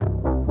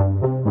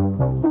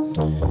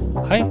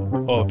Hej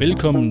og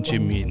velkommen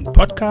til min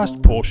podcast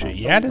Porsche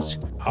Hjertet,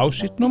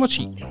 afsnit nummer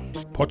 10.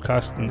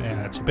 Podcasten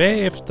er tilbage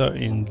efter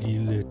en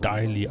lille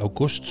dejlig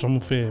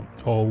august-sommerferie,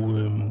 og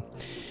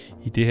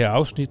i det her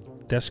afsnit,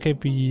 der skal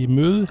vi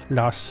møde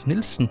Lars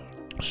Nielsen,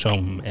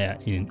 som er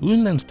en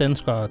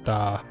udenlandsdansker,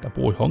 der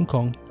bor i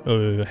Hongkong.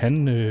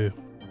 Han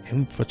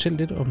vil fortælle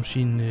lidt om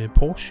sin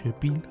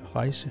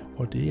Porsche-bilrejse,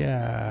 og det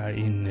er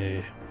en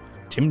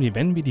temmelig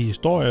vanvittig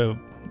historie,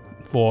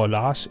 hvor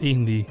Lars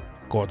egentlig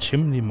går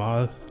temmelig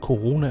meget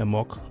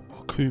corona-amok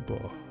og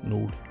køber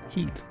nogle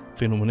helt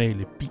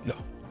fænomenale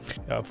biler.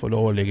 Jeg har fået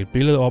lov at lægge et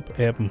billede op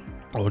af dem,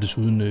 og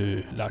desuden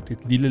lagt et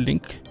lille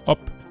link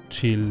op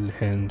til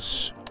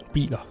hans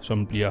biler,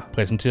 som bliver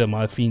præsenteret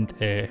meget fint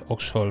af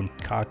Oxholm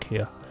Car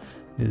Care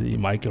nede i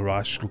My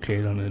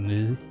Garage-lokalerne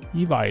nede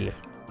i Vejle.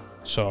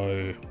 Så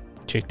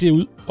tjek det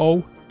ud,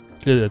 og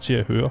glæder jer til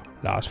at høre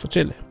Lars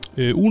fortælle.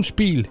 Ugens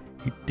bil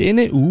i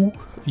denne uge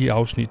i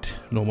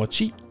afsnit nummer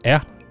 10 er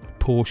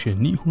Porsche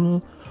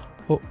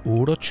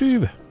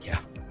 928. Ja.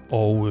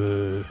 Og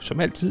som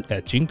altid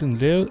er jinglen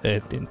lavet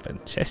af den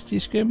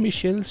fantastiske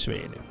Michelle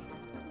Svane.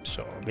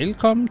 Så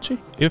velkommen til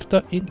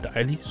efter en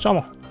dejlig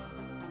sommer.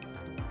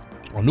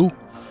 Og nu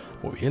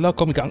må vi hellere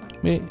komme i gang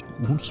med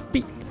ugens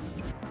bil.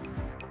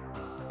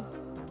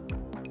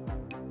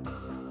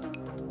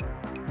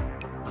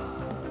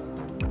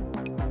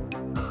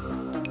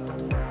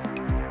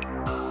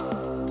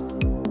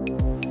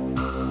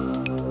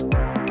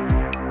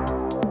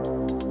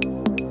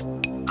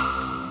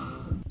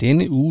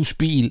 Denne uges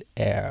bil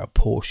er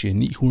Porsche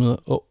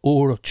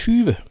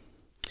 928.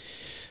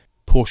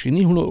 Porsche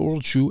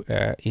 928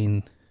 er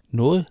en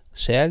noget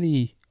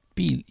særlig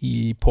bil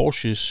i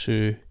Porsches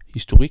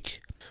historik,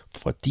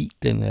 fordi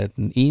den er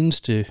den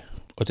eneste,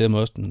 og dermed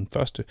også den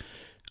første,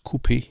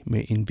 coupé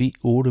med en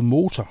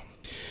V8-motor.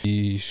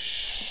 I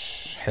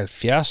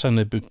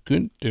 70'erne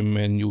begyndte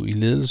man jo i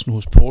ledelsen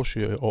hos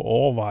Porsche at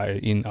overveje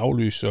en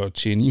afløser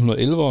til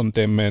 911'eren,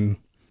 da man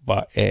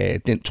var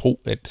af den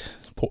tro, at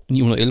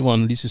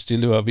 911'eren lige så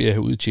stille var ved at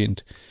have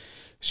udtjent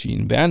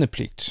sin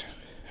værnepligt.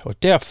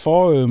 Og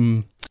derfor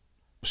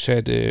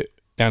satte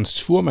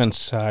Ernst Fuhrmann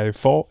sig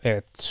for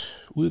at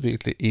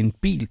udvikle en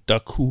bil, der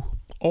kunne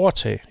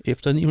overtage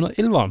efter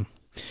 911'eren.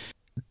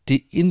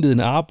 Det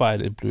indledende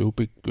arbejde blev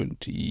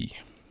begyndt i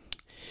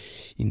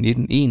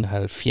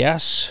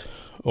 1971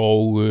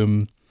 og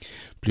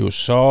blev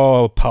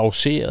så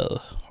pauseret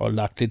og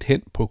lagt lidt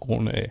hen på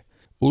grund af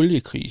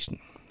oliekrisen,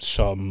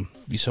 som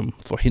ligesom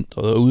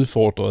forhindrede og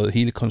udfordrede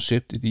hele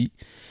konceptet i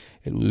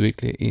at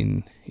udvikle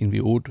en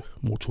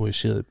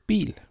V8-motoriseret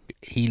bil.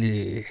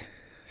 Hele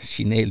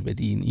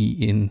signalværdien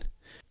i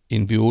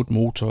en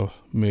V8-motor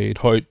med et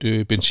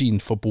højt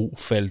benzinforbrug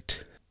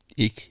faldt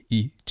ikke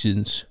i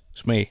tidens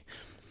smag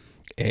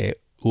af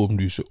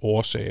åbenlyse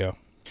årsager.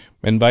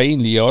 Man var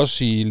egentlig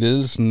også i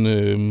ledelsen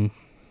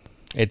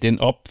af den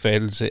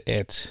opfattelse,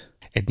 at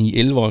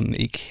 911'eren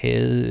ikke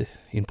havde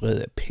en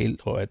bred appel,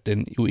 og at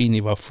den jo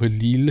egentlig var for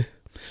lille,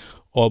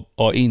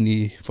 og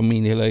egentlig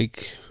formentlig heller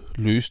ikke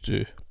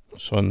løste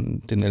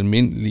sådan den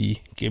almindelige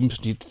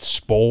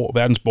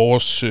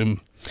verdensborgers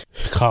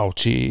krav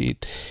til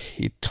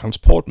et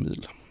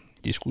transportmiddel.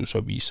 Det skulle så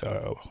vise sig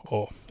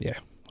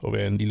at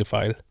være en lille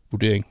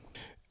fejlvurdering.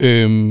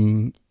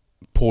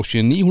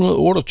 Porsche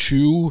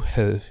 928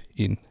 havde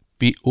en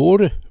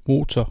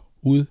V8-motor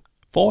ude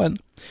foran,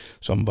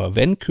 som var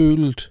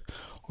vandkølet,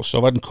 og så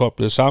var den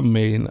koblet sammen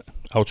med en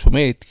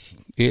automat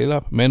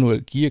eller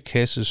manuel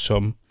gearkasse,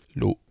 som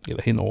lå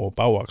hen over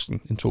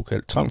bagakslen, en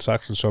såkaldt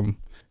transaksel, som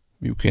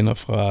vi jo kender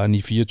fra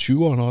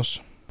 924'eren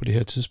også på det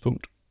her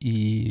tidspunkt.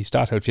 I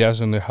start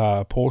 70'erne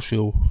har Porsche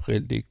jo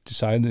reelt ikke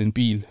designet en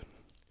bil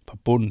fra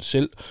bunden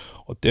selv,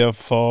 og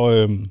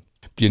derfor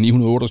bliver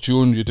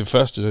 928'eren jo det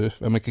første,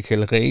 hvad man kan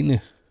kalde rene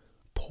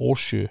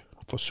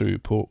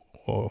Porsche-forsøg på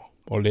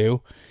at lave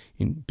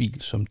en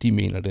bil, som de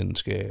mener, den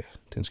skal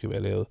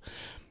være lavet.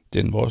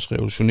 Den var også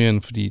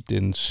revolutionerende, fordi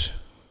dens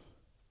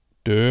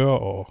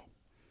døre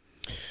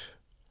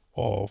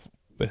og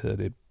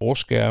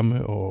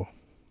bordskærme og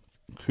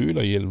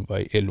kølerhjelm var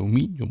i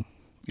aluminium,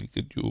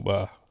 hvilket jo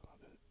var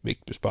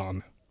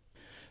vægtbesparende.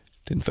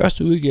 Den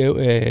første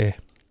udgave af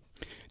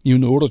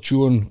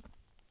 928'eren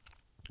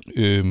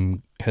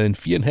havde en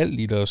 4,5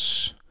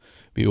 liters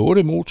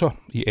V8-motor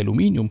i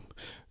aluminium,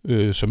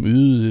 som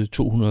ydede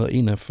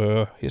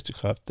 241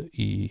 hestekræfter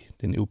i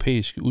den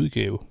europæiske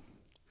udgave.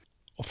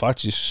 Og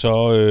faktisk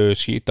så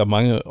skete der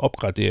mange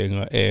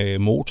opgraderinger af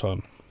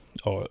motoren,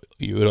 og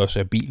i øvrigt også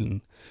af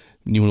bilen,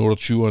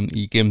 928'eren,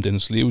 igennem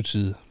dens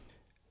levetid.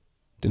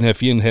 Den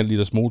her 4,5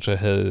 liters motor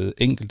havde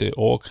enkelte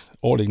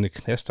overliggende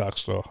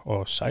knastaksler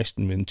og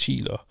 16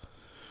 ventiler.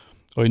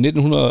 Og i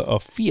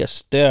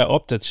 1980, der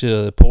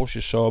opdaterede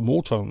Porsche så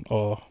motoren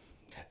og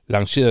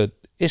lancerede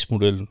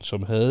S-modellen,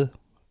 som havde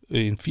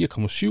en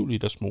 4,7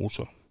 liters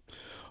motor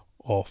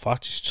og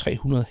faktisk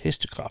 300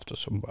 hestekræfter,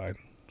 som var en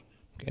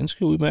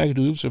ganske udmærket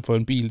ydelse for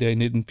en bil der i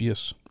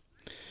 1980.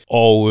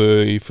 Og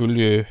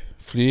ifølge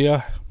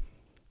flere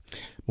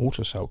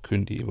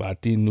motorsagkyndige var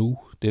det nu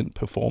den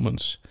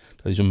performance,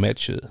 der ligesom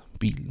matchede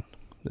bilen.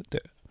 der.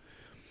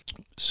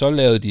 Så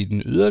lavede de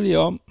den yderligere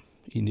om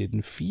i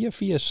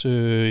 1984.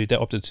 Der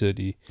opdaterede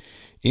de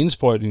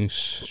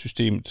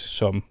indsprøjtningssystemet,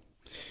 som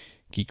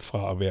gik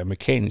fra at være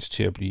mekanisk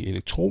til at blive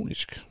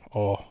elektronisk,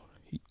 og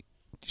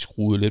de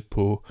skruede lidt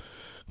på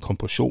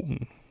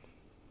kompressionen,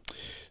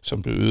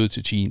 som blev øget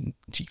til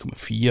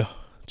 10,4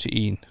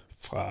 til 1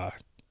 fra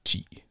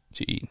 10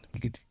 til 1,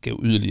 hvilket gav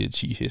yderligere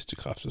 10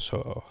 hestekræfter,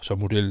 så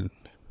modellen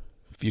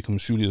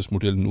 4,7 liters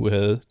modellen nu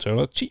havde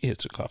 310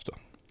 hestekræfter.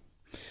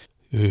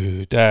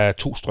 Der er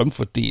 2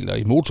 strømfordelere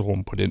i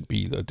motorrum på den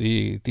bil, og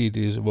det er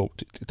det, hvor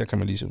der kan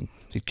man ligesom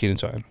et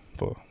kendetegn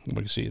for, man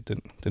kan se, at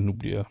den nu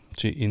bliver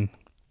til en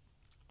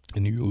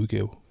ny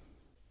udgave.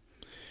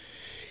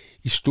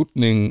 I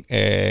slutningen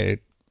af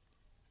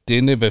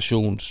denne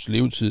versions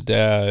levetid,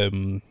 der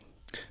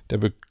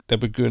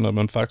begynder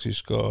man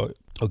faktisk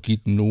at give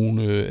den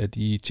nogle af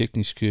de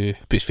tekniske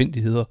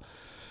besvindeligheder,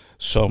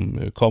 som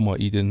kommer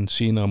i den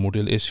senere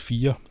model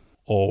S4,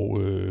 og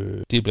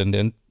det er blandt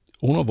andet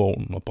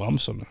undervognen og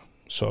bremserne,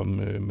 som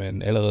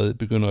man allerede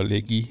begynder at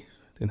lægge i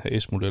den her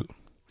S-model.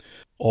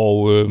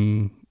 Og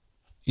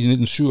i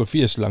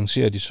 1987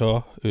 lancerer de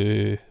så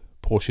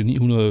Porsche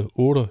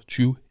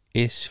 928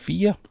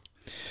 S4,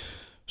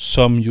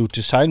 som jo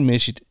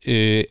designmæssigt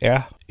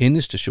er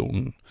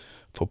endestationen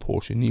for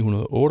Porsche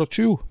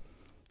 928,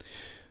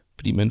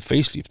 fordi man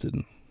faceliftede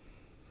den.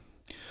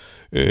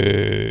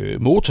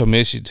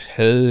 Motormæssigt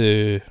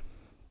havde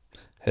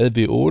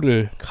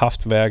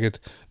V8-kraftværket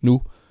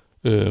nu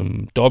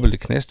dobbelte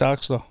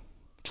knastaksler,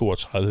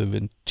 32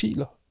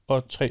 ventiler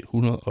og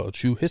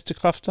 320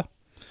 hestekræfter,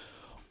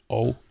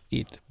 og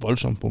et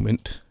voldsomt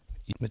moment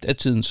med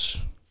datidens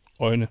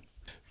øjne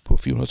på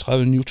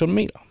 430 Nm.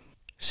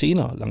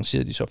 Senere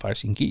lancerede de så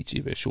faktisk en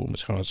GT-version med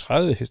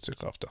 330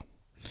 hestekræfter.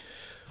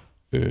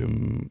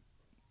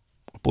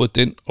 Både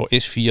den og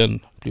S4'en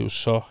blev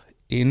så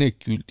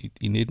endegyldigt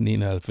i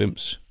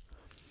 1991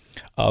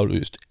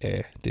 afløst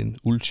af den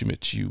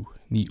ultimative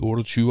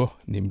 928,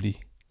 nemlig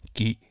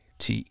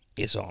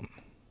GTS'eren.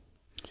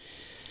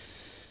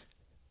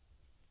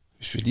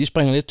 Hvis vi lige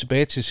springer lidt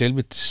tilbage til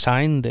selve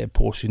designet af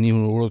Porsche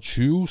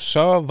 928,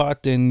 så var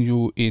den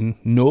jo en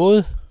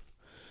noget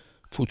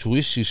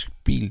futuristisk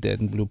bil, da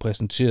den blev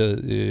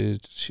præsenteret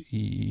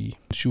i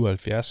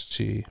 77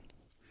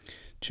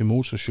 til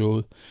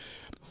motorshowet.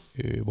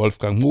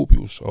 Wolfgang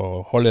Mobius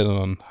og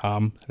hollænderen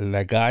Harm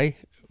Lagai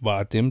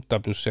var dem, der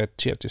blev sat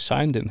til at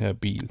designe den her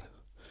bil.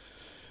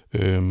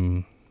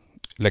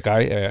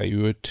 Lagai er i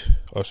øvrigt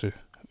også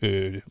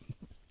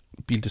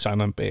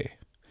bildesigneren bag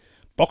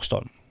Boxster.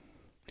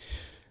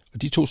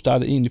 Og de to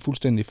startede egentlig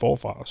fuldstændig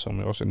forfra, som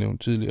jeg også har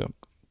nævnt tidligere.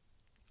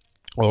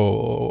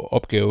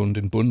 Og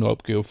den bundne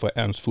opgave for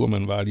Ernst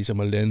Fuhrmann var ligesom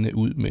at lande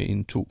ud med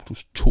en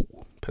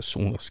 2+2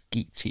 personers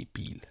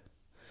GT-bil.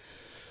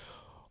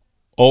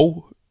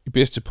 Og i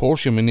bedste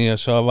Porsche-manér,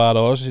 så var der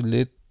også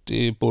lidt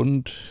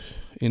bundet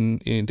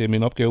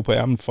en opgave på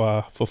ærmen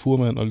fra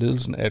Fuhrmann og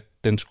ledelsen, at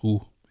den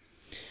skulle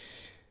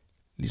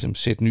ligesom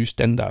sætte nye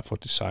standard for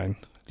design,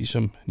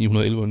 ligesom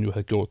 911 jo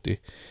havde gjort det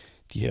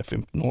de her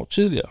 15 år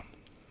tidligere.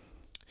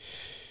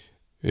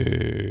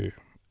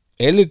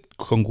 Alle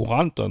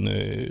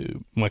konkurrenterne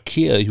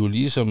markerede jo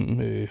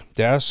ligesom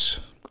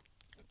deres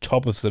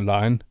top of the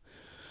line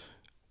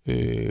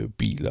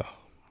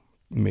biler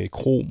med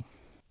krom,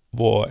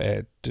 hvor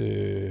at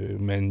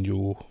man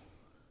jo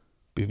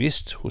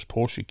bevidst hos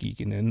Porsche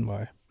gik en anden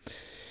vej.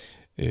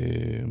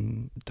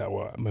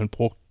 Man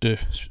brugte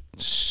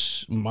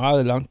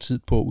meget lang tid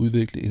på at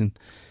udvikle en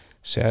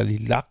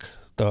særlig lak,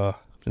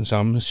 der den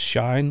samme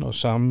shine og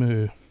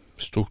samme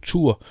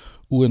struktur,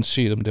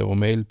 uanset om det var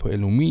malet på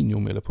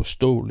aluminium, eller på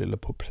stål, eller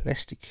på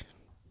plastik.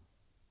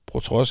 På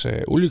trods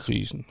af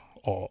oliekrisen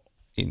og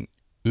en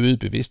øget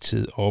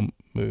bevidsthed om,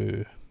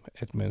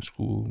 at man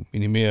skulle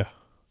minimere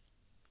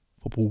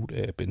forbruget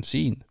af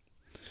benzin,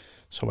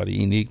 så var det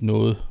egentlig ikke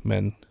noget,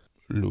 man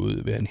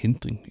lod være en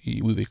hindring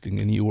i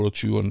udviklingen af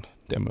 928'eren,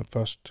 da man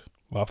først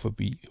var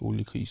forbi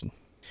oliekrisen.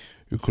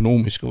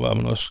 Økonomisk var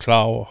man også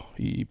klar over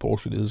i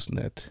Porsche-ledelsen,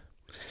 at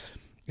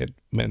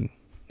man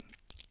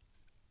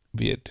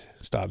ved at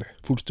starte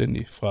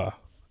fuldstændig fra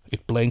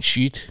et blank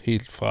sheet,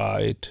 helt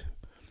fra et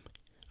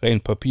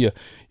rent papir,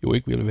 jo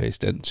ikke ville være i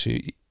stand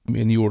til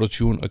med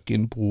 928'eren at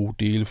genbruge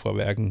dele fra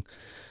hverken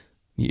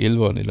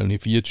 911'eren eller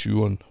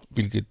 924'eren,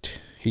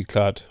 hvilket helt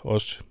klart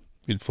også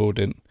vil få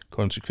den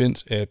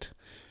konsekvens, at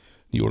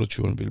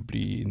 928'eren vil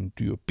blive en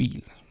dyr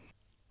bil.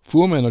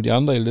 Fuhrmann og de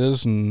andre i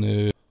ledelsen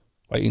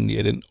var egentlig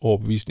af den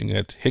overbevisning,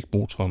 at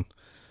hækmotoren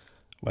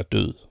var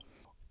død,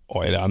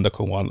 og alle andre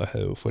konkurrenter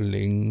havde jo for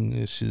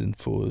længe siden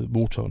fået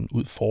motoren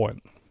ud foran.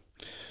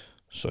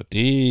 Så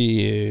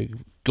det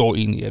går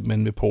egentlig, at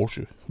man med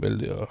Porsche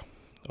valgte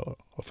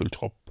at følge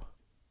trop.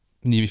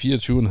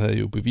 924'eren havde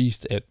jo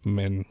bevist, at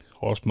man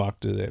også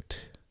magtede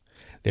at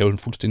lave en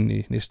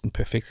fuldstændig næsten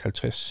perfekt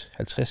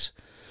 50-50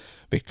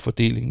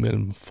 vægtfordeling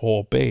mellem for-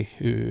 og bag,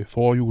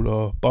 forhjul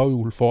og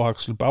baghjul,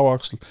 foraksel,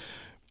 bagaksel.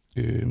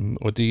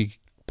 Og det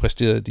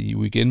præsterede de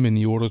jo igen med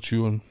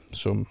 928'eren,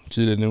 som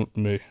tidligere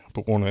nævnt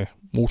på grund af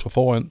motor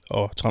foran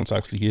og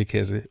transaksel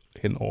gearkasse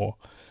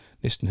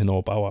næsten hen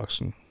over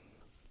bagaksen.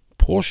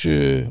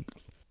 Porsche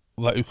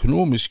var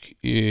økonomisk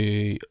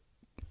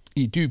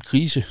i dyb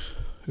krise,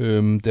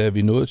 da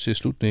vi nåede til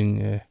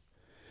slutningen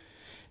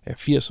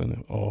af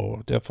 80'erne,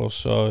 og derfor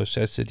så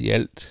satte de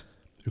alt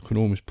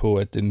økonomisk på,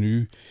 at den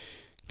nye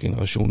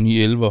generation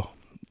 911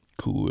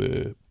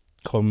 kunne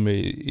komme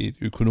med et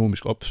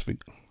økonomisk opsving.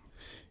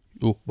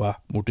 Jo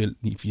var model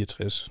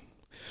 964.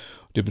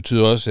 Det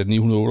betyder også, at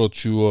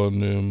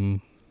 928'eren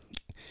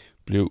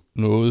blev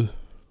noget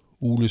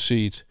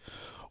uleset,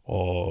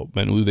 og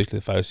man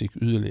udviklede faktisk ikke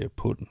yderligere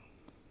på den.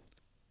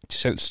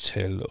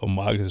 Salgstal og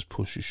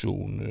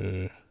markedsposition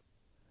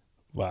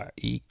var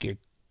ikke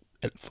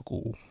alt for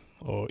gode.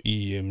 Og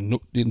i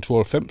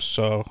 1992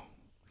 så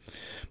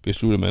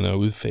besluttede man at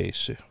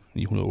udfase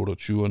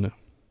 928'erne.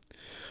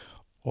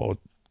 Og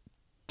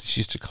de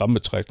sidste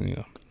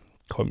krampetrækninger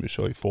kom jo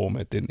så i form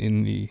af den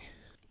endelige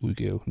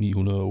udgave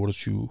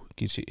 928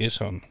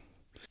 GTS'eren,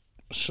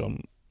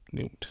 som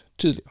nævnt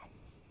tidligere.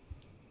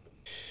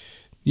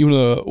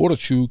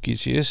 928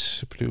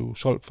 GTS blev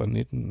solgt fra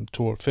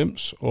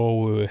 1992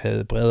 og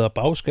havde bredere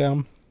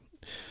bagskærm,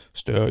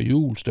 større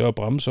hjul, større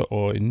bremser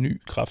og en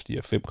ny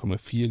kraftigere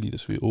 5,4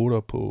 liters V8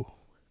 på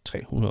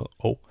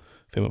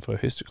 345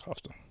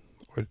 hestekræfter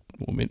og et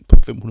moment på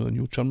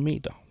 500 Nm.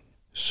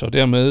 Så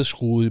dermed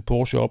skruede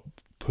Porsche op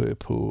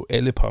på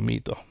alle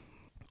parametre.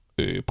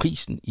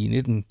 Prisen i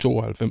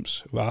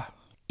 1992 var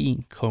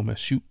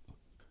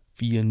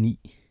 1,749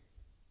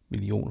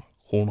 millioner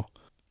kroner.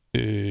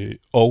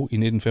 Og i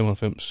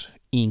 1995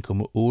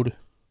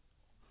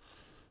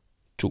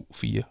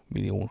 1,824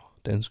 millioner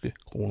danske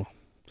kroner.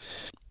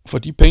 For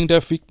de penge der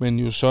fik man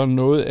jo så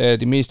noget af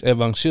det mest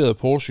avancerede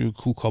Porsche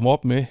kunne komme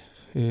op med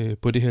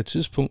på det her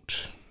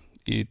tidspunkt.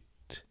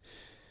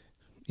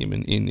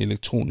 En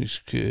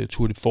elektronisk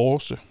Tour de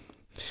Force.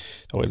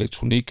 Der var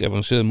elektronik,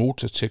 avanceret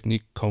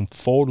motorteknik,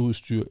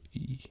 komfortudstyr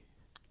i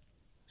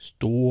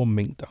store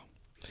mængder.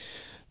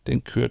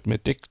 Den kørte med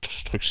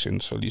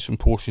dæktrykssensor, ligesom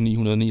Porsche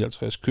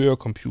 959,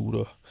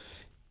 kørecomputer,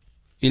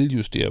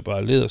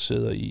 eljusterbare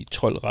lædersæder i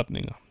 12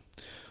 retninger,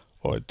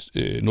 og et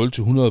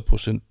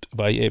 0-100%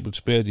 variabelt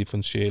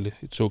spærredifferentiale,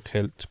 et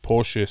såkaldt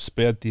Porsche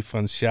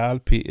spærredifferential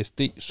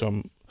PSD,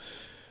 som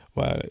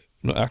var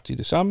nøjagtigt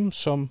det samme,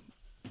 som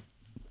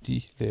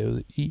de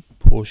lavede i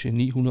Porsche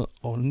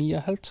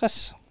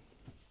 959.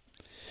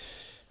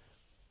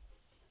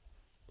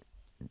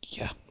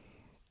 Ja,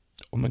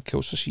 og man kan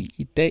jo så sige, at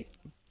i dag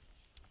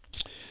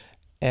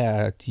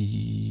er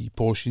de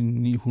Porsche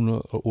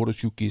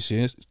 928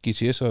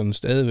 GTS'eren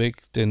stadigvæk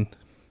den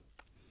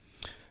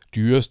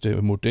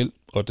dyreste model,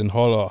 og den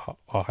holder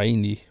og har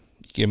egentlig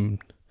igennem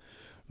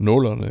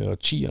 0'erne og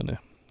 10'erne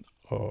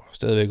og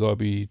stadigvæk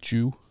op i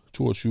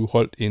 2022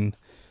 holdt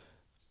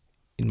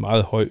en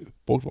meget høj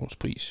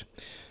brugtvognspris.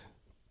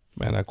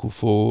 Man har kunne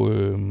få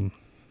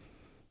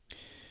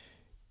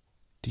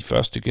de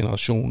første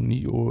generation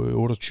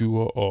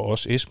 928 og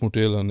også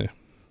S-modellerne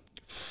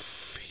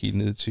helt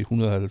ned til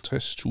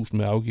 150.000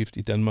 med afgift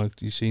i Danmark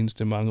de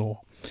seneste mange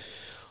år.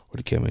 Og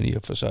det kan man i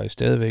og for sig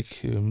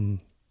stadigvæk.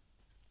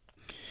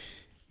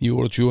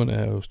 928'erne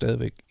er jo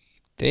stadigvæk i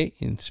dag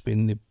en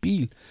spændende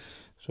bil,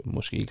 som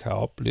måske ikke har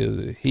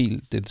oplevet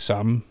helt den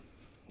samme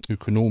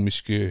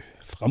økonomiske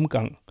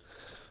fremgang,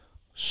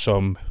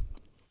 som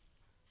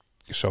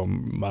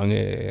mange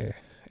af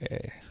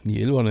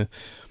 911'erne.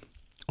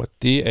 Og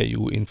det er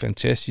jo en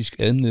fantastisk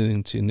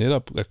anledning til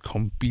netop at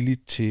komme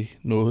billigt til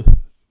noget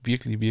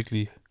virkelig,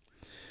 virkelig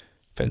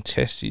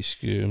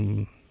fantastisk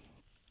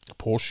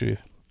Porsche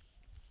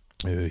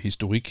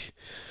historik.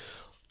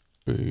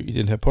 I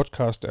den her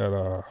podcast er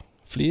der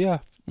flere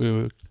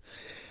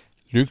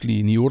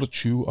lykkelige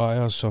 928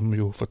 ejere, som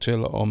jo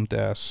fortæller om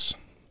deres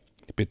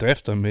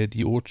bedrifter med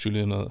de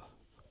 8-cylindrede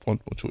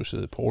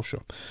frontmotoriserede Porsche.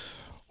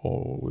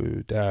 Og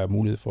der er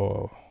mulighed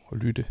for at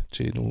lytte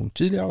til nogle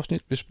tidligere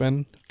afsnit, hvis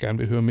man gerne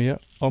vil høre mere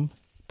om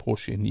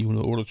Porsche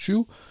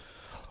 928.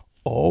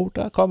 Og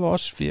der kommer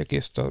også flere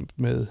gæster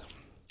med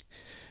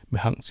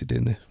hang til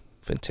denne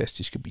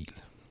fantastiske bil.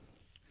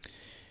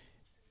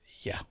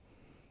 Ja,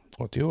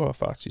 og det var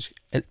faktisk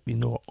alt, vi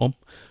når om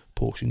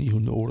Porsche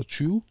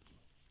 928.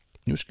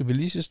 Nu skal vi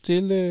lige så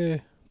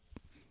stille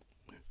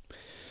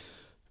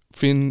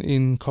finde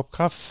en kop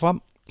kaffe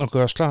frem og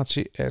gøre os klar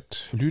til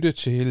at lytte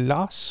til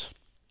Lars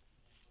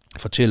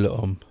fortælle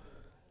om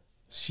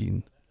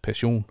sin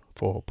passion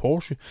for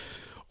Porsche,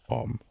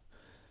 om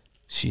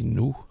sin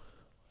nu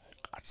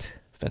ret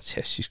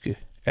fantastiske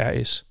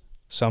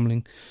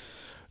RS-samling.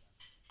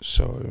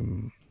 Så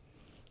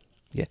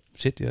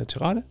sæt jer til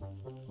rette,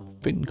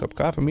 find en kop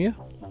kaffe mere,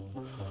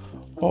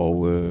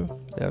 og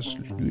lad os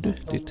lytte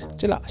lidt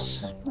til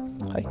Lars.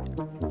 Hej.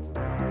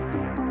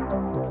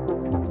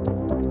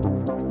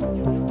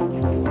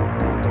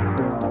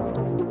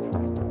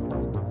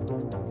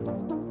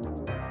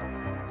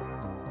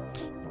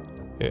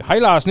 Hej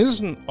Lars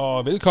Nielsen,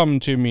 og velkommen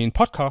til min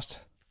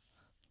podcast.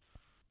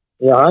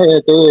 Ja, hej.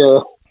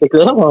 Det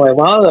glæder mig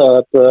meget,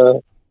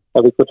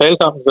 at vi kunne tale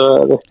sammen, så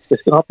det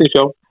skal nok blive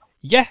sjovt.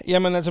 Ja,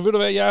 jamen altså, ved du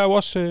hvad, jeg var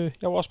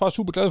også bare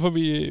super glad for,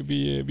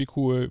 at vi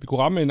kunne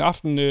ramme en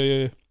aften.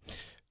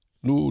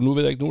 Nu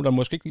ved jeg ikke, nu er der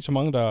måske ikke lige så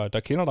mange, der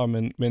kender dig,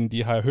 men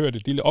de har hørt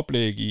et lille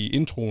oplæg i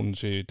introen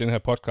til den her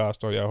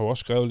podcast, og jeg har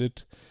også skrevet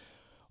lidt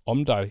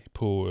om dig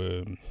på,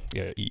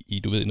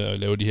 du ved, når jeg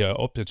laver de her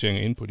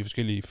opdateringer inde på de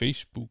forskellige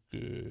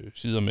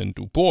Facebook-sider, men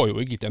du bor jo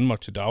ikke i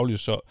Danmark til daglig,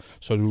 så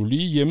du er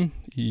lige hjemme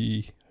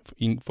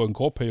for en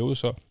kort periode,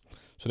 så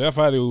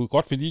derfor er det jo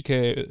godt, at vi lige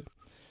kan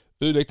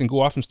ødelægge den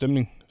gode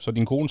aftenstemning, så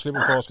din kone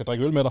slipper for at skal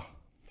drikke øl med dig.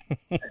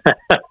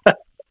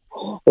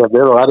 Ja, det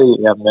er du ret i.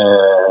 Jamen,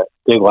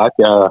 det er korrekt.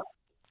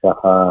 Jeg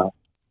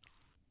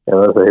har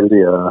været så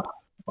heldig at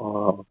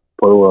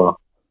prøve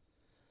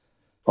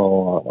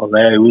at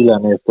være i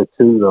udlandet efter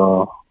tid,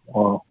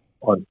 og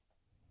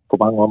på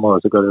mange områder,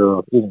 så gør det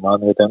jo egentlig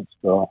meget mere dansk.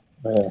 Og,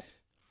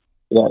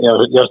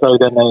 jeg står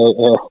i den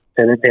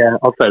der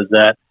opfattelse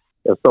af,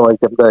 jeg står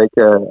ikke dem, der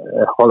ikke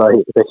holder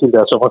hele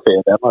deres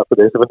sommerferie i Danmark, for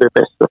det er simpelthen det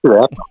bedste i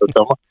verden, når det er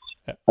sommer.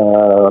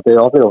 Og det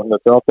oplever man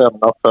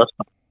nok først,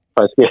 når man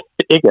faktisk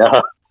ikke er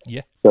her.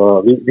 Yeah. Så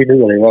vi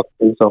nyder det godt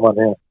hele sommeren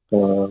her,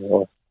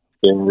 og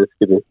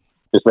skal det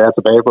desværre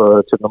tilbage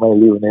til det normale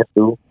liv næste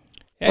uge.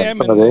 Ja,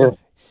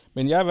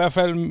 men jeg er i hvert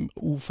fald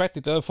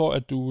ufattelig glad for,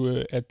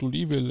 at du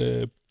lige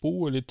vil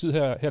bruge lidt tid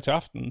her til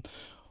aftenen.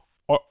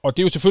 Og det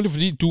er jo selvfølgelig,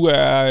 fordi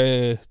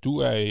du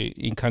er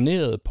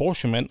inkarneret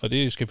Porsche-mand, og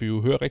det skal vi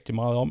jo høre rigtig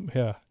meget om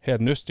her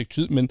den næste stykke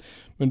tid.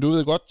 Men du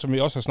ved godt, som vi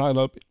også har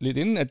snakket op lidt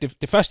inden, at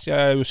det første,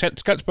 jeg jo selv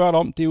skal spørge dig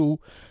om, det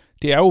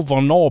er jo,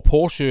 hvornår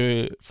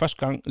Porsche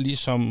første gang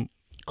ligesom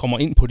kommer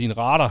ind på din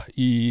radar,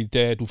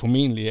 da du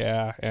formentlig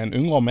er en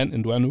yngre mand,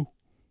 end du er nu.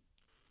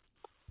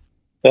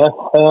 Ja,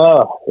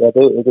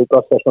 det er et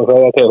godt spørgsmål.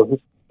 Jeg kan jo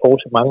huske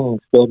Porsche mange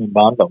steder i min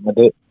barndom, men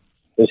det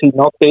vil sige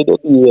nok, det er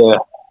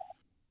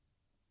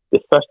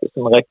det første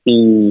sådan rigtig,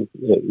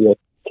 jeg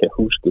kan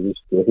huske, hvis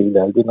det er helt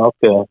ærligt. Det er nok,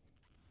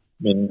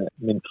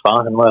 min far,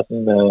 han var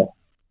sådan,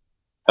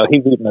 han var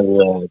helt vild med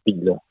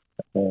biler,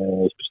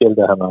 specielt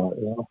da han var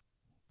yngre.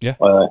 Ja.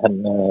 Og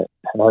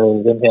han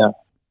havde den her,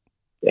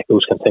 jeg kan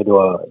huske, han sagde,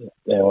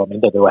 da jeg var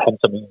mindre, det var han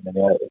som en, men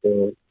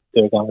det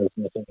var gammelt,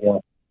 sådan jeg tænkte, jeg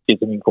siger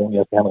til min kone,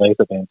 jeg skal have en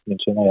racerbane til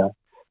min søn og jeg.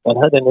 Han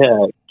havde den her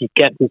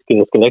gigantiske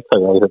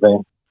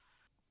skeletter-racerbane,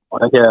 og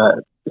der kan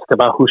jeg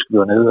skal bare huske, at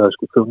vi var nede og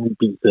skulle købe en ny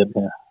bil til den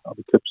her, og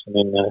vi købte sådan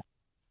en,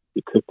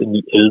 vi købte en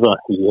 911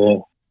 i,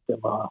 det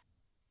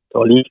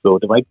var lysblå,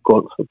 det var ikke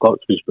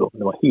golf lysblå, men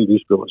det var helt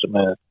lysblå, som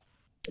er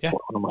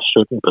nummer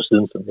 17 på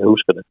siden, som jeg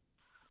husker det.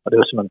 Og det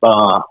var simpelthen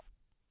bare,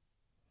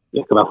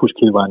 jeg kan bare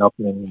huske hele vejen op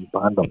med min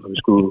barndom, og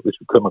hvis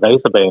vi kørte med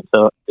racerbane, så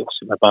det var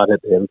simpelthen bare det,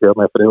 jeg ville køre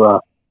med, for det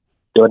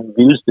var den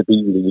vildeste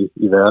bil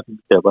i verden,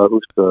 kan jeg bare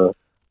huske.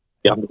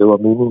 Jamen, det var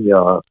Mini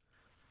og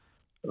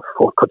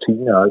Ford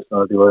Cortina og alt sådan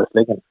noget. Det var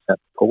slet ikke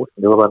interessant Porsche,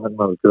 men det var bare den,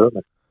 man ville køre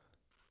med.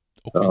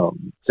 Okay.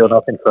 Så det var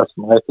nok den første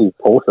rigtig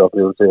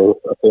Porsche-oplevelse,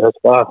 og det har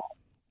bare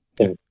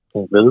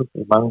hængt ved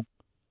i mange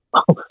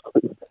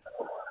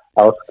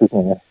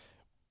afslutninger.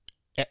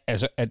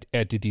 Altså,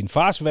 er det din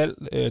fars valg,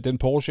 den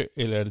Porsche,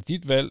 eller er det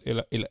dit valg,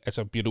 eller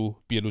altså,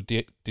 bliver du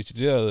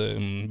decideret,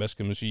 hvad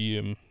skal man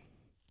sige,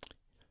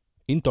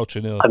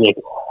 indoktrineret?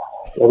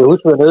 Jeg kan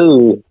huske, at jeg var nede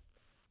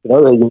i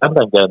noget af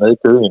Hjertet dernede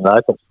i Køge, i en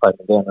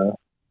legetøjsforretning dernede.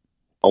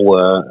 Og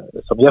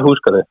som jeg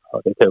husker det, og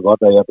det kan jo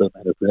godt være, at jeg er blevet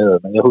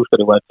manipuleret, men jeg husker,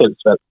 at det var et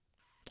fælles valg.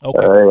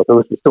 Okay. Jeg kan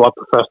huske, at vi stod op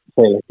på første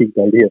sag, og fik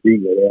alle de her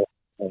biler der.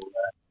 Men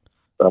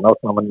der er nok,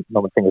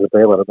 når man tænker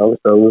tilbage, var der nok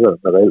et større udvalg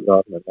med reelt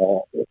godt, men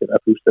jeg kan da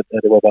huske,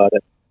 at det var bare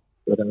det.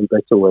 Det var den, vi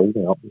begge to var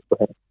enige om, vi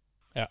skulle have det.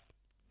 Ja.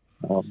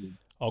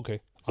 Okay.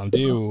 Jamen,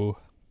 det er jo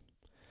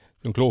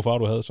en klog far,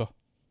 du havde så.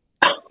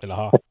 Eller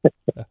har.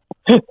 Ja.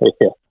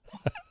 Ja.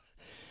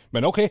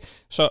 Men okay,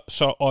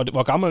 så og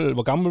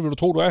hvor gammel vil du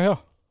tro, du er her?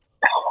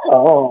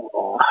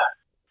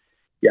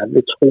 Jeg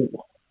vil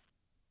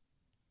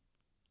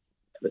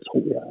tro,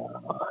 jeg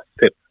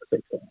er 5-6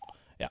 år.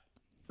 Ja.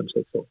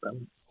 5-6 år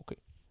gammel. Okay.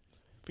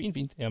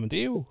 Fint. Jamen det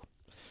er jo,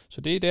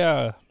 så det er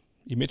der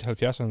i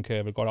midt-70'erne, kan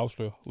jeg vel godt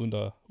afsløre,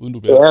 uden du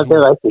bliver... Ja, det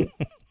er rigtigt.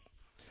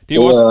 Det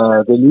er jo også...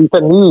 Det er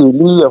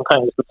lige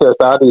omkring, vi skal til at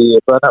starte i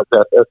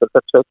børnehavsplads, altså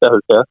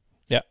 70.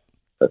 Ja.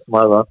 Det er så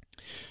meget godt.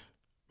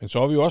 Men så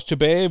er vi jo også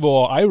tilbage, hvor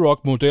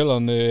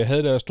iRock-modellerne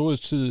havde deres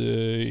storhedstid.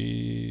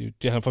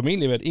 Det har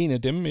formentlig været en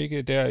af dem, ikke?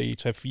 Der i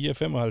 3-4-75.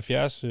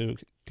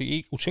 Det er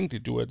ikke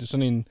utænkeligt, du. Er det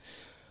sådan en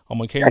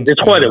amerikansk... Ja, det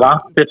tror jeg, det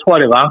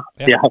var.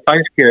 Ja. Jeg har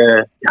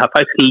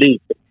faktisk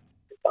let,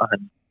 da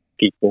han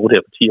gik bort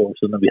her for 10 år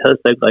siden, og vi havde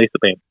stadig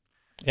racerbane.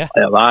 Ja. Og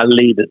jeg var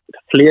let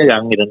flere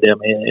gange i den der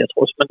med... Jeg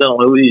tror simpelthen, der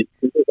var ude i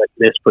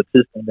et på et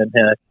tidspunkt, den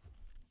her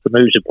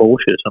famøse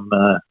Porsche, som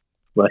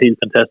var helt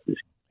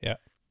fantastisk. Ja.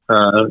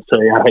 Så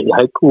jeg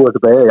har ikke kunnet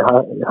tilbage. Jeg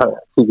har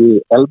kigget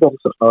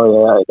albums og sådan noget.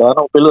 Der er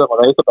nogle billeder med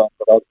racerbanen,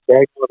 og der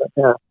er ikke noget af den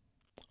her.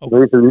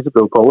 Okay. Det er lige så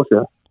blevet Porsche.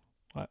 Ja.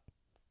 Nej.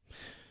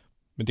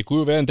 Men det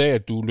kunne jo være en dag,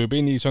 at du løb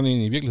ind i sådan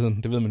en i virkeligheden.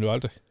 Det ved man jo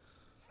aldrig.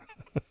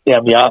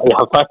 Jamen, jeg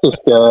har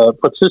faktisk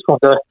på et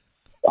tidspunkt, der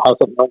har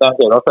sådan nogle gange,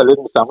 jeg har også været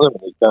lidt en samlet, men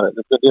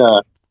det er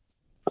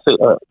selv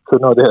at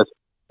købe noget af det her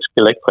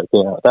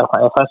elektriker, og der har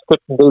jeg faktisk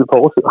købt en del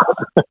Porsche.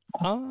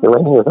 Det var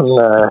egentlig sådan,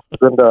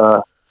 begyndt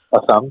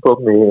at samle på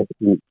dem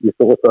i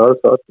store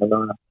størrelse også, men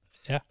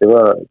det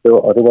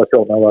var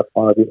sjovt nok også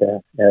meget af de her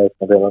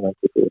modeller, man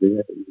kunne få det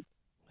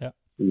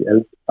i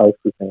alle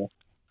afslutninger.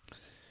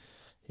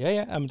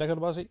 Ja, men der kan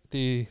du bare se.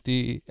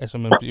 Altså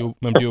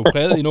man bliver jo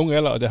præget i nogen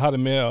alder, og det har det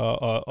med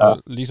at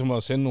ligesom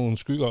at sende nogle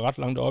skygger ret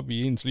langt op i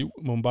ens liv,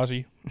 må man bare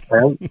sige.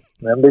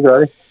 Jamen det gør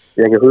det.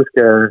 Jeg kan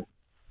huske,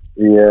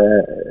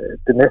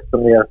 det næste,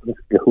 som jeg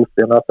skal huske,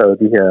 det er nok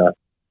de her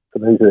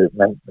fornyelse.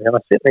 Jeg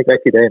har set ikke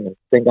rigtig i dag, men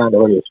dengang der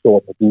var det jo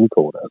stort med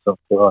bilkort. Altså,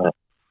 det var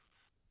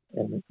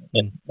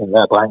en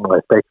hver dreng med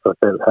respekt for sig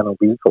selv, have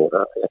nogle bilkort.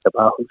 Jeg kan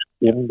bare huske,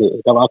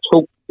 der var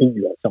 2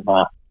 biler, som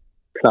var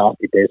klart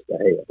de bedste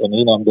af. Den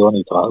ene af dem, det var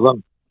i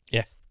 30'erne.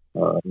 Ja.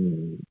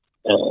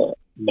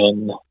 Men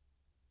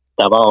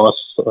der var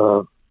også,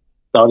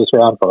 der var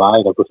desværre en Ferrari,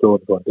 der kunne slå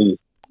den på en del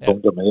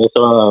punkter. Men så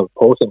var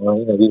Porsche jo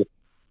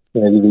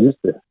en af de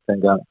vildeste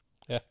dengang.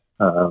 Ja.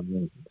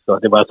 Så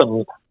det var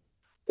sådan,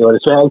 det var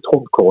desværre ikke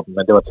trumfkorten,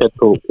 men det var tæt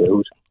på, kan jeg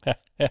huske.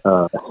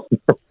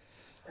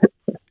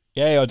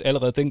 Ja, og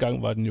allerede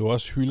dengang var den jo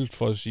også hyldet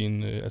for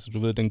sin, altså du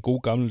ved, den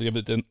gode gamle, jeg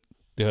ved,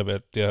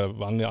 det har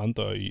mange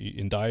andre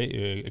end dig,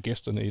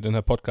 gæsterne i den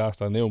her podcast,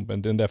 der har nævnt,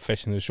 men den der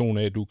fascination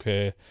af, at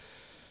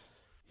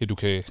du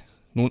kan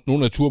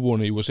nogle af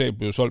turboerne i USA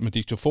blev solgt med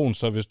diktafon,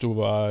 så hvis du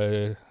var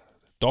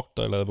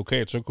doktor eller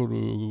advokat, så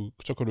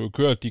kunne du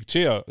køre og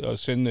diktere og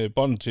sende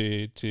bånd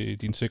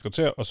til din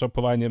sekretær, og så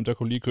på vejen hjem, der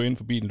kunne du lige køre ind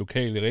forbi den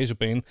lokale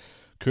racerbane,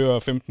 køre 15-20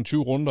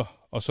 runder,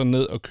 og så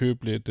ned og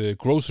købe lidt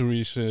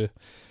groceries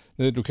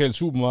ned i et lokalt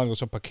supermarked, og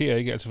så parkere,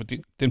 ikke? Altså, for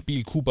den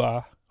bil kunne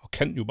bare, og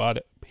kan jo bare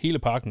hele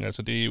parken,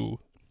 altså det er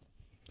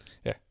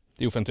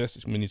jo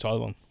fantastisk, men i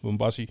 30'erne, må man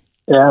bare sige.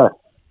 Ja,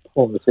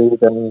 må man sige, det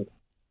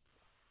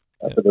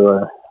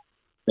var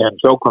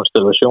en sjov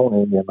konstellation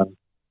egentlig, at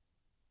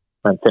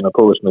man finder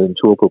på at smide en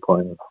turbo på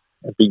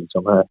en bil,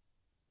 som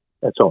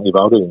er tung i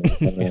bagdelen.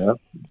 Men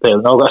det er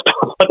jo nok også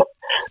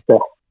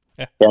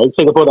jeg er ikke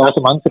sikker på, at der er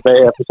så mange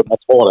tilbage af dem, som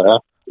jeg tror, der er.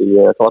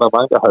 Jeg tror, der er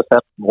mange, der har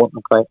sat dem rundt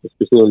omkring,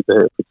 specielt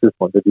på et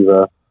tidspunkt, at de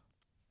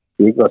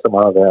ikke var så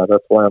meget værd. Der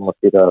tror jeg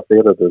måske, der er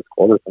flere, der er blevet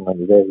skrottet, som man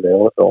i dag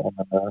laver så over.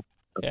 Men,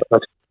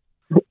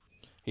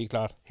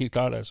 Helt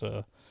klart, altså.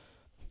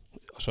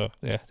 Og så,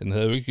 ja,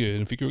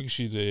 den fik jo ikke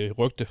sit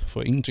rygte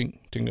for ingenting,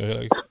 tænker jeg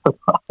heller ikke.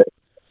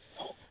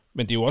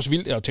 Men det er jo også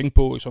vildt at tænke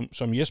på,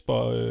 som Jesper,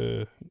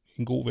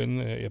 en god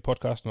ven af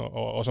podcasten,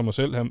 og også mig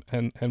selv,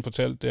 han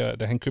fortalte,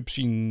 da han købte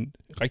sin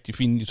rigtig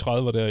fine i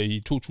 30'er der i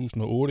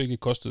 2008, ikke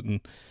kostede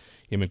den,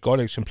 jamen et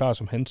godt eksemplar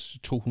som hans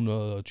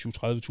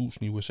 220-30.000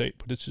 i USA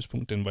på det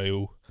tidspunkt,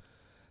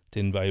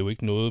 den var jo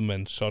ikke noget,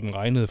 man sådan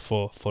regnede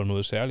for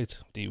noget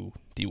særligt. Det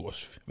er jo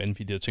også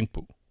vanvittigt at tænke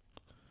på.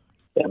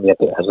 Jamen,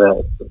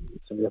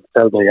 som jeg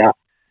fortalte dig,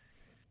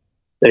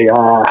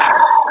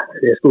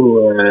 jeg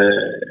skulle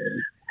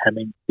have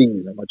min bil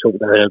nummer 2,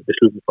 der havde jeg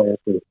besluttet for, at jeg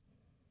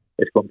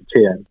skulle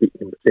importere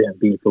en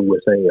bil fra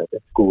USA, og det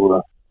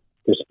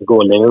skulle gå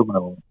og lave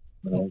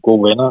med nogle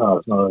gode venner og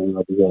sådan noget,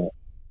 og de der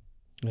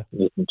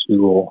næsten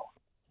 20 år.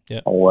 Ja.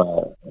 Og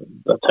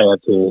der tager jeg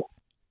til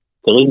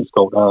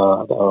Rigskov, der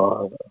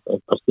er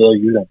et par steder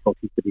i Jylland for at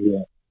kigge på de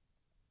her.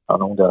 Der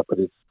var nogen, der på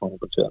det tidspunkt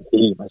importerede en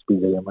hel masse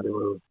biler hjemme, og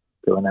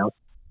det var nærmest.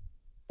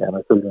 Ja,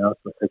 man følte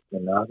nærmest med fik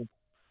min nakken.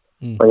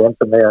 Og jeg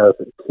endte med at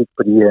kigge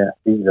på de her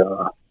biler,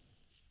 og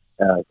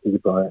jeg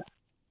kiggede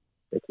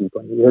på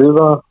en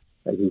 11'er,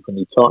 jeg kiggede på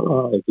en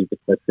 12'er, og jeg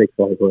kiggede på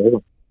 36'er på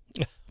Ever.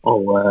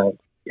 Og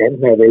jeg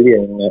endte med at vælge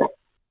en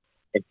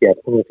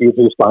Hjertet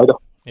 124 Spider.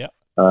 Ja.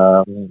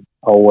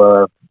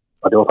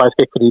 Og det var faktisk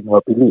ikke, fordi den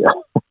var billigere.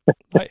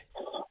 Nej.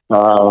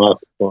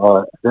 Og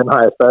den har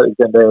jeg stadig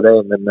den dag i dag,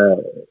 men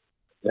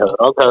jeg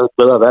havde nok haft et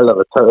bedre valg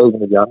at tage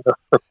en af de andre.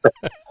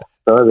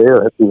 Så er det jo,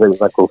 at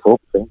man kunne få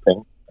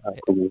penge.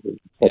 Jeg kunne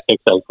have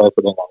 56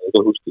 på den gang, jeg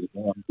kan huske det.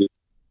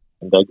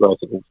 Men der ikke var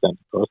så god stand.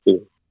 Det kostede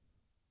jo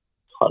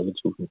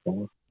 30.000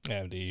 kroner. Ja,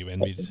 det er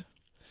vanvittigt.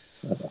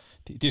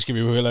 Det skal vi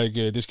jo heller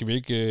ikke, det skal vi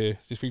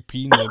ikke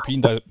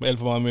pine dig alt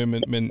for meget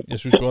med, men jeg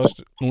synes jo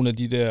også, nogle af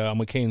de der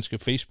amerikanske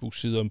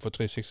Facebook-sider for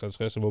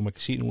 356, hvor man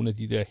kan se nogle af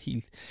de der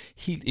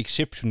helt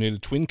exceptionelle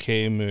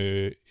twin-cam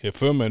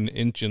Furman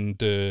Engine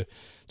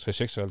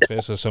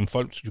 356, som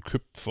folk jo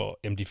købte for,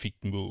 jamen de fik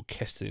dem jo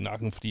kastet i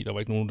nakken, fordi der var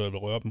ikke nogen, der ville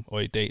røre dem,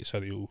 og i dag så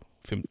er det jo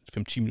 5-10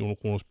 millioner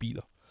kroners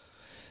biler.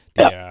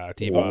 Det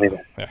er bare,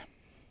 ja.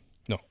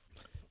 Nå,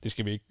 det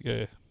skal vi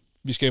ikke,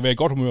 vi skal være i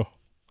godt humør.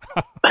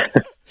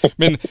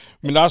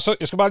 men Lars,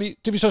 jeg skal bare lige,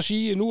 det vil så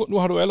sige, nu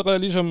har du allerede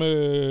ligesom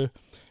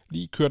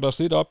lige kørt os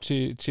lidt op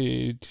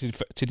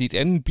til dit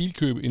andet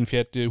bilkøb, en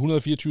Fiat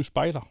 124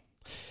 Spider.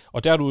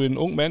 Og der er du en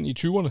ung mand i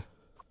 20'erne.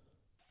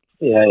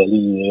 Ja,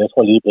 jeg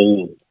tror lige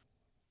blevet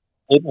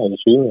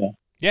 21, ja.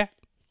 Ja,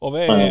 og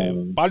hvad,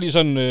 bare lige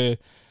sådan,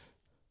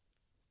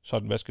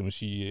 sådan, hvad skal man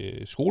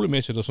sige,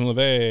 skolemæssigt og sådan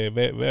noget,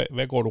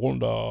 hvad går du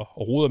rundt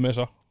og roder med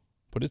så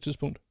på det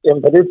tidspunkt?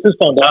 Jamen på det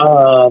tidspunkt,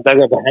 der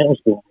går på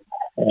handelsskolen.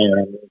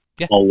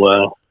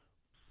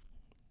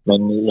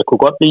 Men jeg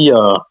kunne godt lide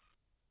at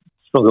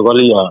Så kan jeg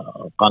godt lide at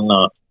brænde,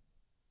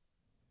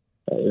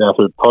 i hvert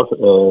fald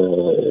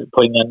på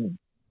en eller anden.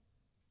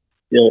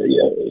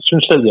 Jeg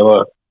synes selv,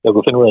 jeg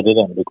kunne finde ud af det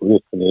der, men det kunne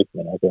jeg selvfølgelig ikke,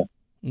 men altså,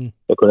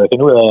 jeg kunne da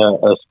finde ud af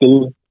at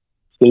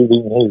skille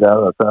vinen helt der,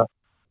 og så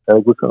havde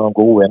jeg godt nogle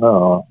gode venner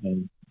og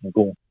en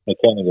god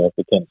mekaniker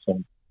bekendt, som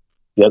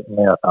hjalp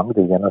med at samle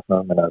det igen og sådan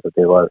noget, men altså,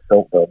 det var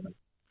sjovt, og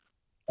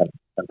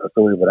man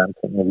forstod jo, hvordan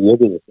tingene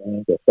virkede, så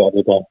jeg før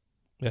det der.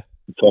 Ja.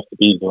 Den første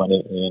bil, det var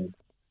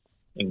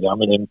en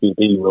gammel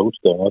MGB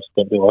Roadster også,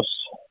 den blev også,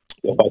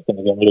 det var faktisk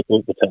den gamle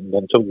godbetanden,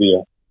 den tog vi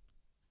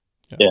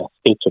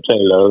helt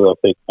totalt lavet og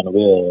fik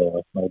renoveret og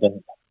sådan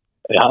noget.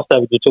 Jeg har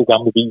stadig de 2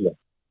 gamle biler.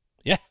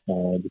 Ja.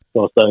 De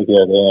står stadig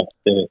her,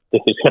 det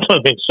fisker noget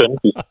med min søn,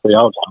 for jeg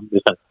har jo sammen,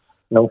 hvis han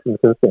nogensinde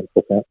synes, det er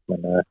interessant, men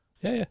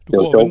det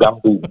var 2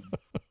 gamle biler.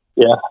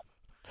 Ja,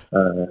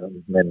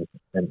 men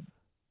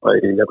og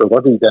jeg kan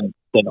godt lide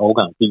den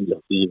årgang biler,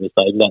 fordi hvis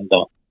der er et eller andet,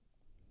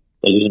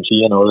 der ligesom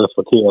siger noget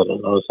forkert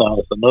eller noget, så er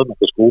der noget, man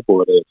kan skrue på,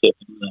 det til at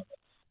finde ud af.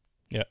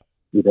 Ja.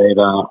 I dag,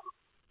 der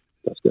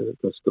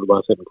skal du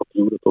bare sætte en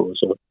computer på, og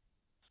så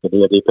skal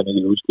det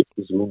panel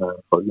udskiftes, uden at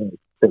folk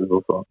selv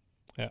hvorfor.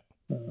 Ja.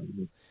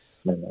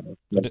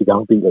 Men de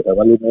gamle biler, der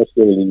var lidt mere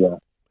skæld i,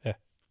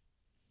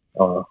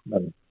 og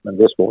man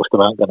vidste, hvor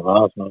skavankernes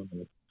var og sådan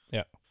noget.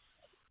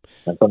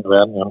 Men sådan er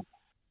verden, jo.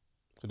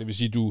 Så det vil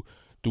sige,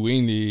 du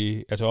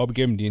egentlig, altså op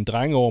igennem dine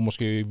drengeår,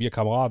 måske via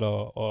kammerater,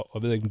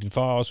 og ved ikke, med din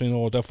far også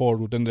indover, der får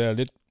du den der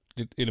lidt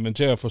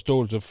elementære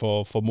forståelse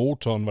for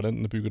motoren, hvordan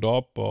den er bygget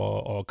op,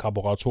 og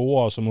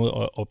karburatorer og sådan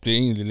noget, og bliver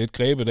egentlig lidt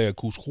grebet af at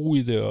kunne skrue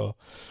i det,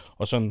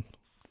 og sådan,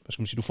 hvad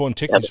skal man sige, du får en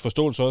teknisk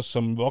forståelse også,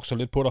 som vokser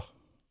lidt på dig.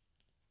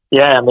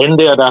 Ja, men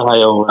der har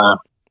jeg jo,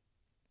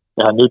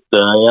 jeg har nyt,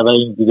 jeg var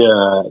en af de der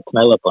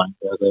knalderdrenge,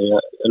 altså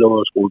jeg lå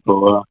og skole på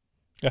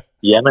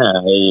Janne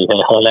i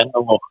halvandet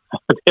år,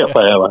 derfor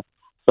jeg var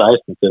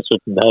 16 til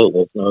 17,5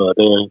 og sådan noget, og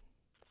det,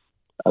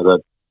 altså,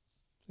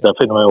 der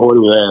finder man jo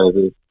hurtigt ud af, at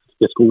det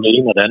skal skole det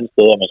ene og det andet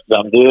sted, og man skal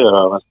samle det,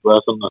 og man skal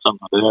gøre sådan og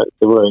sådan, og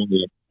det var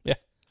egentlig,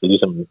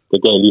 det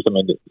gav ligesom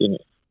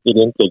et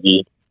indblik i,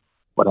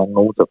 hvordan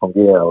motor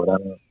fungerer, og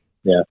hvordan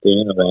det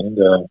ene og det andet,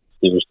 der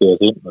skal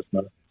justeres ind og sådan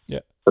noget.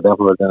 Ja. Så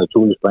derfor var det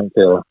naturligt spring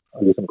til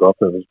at ligesom gå op,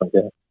 hvis man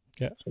kan.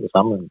 Ja. Så det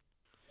samme,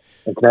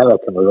 en knaller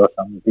kan man jo også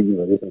samle bil,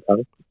 og ligesom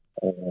tanken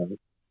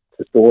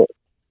til stor,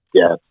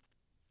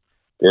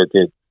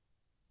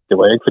 det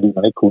var ikke, fordi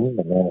man ikke kunne,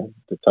 men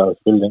det tager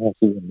selvfølgelig længere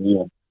tid end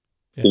lige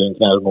det er en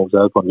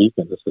knaldmotor på en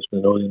weekend, og så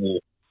smide noget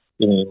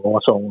ind i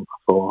motoren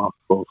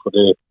for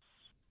det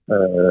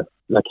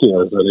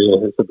lakeret,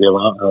 så det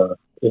var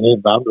en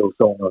helt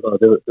varmluftsovn, og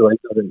det var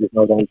ikke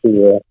noget, der altid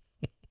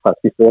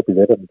faktisk de store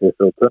billetter, men det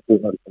så tørt ud,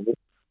 når det kom ud.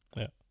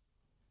 Ja.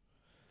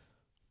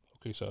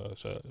 Okay,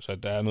 så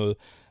der er noget,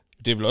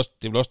 det er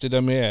vel også det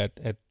der med,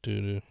 at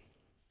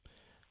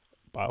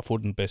bare få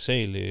den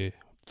basale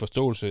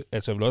forståelse,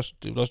 altså det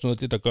er vel også noget af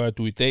det, der gør, at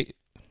du i dag,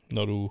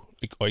 når du,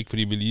 og ikke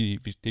fordi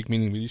det er ikke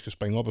meningen, at vi lige skal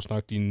springe op og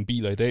snakke dine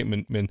biler i dag,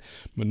 men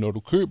når du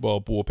køber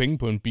og bruger penge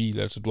på en bil,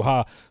 altså du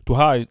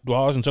har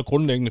også en så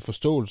grundlæggende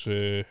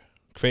forståelse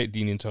kvad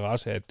din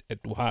interesse,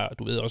 at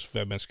du ved også,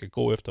 hvad man skal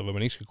gå efter, hvad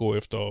man ikke skal gå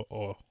efter,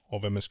 og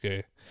hvad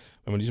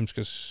man ligesom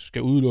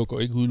skal udelukke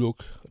og ikke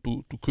udelukke.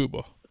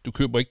 Du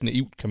køber ikke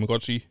naivt, kan man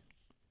godt sige.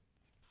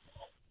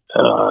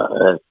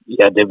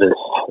 Ja, det ved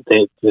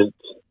det.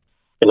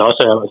 Eller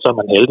også så er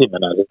man heldig,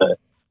 men altså,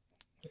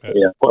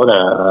 jeg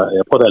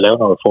prøver at lave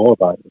noget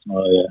forarbejde. Sådan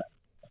noget,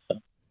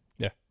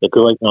 Jeg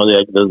køber ikke noget,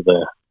 jeg ikke ved,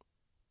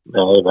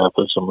 hvad er i hvert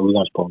fald som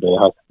udgangspunkt.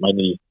 Jeg har mig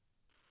i,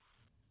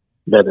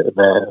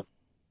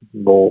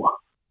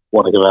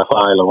 hvor der kan være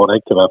fejl, og hvor der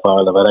ikke kan være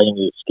fejl, og hvad der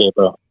egentlig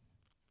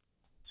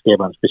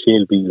skaber en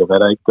speciel bil, og hvad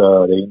der ikke gør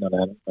det ene og det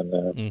andet.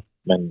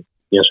 Men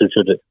jeg synes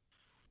jo,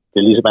 det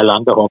er ligesom alle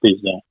andre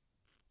hobbies.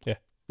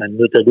 Man er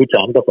nødt til at lytte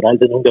til andre, for der er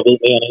altid nogen, der ved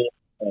mere end en.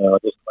 Og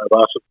det skal man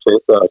bare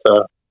subteste, og så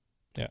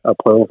at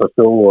prøve at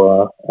forstå,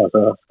 og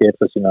så skabe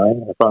sig sin egen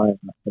erfaring.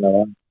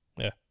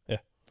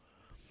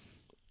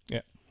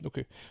 Ja,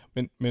 okay.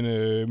 Men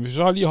hvis vi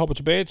så lige hopper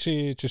tilbage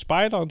til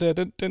Spideren der,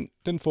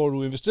 den får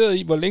du investeret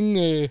i.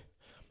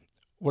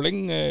 Hvor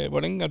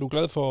længe er du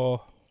glad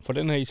for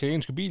den her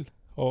italienske bil?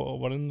 Og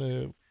hvordan,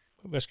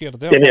 hvad sker der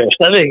der?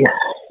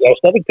 Jeg er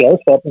stadig glad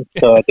for den,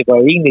 så det var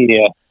jo egentlig,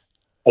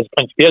 altså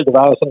principielt, det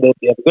var jo sådan lidt,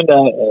 jeg begyndte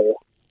at,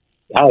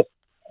 jeg har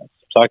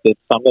som sagt et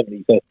samlet,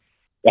 så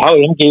jeg har jo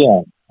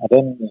MG'eren, og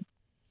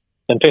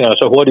den finder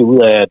jeg så hurtigt ud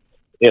af, at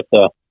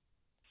efter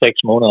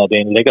 6 måneder, det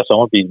er en lækker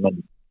sommerbil, men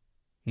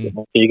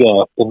det ikke er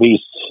den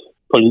mest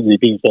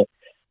pålidelige bil, så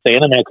jeg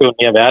ender med at købe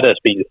en mere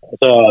hverdagsbil, og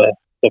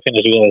så finder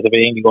jeg ud af, at jeg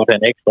vil egentlig godt have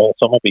en ekstra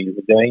sommerbil,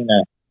 så det var en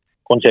af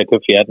grunden til at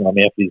købe Hjertet og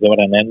mere, fordi så var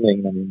der en anden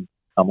en af mine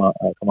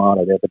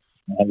kammerater der,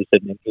 han ville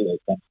sætte en MG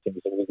i stand, så vi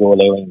kunne gå og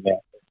lave en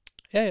mere.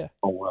 Ja.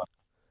 Og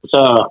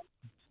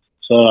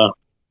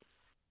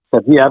så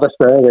de er der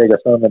stadigvæk og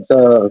sådan noget, men så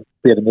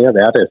bliver det mere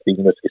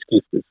hverdagsbilen, der skal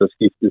skiftes,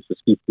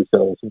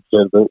 og sådan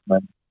selv ved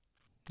man.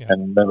 Men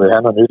man vil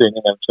have noget nyt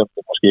indimellem, så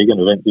det måske ikke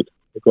er nødvendigt.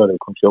 Det gør det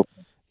jo kun sjovt.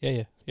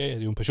 Ja, det er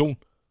jo en passion.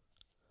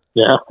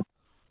 Ja.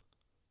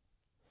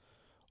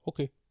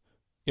 Okay.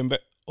 Jamen,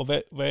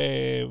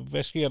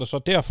 hvad sker der så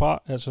derfra?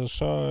 Altså,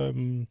 så...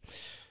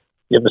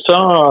 Jamen,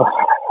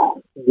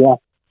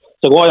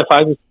 så går jeg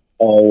faktisk,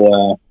 og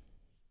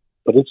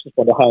på det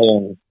tidspunkt, der har jeg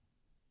en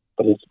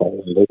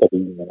lækker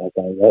bil, men altså,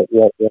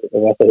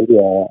 jeg var så heldig,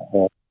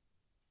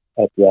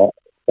 at jeg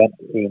fandt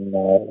en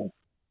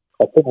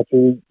fra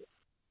 25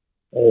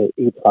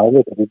 E30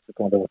 på det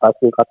tidspunkt. Det var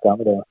faktisk ikke ret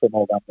gammel, det var 5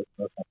 år gammel.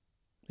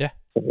 Ja.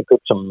 Som jeg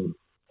købte som,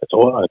 jeg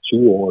tror, jeg var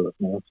 20 år eller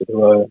sådan noget. Så det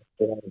var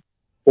en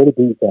hurtig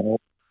bil, der nu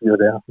siger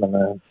der. Men,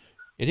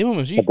 ja, det må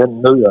man sige. den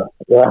nød jeg.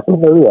 Ja, den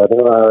nød jeg. Det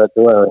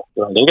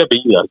var en lækker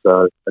bil, altså.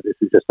 Og det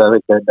synes jeg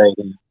stadigvæk den dag,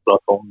 det er en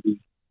flot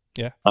bil.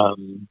 Ja.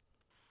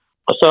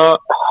 Og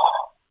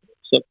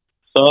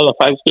så er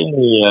der faktisk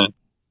egentlig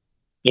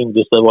en af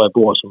de steder, hvor jeg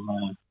bor, som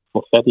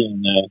får fat i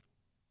en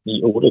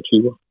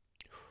 928.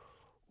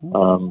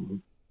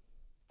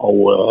 Og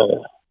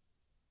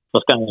så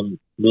skal jeg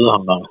møde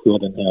ham, når jeg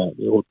hører den her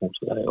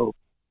Euromotor,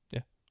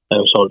 der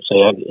er jo solgt, så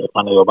jeg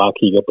brænder jo bare og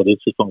kigger på det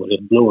tidspunkt, hvor det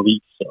er en blå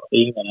avis, og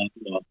en eller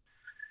anden. Og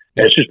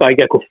jeg synes bare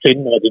ikke, jeg kunne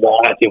finde, at det var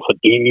for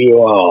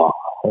dyre,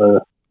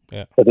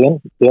 så det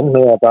endte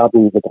med at bare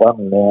blive ved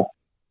drømmen der.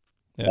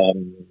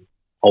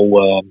 Og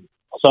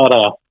så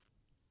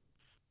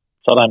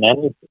er der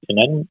en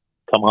anden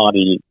kammerat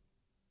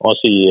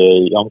også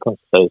i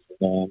omkringskredsen,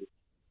 som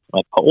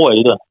er et par år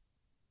ældre.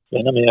 Det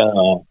ender med, at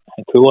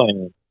han køber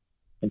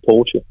en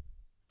Porsche.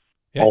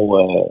 Ja. Og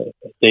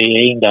det er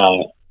en, der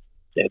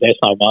er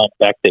snart meget om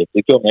backdate.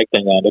 Det gjorde man ikke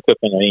dengang. Der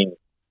købte man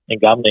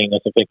en gammel en,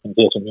 og så fik den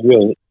til at se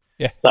nyere ud.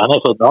 Ja. Så han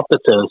har fået den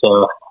opdateret, så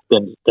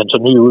den så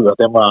ny ud, og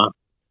den var,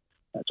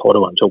 jeg tror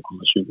det var en 2,7,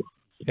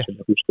 hvis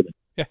jeg husker det.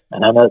 Ja. Men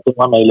det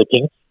var malet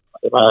pink, og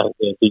det var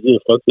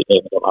det frygteligt af,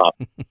 men det var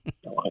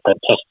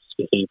fantastisk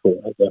at se på.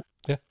 Altså.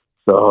 Ja.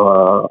 Så,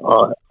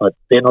 og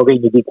det er nok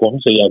en af de grunde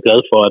til, jeg er glad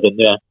for, at den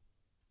her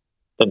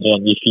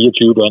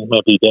 924, der endte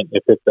med at blive den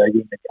effekt, der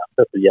ikke en af de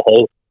andre, fordi jeg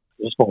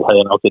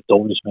havde nok lidt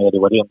dårligt smag, og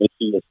det var det om lidt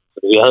 80. Så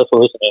jeg havde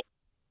fået sådan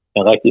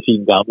en rigtig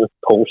fin gammel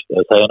Porsche,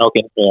 så havde jeg nok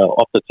endt med at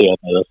opdatere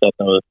den, eller sat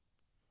noget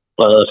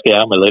bredere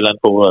skærm, eller et eller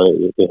andet på,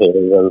 det her,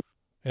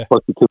 jeg tror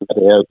ikke, hvad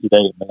det er i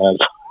dag, men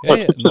altså,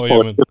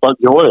 det folk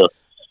gjorde jo.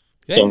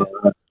 Ja.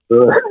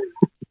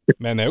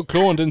 Man er jo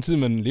klogere end den tid,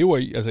 man lever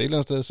i, altså et eller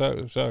andet sted,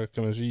 så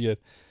kan man sige, at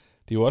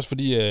det er jo også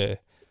fordi,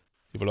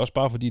 det er vel også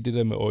bare fordi det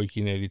der med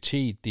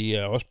originalitet, det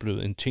er også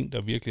blevet en ting,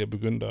 der virkelig er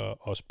begyndt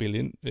at spille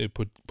ind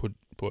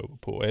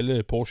på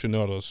alle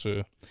Porsche-nørders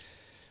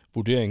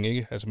vurdering,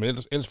 ikke? Altså, men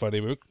ellers var det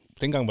jo ikke,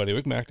 dengang var det jo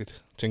ikke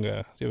mærkeligt, tænker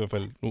jeg. Det er i hvert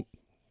fald nu,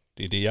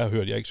 det er det, jeg har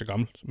hørt. Jeg er ikke så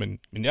gammel,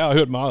 men jeg har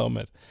hørt meget om,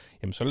 at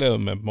jamen, så lavede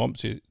man dem om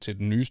til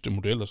den nyeste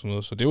model og sådan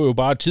noget, så det var jo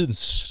bare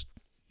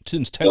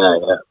tidens tand.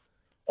 Ja.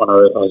 Og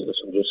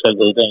som du selv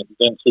ved,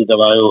 den tid, der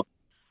var jo,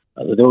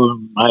 altså det var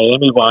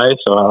Miami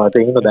Vice og det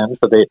ene og det andet,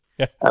 så det,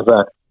 altså,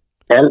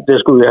 alt det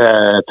skulle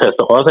have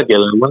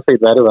Testarossa-gælden,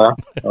 uanset hvad det var,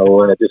 og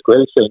det skulle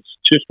helst sendes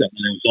til Tyskland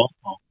eller sådan,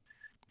 og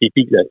de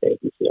biler,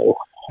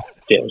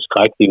 det er jo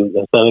skrækkeligt ud.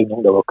 Der er stadig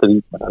nogen, der var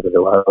kredit, men altså,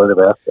 det var jo det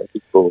værste, at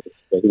kigge på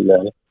det hele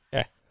af det.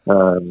 Ja.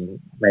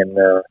 Men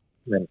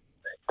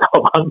der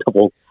var mange, der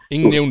brugte...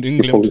 Ingen nævnt,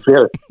 ingen glemt.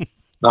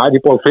 Nej,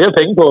 de brugte flere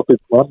penge på at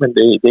bygge dem op, men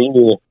det er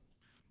egentlig...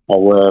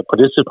 Og på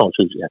det tidspunkt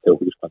synes jeg, det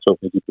var husk, man så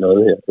med de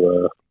blade her.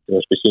 Det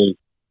var specielt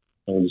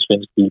nogle af de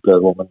svenske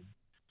bilblade, hvor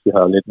de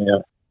har lidt mere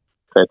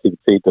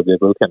kreativitet, der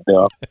bliver godkendt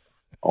deroppe.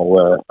 Og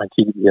man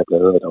kiggede de her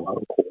blade, og der var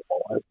jo kro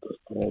overalt.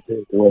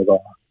 Det var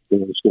bare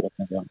det stort.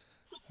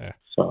 Ja.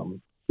 Så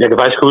jeg kan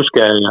faktisk huske,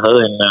 at jeg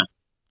havde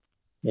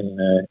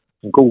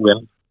en god ven,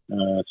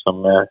 som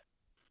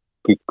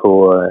gik på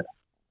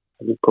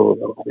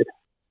hvad var det?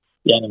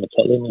 Jern og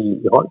metal ind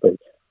i Holbæk.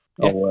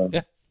 Og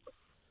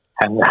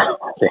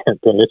det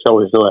er en lidt sjov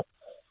historie.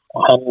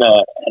 Og han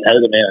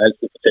havde det med at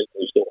altid fortælle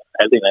en historie.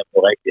 Halvdelen af dem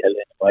var rigtig,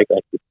 halvdelen var ikke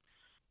rigtig.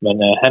 Men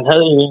han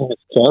havde en af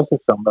hans klasse,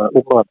 som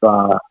åbenbart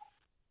var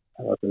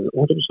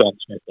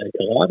ungdomsverdensmester i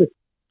karate.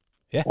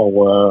 Ja.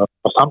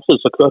 Og samtidig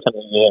så kørte han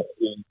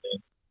en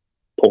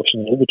Porsche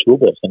 9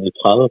 Turbo, altså en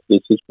 30 på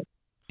det tidspunkt.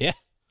 Ja.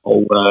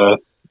 Og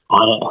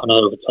han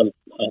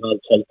havde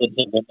talt den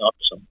her ven op,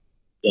 som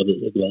jeg ved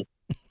ikke hvad.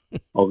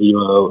 Og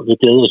vi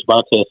glædede os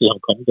bare til at se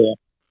ham komme der.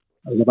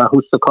 Og jeg kan bare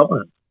huske, så kom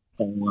han.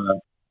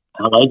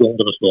 Og han var ikke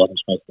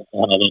ungdomsverdensmester.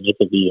 Han havde været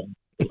lidt forbi.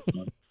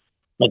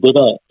 Men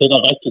det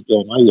der rigtig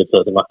gjorde mig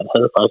irriteret, det var, at han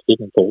havde faktisk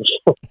ikke en Porsche.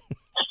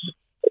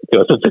 Det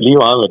var sådan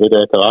lige meget med det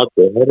der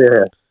karate med det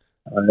her.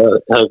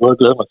 Jeg havde både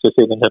glædet mig til at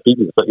se den her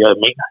bil, så jeg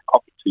mener, han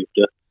kom til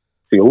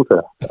Toyota.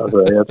 Altså,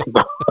 jeg tænkte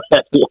bare,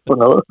 at det er på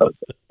noget.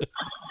 Altså.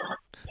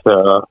 Så,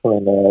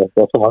 men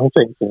der er så mange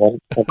ting, som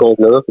man går og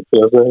glæder sig til,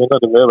 og så ender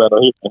det med at være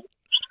noget helt andet.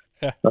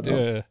 Ja,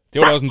 det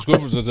var da også en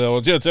skuffelse, der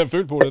var til at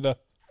føle på det der.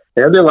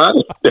 Ja, det var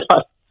det.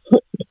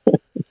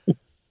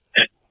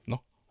 Nå,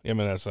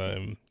 jamen altså,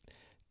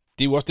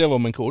 det er jo også der,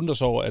 hvor man kan undre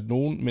sig over, at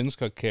nogle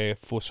mennesker kan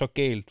få så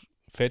galt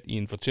fat i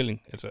en fortælling.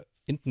 Altså,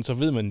 enten så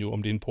ved man jo, om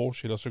det er en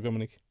Porsche, eller så gør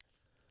man ikke.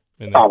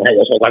 Men, men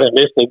jeg tror bare, at jeg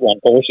vidste ikke, var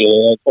en Porsche.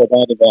 Jeg tror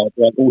bare, det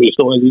var en god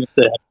historie lige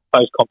til.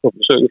 faktisk kom på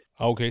besøg.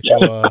 Okay, Ja,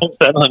 så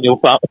han jo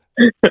frem.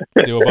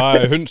 Det var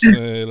bare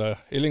hønsene eller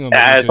ellingerne?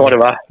 Ja, jeg tror, det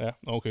var. Ja,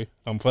 okay.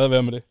 Om fred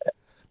være med det.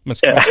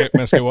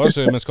 Man skal jo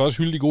også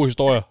hylde de gode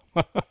historier.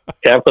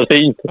 Ja,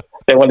 præcis.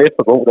 Den var lidt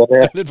for god, den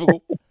her. Lidt for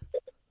god.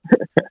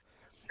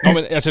 Nå,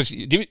 men altså,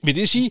 vil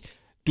det sige,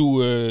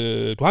 du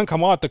har en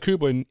kammerat, der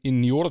køber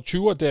en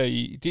 28'er der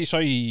i, det er så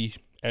i,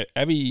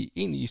 er vi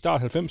egentlig i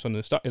start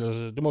 90'erne?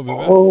 Eller det må vi jo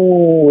være?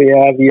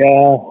 Ja, vi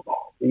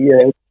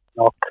er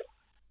nok,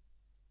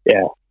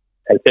 ja,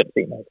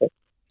 90.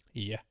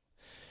 Ja.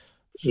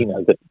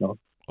 91 nok.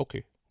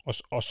 Okay.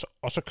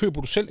 Og så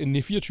køber du selv en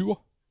 24'er?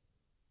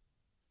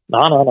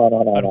 Nej.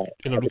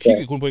 Eller du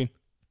kiggede kun på en?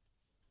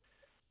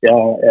 Ja,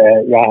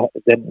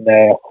 den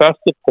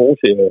første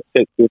Porsche, jeg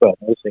selv køber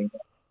noget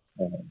senere.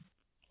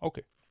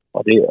 Okay.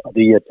 Og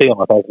det irriterer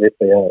mig faktisk lidt,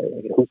 for jeg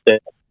kan huske, at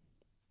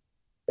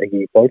jeg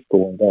gik i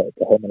folkeskolen,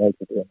 der havde man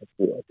altid det her med.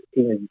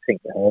 En af de ting,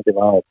 jeg havde, det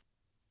var, at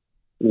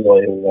udover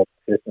at jeg var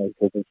professionel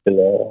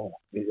fodboldspiller og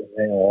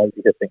alle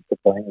de her ting, så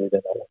pointet i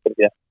den alder, for det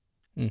der.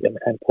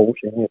 Jamen, han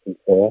Porsche, inden jeg fik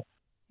 40.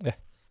 Ja.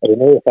 Og det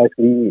nåede jeg faktisk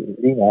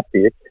lige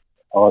nøjagtigt ikke.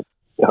 Og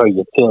det har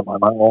irriteret mig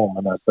i mange år,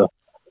 men altså,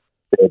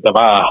 der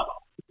var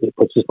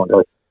på et tidspunkt,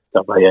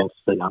 der var jeg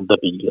interesseret i andre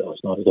biler og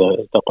sådan noget.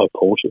 Der var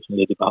Porsche sådan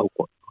lidt i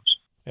baggrunden også.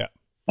 Ja.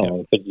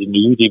 Fordi de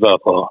nye, de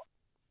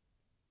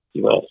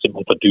var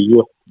simpelthen for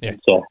dyre. Ja.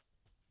 Så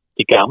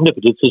de gamle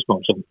på det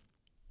tidspunkt, som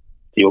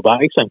det var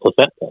bare ikke så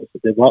interessant. Altså,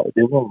 det var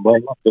det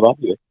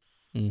jo ikke.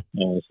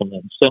 Så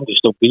selvom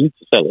de stod billigt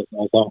til salg,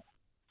 så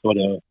var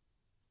det jo,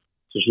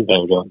 så synes jeg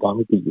jo, det var en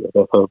gammel bil, og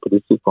derfor på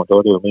det tidspunkt, der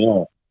var det jo mere,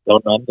 der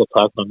var den anden, der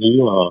trak noget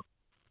nye, og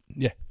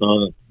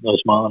noget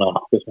smartere,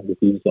 hvis man kan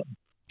sige det sådan.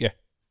 Ja.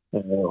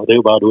 Og det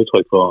er jo bare et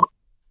udtryk for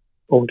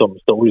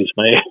ungdommens dårlige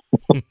smag.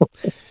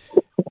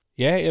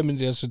 Ja,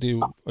 men altså, det er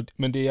jo,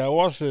 men det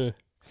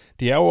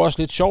er jo også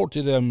lidt sjovt,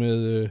 det der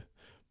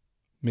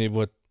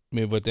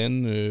med hvordan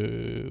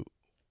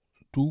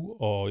du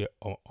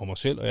og mig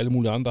selv og alle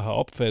mulige andre har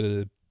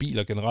opfattet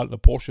biler generelt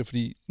og Porsche,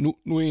 fordi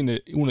nu er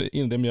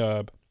en af dem,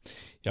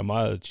 jeg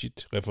meget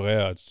tit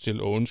refererer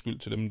til, og undskyld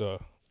til dem, der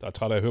er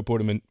trætte af at høre på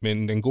det,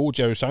 men den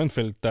gode Jerry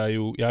Seinfeld, der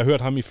jo, jeg har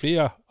hørt ham i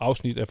flere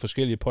afsnit af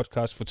forskellige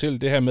podcasts fortælle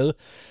det her med,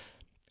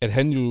 at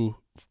han jo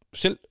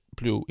selv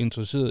blev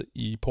interesseret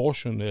i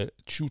Porsche'erne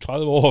 20-30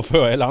 år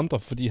før alle andre,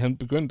 fordi han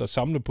begyndte at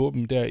samle på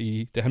dem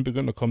da han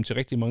begyndte at komme til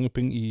rigtig mange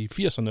penge i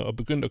 80'erne, og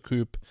begyndte at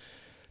købe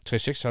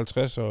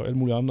 356 og alle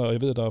mulige andre, og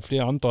jeg ved, der er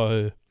flere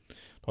andre, der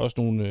er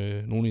også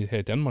nogle her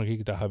i Danmark,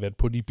 ikke, der har været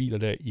på de biler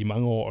der i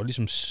mange år, og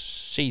ligesom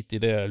set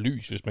det der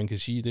lys, hvis man kan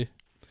sige det.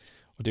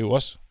 Og det er jo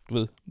også, du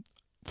ved,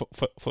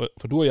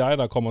 for du og jeg,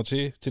 der kommer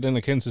til den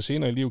erkendelse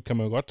senere i livet, kan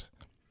man jo godt,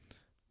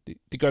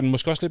 det gør den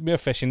måske også lidt mere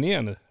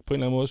fascinerende, på en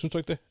eller anden måde, synes du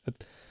ikke det?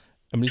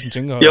 At man ligesom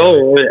tænker... Jo,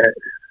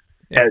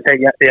 ja. Altså,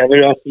 jeg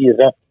vil også sige, at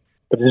så,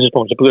 på det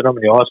tidspunkt, så begynder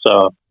man jo også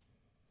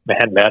at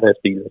have en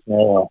hverdagsbil og sådan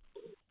noget.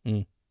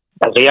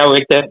 Altså, jeg er jo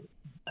ikke den.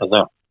 Altså,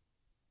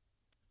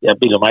 jeg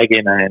bilder mig ikke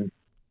ind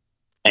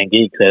af en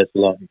G-klasse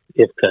eller en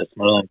F-klasse,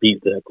 noget af en bil,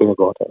 der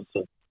kører godt. Altså,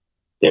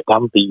 det er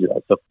gammel bil,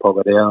 altså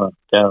pokker det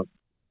er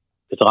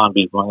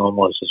veteranbil på mange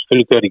områder. Så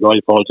selvfølgelig kører de godt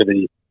i forhold til det,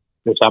 de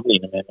jo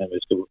sammenligner med, men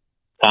hvis du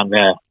tager en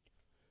hver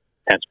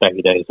hatchback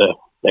i dag, så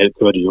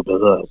kører de jo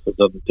bedre. Altså,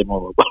 så det må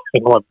man bare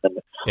indrømme.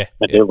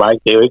 Men det er jo bare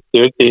ikke, det er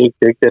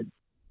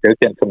jo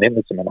ikke den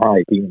fornemmelse, man har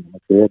i bilen, når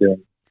man kører. Det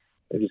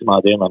er lige så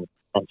meget det,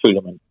 man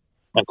føler,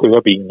 man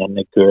kører bilen, når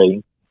den ikke kører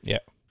en. Ja.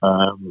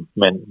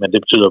 Men det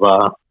betyder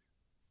bare,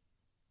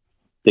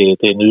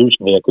 det er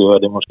nydelsen ved at køre,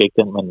 det er måske ikke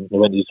den, man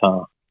nødvendigvis har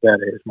hver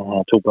dag, hvis man har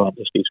 2 børn,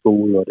 der skal i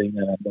skole, og det ene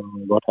eller andet, der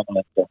man godt have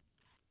noget andet,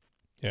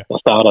 der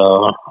starter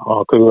og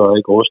kører og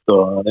ikke rust,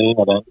 og det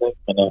ene og det andet,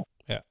 ikke?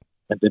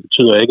 Men det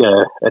betyder ikke,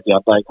 at de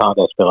andre ikke har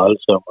deres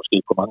berørelse, måske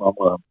på mange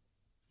områder.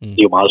 Det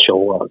er jo meget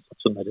sjovere, altså.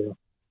 Sådan er det jo.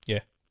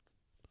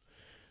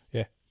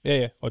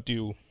 Ja, og det er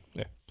jo,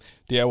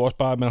 det er jo også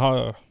bare, at man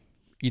har,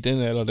 i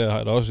den alder, der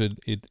er der også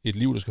et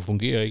liv, der skal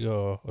fungere, ikke?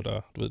 Og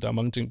der, du ved, der er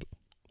mange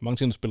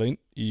ting, der spiller ind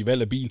i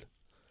valg af bil.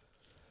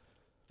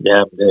 Ja,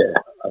 det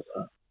er, altså,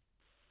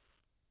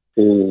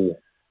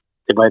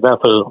 det var i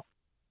hvert fald,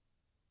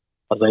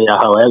 altså jeg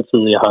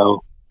har jo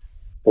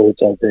både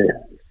taget det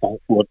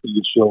Frankfurt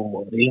Bilshow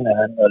og det ene og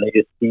andet, og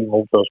lægge Stil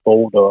Motor og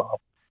Sport og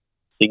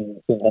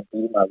siden han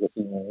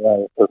bilmagasiner. Jeg er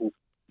jo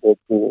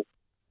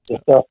det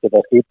største,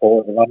 der skete på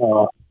året, det var,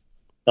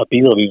 når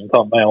bilrevyen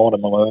kom med over, da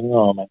man var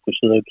yngre, og man kunne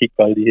sidde og kigge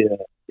på alle de her,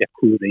 jeg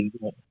kunne det ene,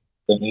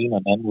 den ene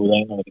og den anden ud af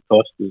en, hvad det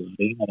kostede, og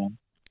det ene og den anden.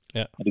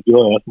 Ja. Og det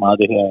gjorde jo også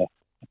meget det her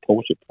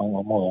Porsche på mange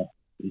områder.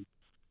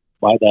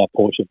 Mig der er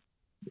Porsche,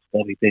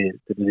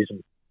 det ligesom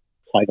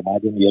trækker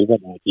meget ind i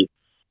hjælperne, og de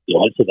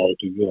har altid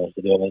været dyre, altså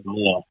det har været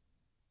noget,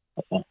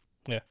 altså,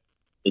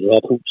 det vil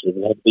have et hus, det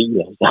vil have en bil,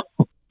 altså.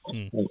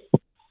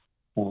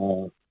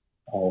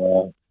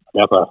 Og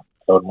derfor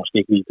så var det måske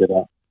ikke lige det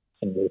der,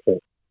 sådan noget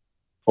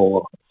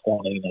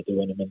foran en, at det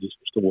var nødvendigvis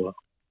så store.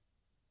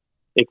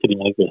 Ikke fordi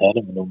man ikke ville have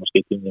det, men det var måske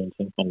ikke en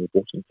ting, man ville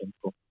bruge sine penge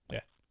på.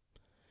 Ja.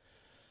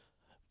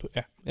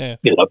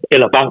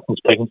 Eller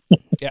bankens penge.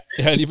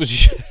 ja, lige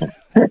præcis.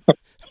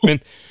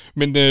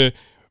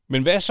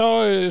 Men hvad så?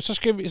 Så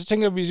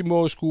tænker vi, at vi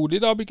må skrue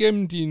lidt op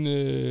igennem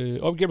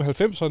op igennem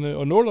 90'erne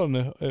og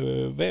 0'erne.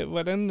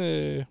 Hvordan?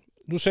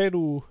 Nu sagde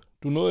du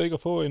nåede ikke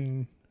at få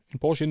en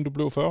Porsche, inden du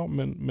blev 40,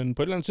 men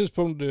på et eller andet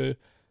tidspunkt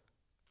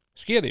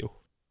sker det jo.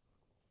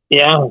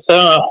 Ja, så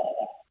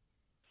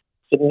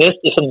det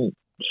næste sådan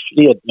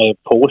flere med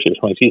Porsche,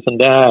 som man kan sige,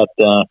 sådan der, at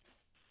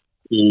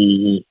i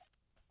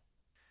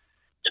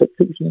 2003-2004,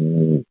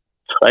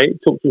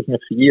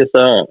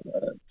 så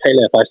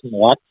taler jeg faktisk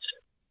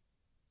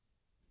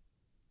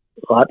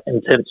ret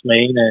intens med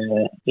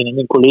en af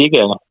mine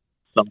kollegaer,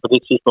 som på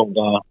det tidspunkt,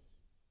 der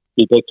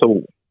vi begge to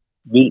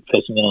vildt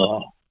fascineret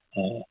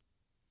af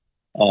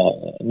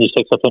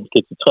 996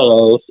 GT3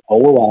 RS, og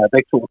overvejer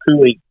begge to at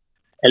købe en,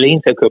 alene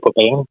til at køre på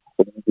banen,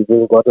 fordi vi ved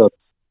jo godt, at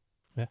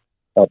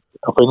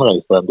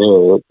konfirmregistreringen,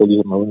 det er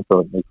ligesom uden for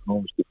den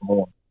økonomiske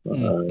formåen.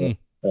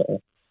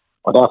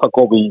 Og derfor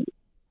går vi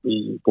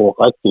bruger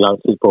rigtig lang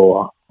tid på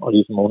at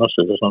ligesom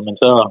undersøge sådan noget, men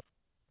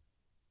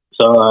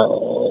så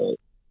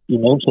i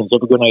mellemtiden, så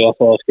begynder jeg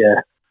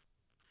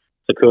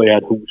så kører jeg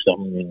et hus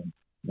sammen med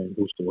min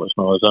hustru og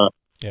sådan noget, og så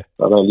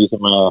er der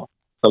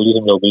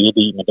ligesom lukket lidt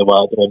i, men det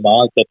var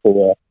meget tæt på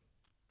at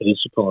det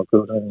tidspunkt at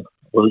købe sådan en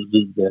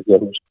rød-hvid, jeg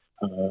husker.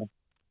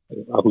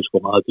 Jeg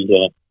husker meget de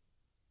her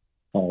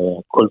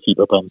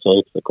kulfiberbrændt så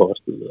ekstra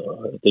kostede, og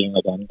det ene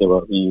og det andet, det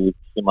var vi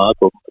meget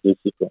på på det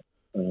tidspunkt.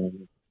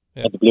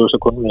 Men det blev så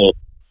kun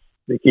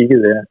med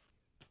kigget der.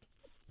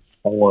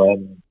 Og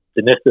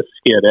det næste, der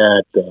sker, det er,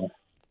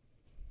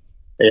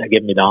 at jeg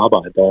gennem mit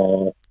arbejde,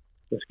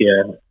 der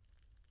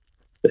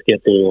sker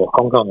til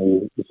Hongkong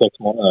i 6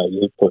 måneder i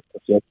på et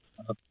projekt.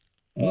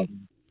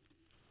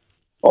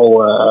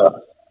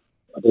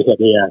 Og det her,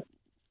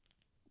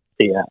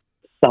 det er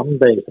samme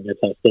dag, som jeg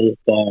tager afsted,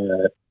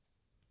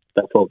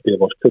 der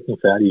bliver vores køkken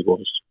færdig i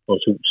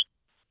vores hus.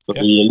 Så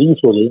vi er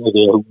lige fået ind i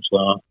det her hus,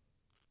 og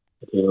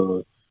det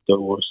er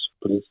jo vores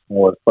politisk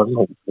mor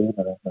drømmehus,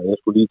 og jeg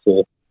skulle lige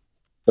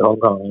til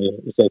Hongkong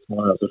i 6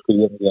 måneder, og så skulle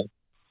jeg hjem igen.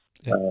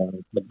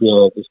 Men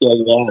det skal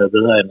ikke være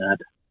bedre, end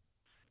at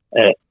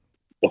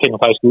jeg finder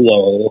faktisk ud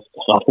af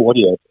ret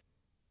hurtigt,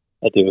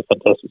 at det er et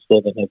fantastisk sted,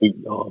 den her by,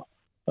 og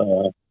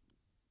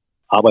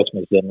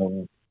arbejdsmæssigt er nogle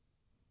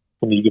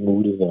unikke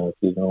muligheder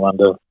til nogle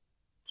andre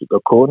typer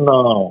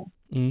kunder,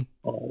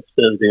 og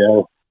stedet det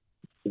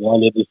er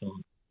lidt ligesom,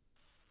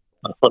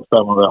 når folk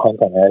spørger mig, hvad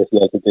Hongkong er, jeg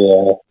siger, at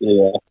det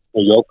er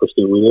New York på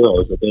stedet,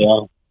 altså det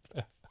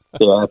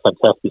er et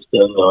fantastisk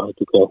sted, og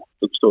du kan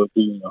stå i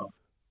byen og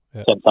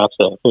tage en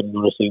taxa, 5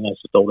 minutter senere,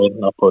 så står du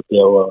enten op på et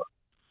bjerg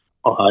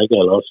og hike,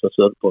 eller også så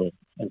sidder du på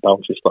en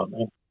bouncy-strand,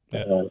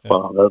 for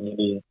at have været med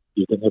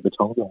i den her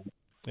betonzone.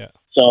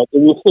 Så det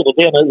vi sætter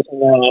dernede,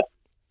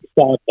 i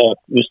starten, der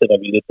udsætter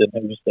vi lidt den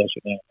her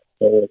udstationering.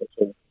 Så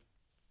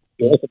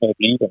det er sådan at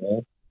blive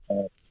dernede.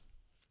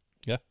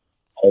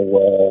 Og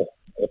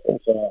jeg får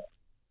så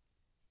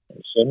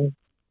en søn,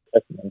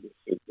 han blev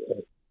født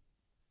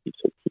i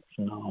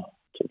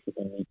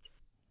 2009.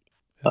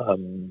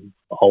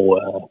 Og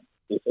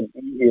det er så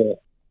lige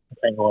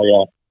omkring, hvor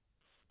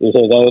det er så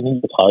der er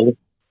 39,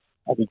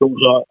 og vi går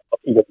så og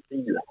kigger på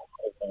biler.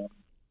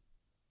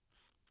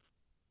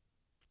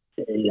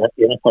 Jeg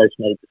ender faktisk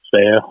med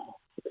desværre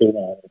at købe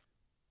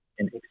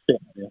en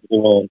ekstern.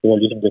 Det var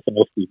ligesom det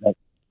fornuftige.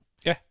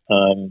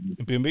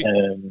 En BMW?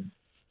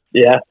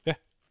 Ja.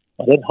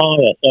 Og den har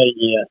jeg så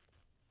i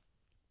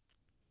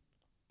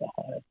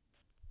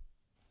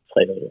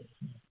 3 år.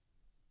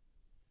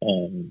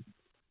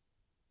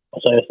 Og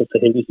så er jeg så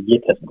heldig, at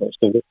gearkassen går i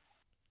stykker.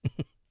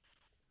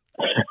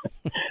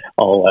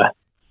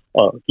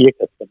 og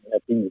gearkassen er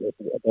bil, og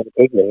den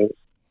kan ikke laves.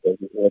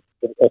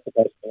 Den koster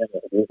faktisk mere, end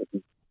jeg har det, fordi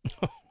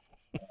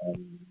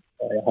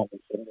og jeg har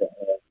min søn, der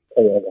er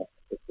 3 år,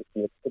 det er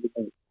selvfølgelig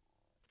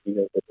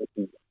det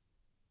bil.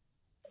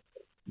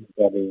 Nu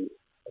gør vi,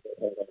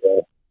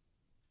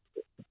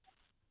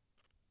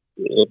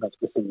 man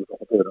skal se, hvor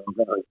det er nogle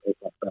venner,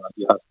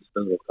 de har sådan et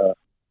sted, der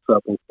før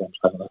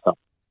brugtformstrænger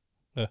sammen.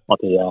 Og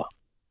det er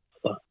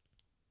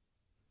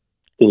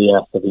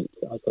så vildt.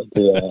 Altså,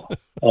 det er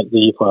alt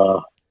lige fra,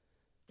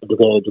 du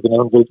kan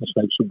nævne hvilken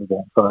smag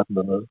supervogn, før den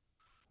dernede.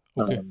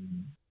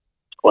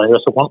 Og jeg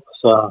så rundt,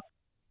 så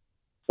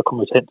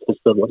kommer vi hen til et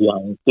sted, hvor de har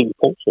en del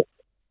Porsche.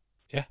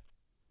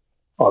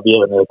 Og vi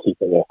er nede og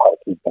kigge, og jeg har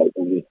kigget på alt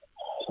muligt,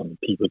 som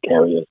people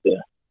carriers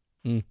der.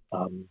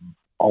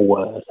 Og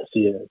så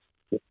siger jeg,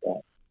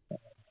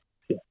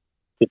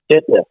 det er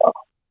det derfra.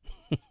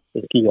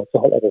 Så kigger, så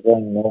holder det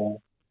sådan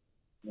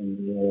en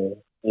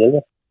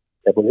 11,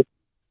 der på lidt.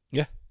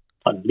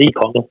 Og den lige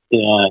kommet, det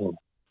er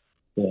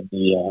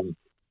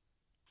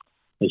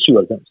en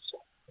 97.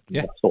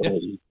 Der står der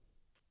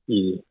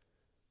i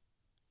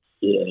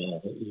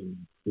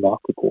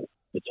mørkegrå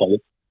metal.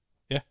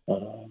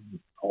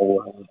 Og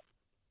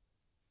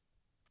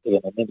det er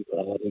en almindelig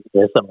grad, det er ikke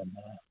læsser, men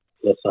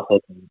så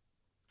havde den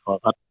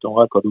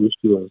ret godt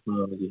udstyr og sådan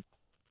noget med de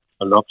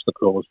lobster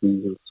claws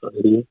wheels og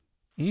det hele.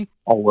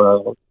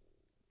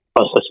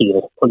 Og så siger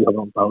jeg, prøv lige at have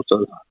nogle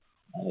bagsæder.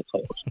 3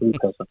 års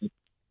studiekasser.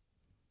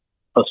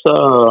 Og så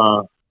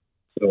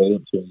kører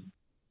ind til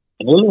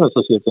en 11, og så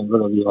siger jeg til hende,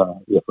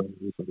 vi har fundet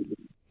en ny familie.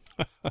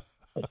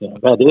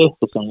 Hvad er det?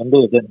 Så siger jeg,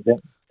 det er den.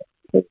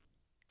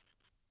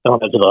 Så hun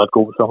er altid ret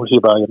god, så hun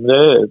siger bare, jamen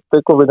det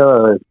går vi ned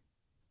og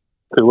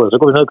køber, så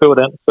går vi ned og køber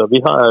den. Så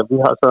vi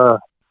har så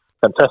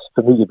fantastisk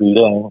familiebil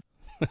derinde.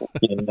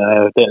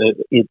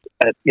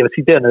 Jeg vil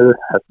sige dernede,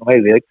 altså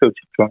normalt vil jeg ikke købe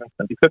til Tronic,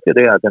 men de købte jeg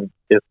der,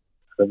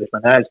 så hvis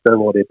man er et sted,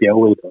 hvor det er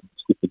bjergrigt, og man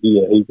skifter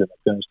gear hele tiden og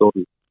kører en stor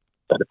bil,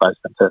 så er det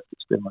faktisk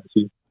fantastisk, det må jeg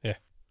sige. Ja.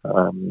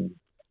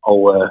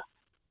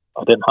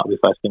 Og den har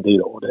vi faktisk en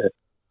del over det.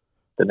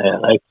 Den er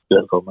jeg rigtig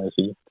glad for, må jeg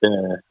sige.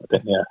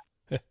 Den her,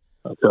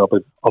 og så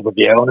op ad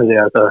bjergene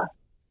der, så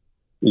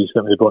i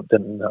i bund,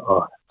 den og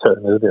taget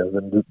ned der, og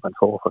den lyd, man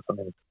får fra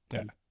sådan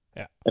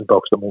en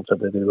boxermotor,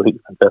 det er jo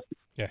helt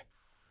fantastisk. Ja.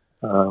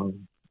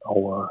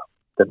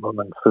 Den måde,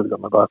 man føler,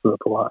 man bare sidder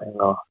på vejen,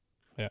 og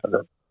altså,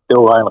 det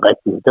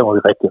var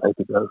vi rigtig,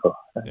 rigtig glade for.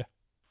 Ja.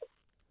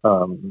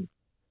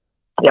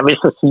 Jeg vil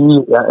så sige,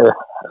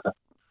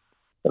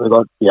 jeg vil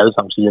godt, de alle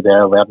sammen siger, at det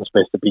er jo verdens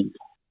bedste bil,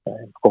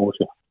 en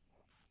Porsche.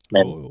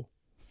 Men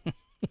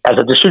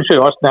altså, det synes jeg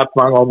jo også knap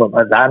mange områder,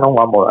 men der er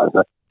nogle områder,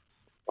 altså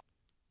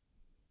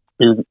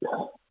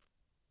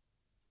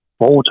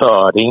motor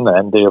og det ene og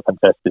andet, det er jo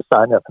fantastisk.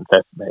 Design er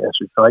fantastisk, men jeg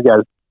synes jo ikke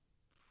alt.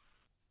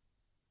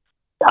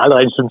 Jeg har aldrig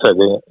rigtig syntes, at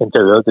det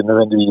interiøret, det er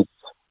nødvendigvis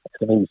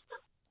det mest.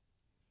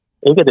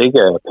 Ikke at det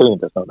ikke er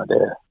pænt og sådan noget, men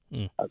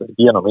altså, det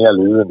giver noget mere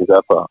lyde, end det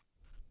gør for,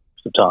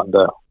 hvis du tager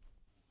andre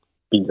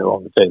biler, hvor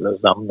man betaler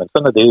det samme. Men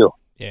sådan er det jo.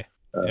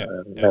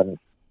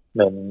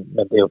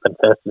 Men det er jo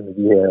fantastisk med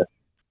de her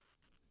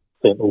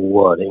 5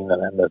 uger og det ene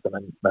eller andet. Altså,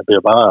 man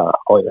bliver bare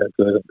høj af at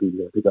køre som bil,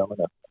 og det gør man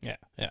da. Ja.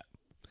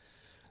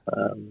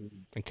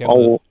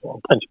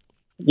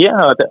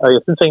 Og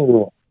jeg synes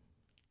egentlig,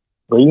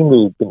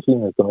 rimelig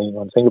benzinøkonomi,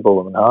 når man tænker på,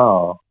 hvad man har,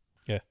 og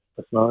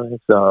sådan noget.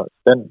 Ikke? Så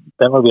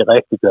den var vi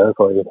rigtig glade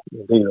for i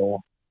en del år.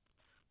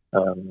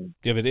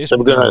 Det har været så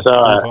begynder jeg så...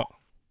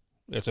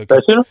 Altså,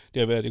 hvad siger du? Det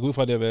har været, ikke ud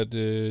fra, det har været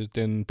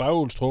den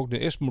baghjulstrukne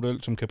S-model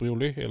som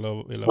cabriolet, eller?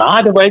 Nej,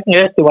 det var ikke en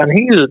S, det var en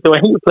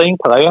helt plain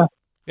Carrera.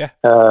 Ja.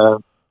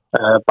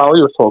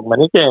 Baghjulstrukne, men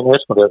ikke en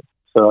S-model.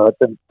 Så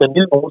den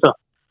lille motor,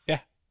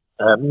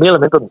 mere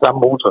eller mindre den samme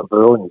motor, der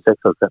var i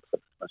 96,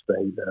 man skal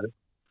have helt af det.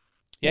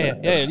 Ja,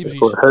 lige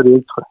præcis. Jeg havde det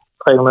ikke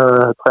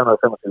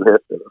 325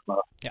 heste eller sådan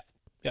noget. Ja.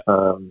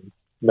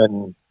 Men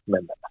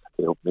altså,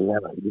 det er jo mere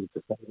end det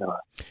til sådan.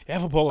 Ja,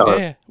 for pokker.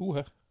 Ja.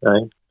 Ja,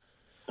 ikke?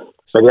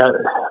 Men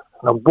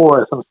når man bor i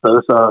sådan et sted,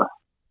 så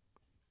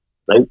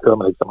reelt kører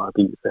man ikke så meget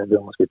bil, så det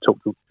er måske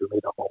 2.000 km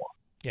om året.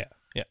 Ja.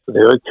 Så det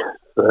er jo ikke...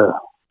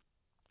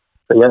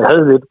 Så jeg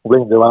havde lidt et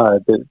problem, det var,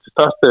 at det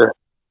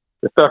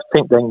største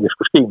ting, der egentlig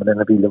skulle ske med den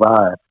her bil, det var,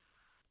 at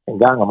en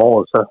gang om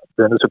året, så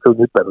blev jeg nødt til at købe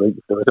et nyt batteri.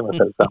 Det var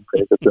simpelthen alt sammen, for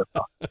jeg ikke kørte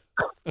nok.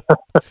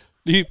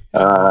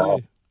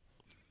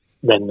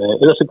 Men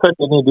ellers så kørte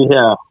jeg ind i de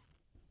her...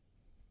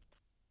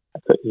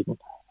 Jeg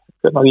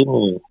kørte nok ind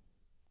i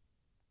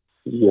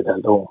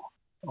 4,5 år.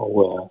 Og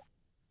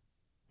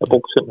jeg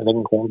brugte simpelthen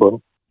ikke en krone på den.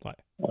 Nej.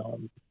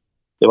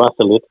 Det var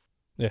så lidt.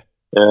 Ja.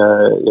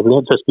 Jeg blev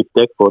nødt til at skifte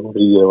dæk på den,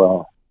 fordi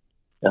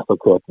jeg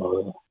havde kørt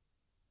noget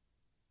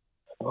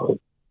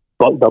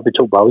bold op i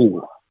 2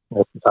 baghjul.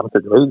 Næsten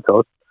samtidig. Det var helt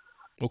godt.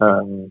 Okay.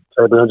 Så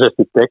jeg blev nødt til at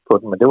skifte dæk på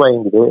den, men det var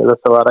egentlig det.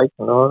 Ellers så var der ikke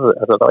noget,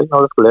 altså der var ikke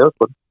noget, der skulle laves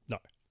på den.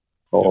 Nej.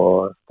 Og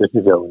det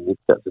synes jeg jo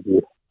ikke. Altså de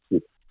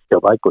skal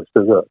jo bare ikke gå i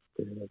stykker.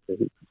 Det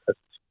er helt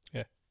fantastisk.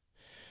 Ja.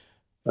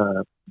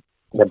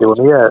 Men det er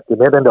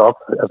mere den der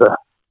altså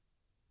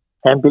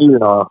have en bil,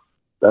 og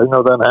der er ikke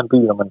noget, der er at have en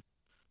bil, når man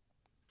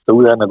står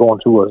ud af den og går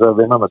en tur, og så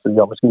vender man sig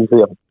lige om, og skal lige se,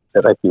 om det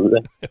er rigtigt ud,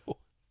 ikke?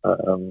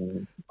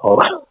 Og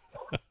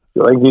det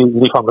var ikke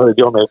ligefrem noget, jeg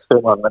gjorde med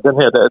ekstremeren, men den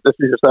her, der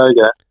synes jeg stadig,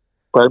 at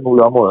på alle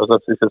mulige områder, så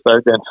synes jeg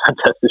stadig, det er en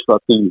fantastisk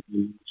flot bil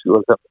i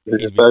 97. Det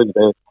synes jeg stadig i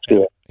dag, måske.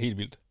 Ja, helt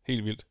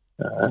vildt.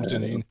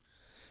 Fuldstændig enig.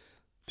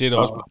 Det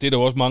er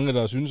der også mange,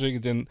 der synes, ikke?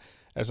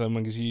 Altså,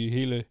 man kan sige,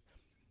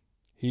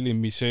 hele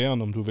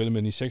misæren, om du vil,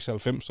 men i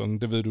 96,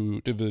 det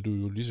ved du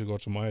jo lige så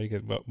godt som mig, ikke?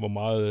 At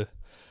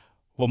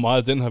hvor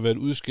meget den har været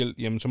udskilt,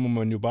 jamen så må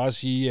man jo bare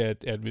sige,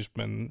 at hvis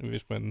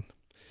man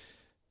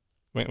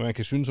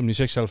kan synes om de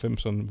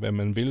 96, hvad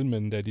man vil,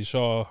 men da de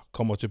så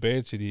kommer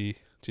tilbage til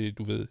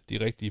du ved,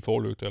 de rigtige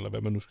forlygter, eller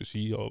hvad man nu skal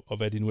sige, og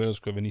hvad de nu ellers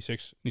skal være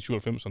i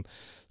 97,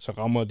 så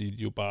rammer de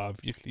jo bare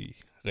virkelig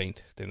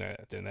rent.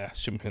 Den er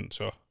simpelthen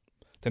så...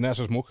 Den er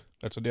så smuk.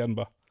 Altså, det er den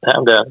bare.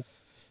 Jamen, det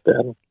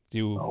er den. Det er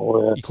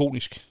jo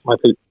ikonisk.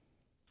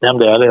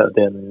 Jamen, det er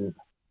det.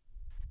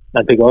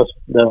 Man fik også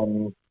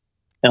lavet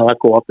en ret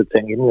god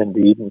opdatering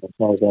indvendigt i den. Og sådan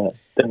noget, så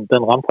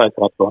den ramte faktisk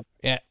ret godt.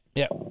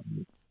 Ja.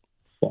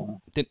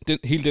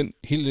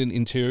 Hele den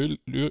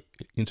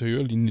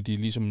interiørlinje, de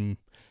ligesom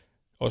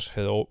også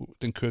havde over,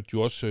 den kørte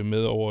jo også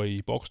med over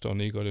i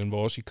Boxsteren, ikke? Og den var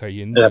også i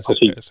Cayenne. Ja,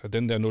 altså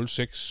den der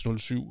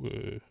 0607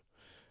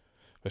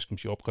 hvad skal man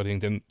sige,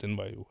 opgradering, den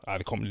var jo...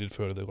 det kom lidt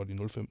før, det ved godt i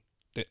 05.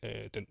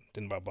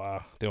 Den var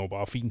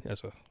bare fin.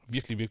 Altså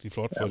virkelig, virkelig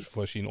flot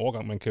for sin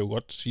årgang. Man kan jo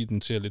godt sige, at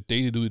den ser lidt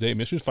dated ud i dag, men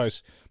jeg synes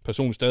faktisk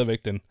personligt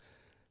stadigvæk,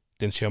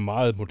 den ser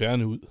meget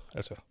moderne ud.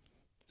 Altså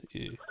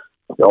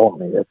Jo,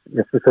 men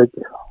jeg synes ikke,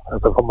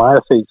 altså for mig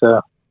at se, så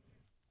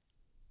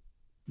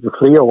jo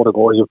flere år der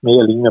går, jo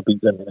mere ligner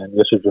bilerne hinanden.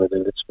 Jeg synes jo, det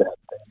er lidt svært.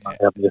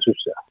 Jeg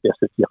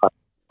synes, de er ret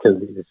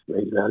kedelige, hvis jeg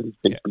er helt ærlig,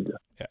 biler.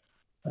 Ja.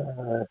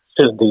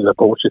 Selv en del af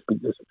Porsches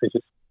biler, så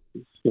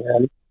det er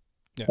ærligt.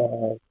 Ja.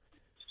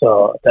 Så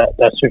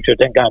der synes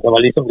jeg, dengang, der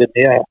var ligesom lidt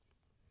mere,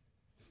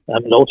 der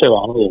har lov til at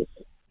være anderledes.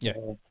 Ja.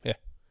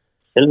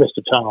 Selv hvis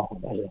du tager,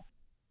 altså,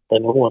 der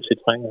er nogen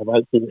Citroën, der var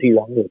altid helt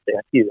anderledes. Det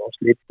er de jo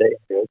også lidt i dag,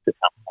 det er jo ikke det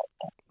samme.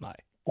 Nej.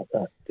 Altså,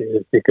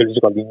 det kan lige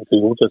så godt ligne en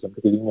Toyota, som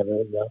det kan ligne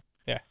noget.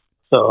 Ja.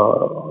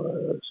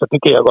 Så det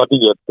kan jeg godt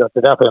lide, at det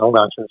er derfor, jeg nogle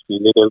gange synes, de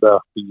er lidt ældre,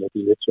 biler, de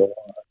er lidt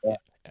sjovere. Ja.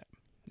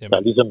 Der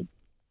er ligesom,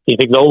 de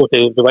fik lov,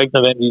 det var ikke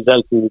nødvendigvis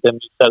altid dem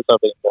i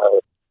salgsafdelingen, der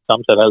havde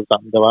sammensat alt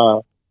sammen.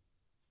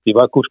 De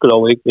var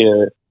gudskelov ikke,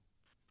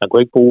 man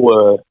kunne ikke bruge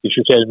de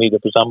sociale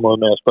medier på samme måde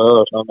med at spørge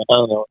og sådan noget. Man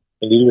havde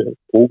en lille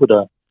gruppe,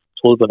 der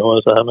troede på noget,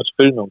 så havde man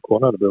selvfølgelig nogle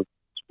kunder, der blev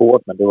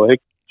spurgt, men det var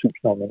ikke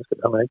tusinder af mennesker,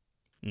 der havde man ikke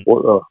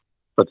råd og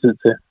for tid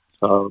til.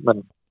 Så, men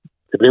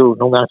det blev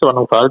nogle gange, så var der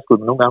nogle fejlskud,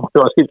 men nogle gange, det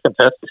var også helt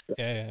fantastisk.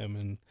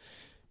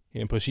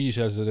 Ja, præcis,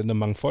 altså den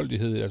der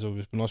mangfoldighed, altså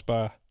hvis man også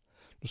bare,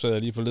 nu sad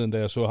jeg lige forleden, da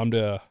jeg så ham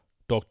der,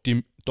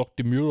 Doc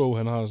DeMuro,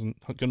 han har sådan,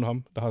 kender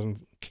ham, der har sådan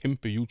en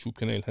kæmpe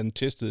YouTube-kanal, han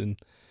testede en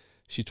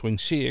Citroën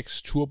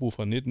CX Turbo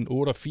fra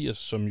 1988,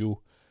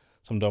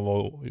 som der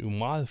var jo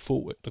meget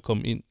få, der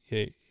kom ind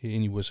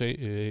i USA,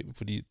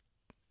 fordi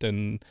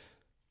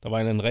der var en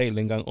eller anden regel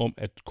dengang om,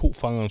 at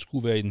kofangeren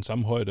skulle være i den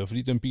samme højde, og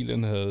fordi den bil,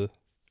 den havde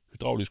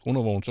hydraulisk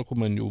undervogn, så kunne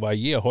man jo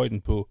variere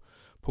højden på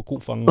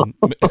kofangeren.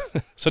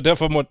 Så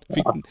derfor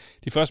fik den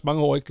de første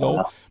mange år ikke lov.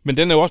 Men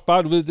den er jo også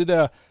bare, du ved, det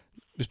der,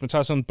 hvis man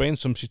tager sådan en brand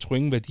som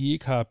Citroën, hvad de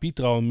ikke har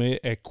bidraget med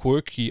af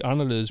quirky,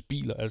 anderledes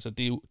biler, altså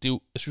det er jo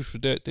jeg synes jo,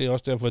 det er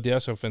også derfor, det er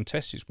så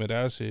fantastisk med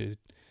deres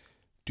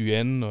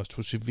Dyan og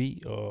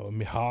 2CV og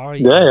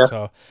Mehari,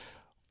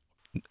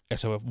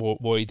 altså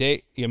hvor i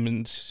dag,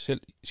 jamen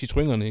selv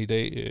Citroënerne i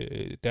dag,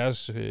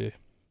 deres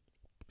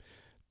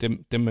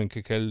dem man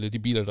kan kalde de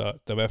biler,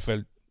 der i hvert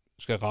fald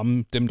skal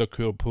ramme dem, der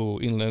kører på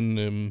en eller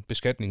anden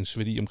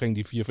beskatningsværdi omkring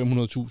de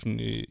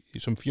 400-500.000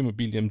 som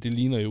firmabil, jamen det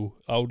ligner jo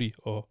Audi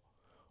og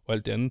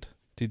alt det andet.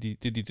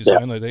 Det de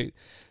designer i dag.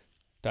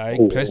 Der er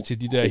ikke plads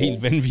til de der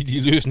helt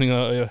vanvittige løsninger,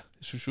 og jeg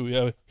synes jo,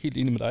 jeg er helt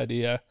enig med dig,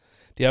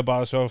 det er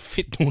bare så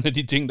fedt nogle af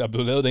de ting, der er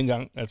blevet lavet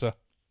dengang. Altså,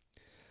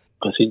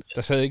 præcis.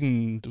 Der sad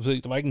ikke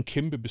der var ikke en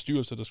kæmpe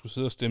bestyrelse, der skulle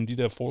sidde og stemme de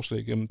der forslag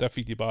igennem. Der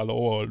fik de bare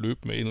lov at løbe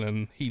med en eller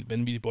anden helt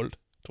vanvittig bold,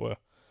 tror jeg.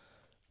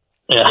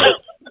 Ja.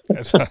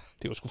 Altså,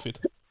 det var sgu fedt.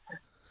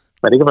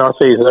 Men det kan man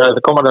også se,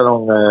 så kommer der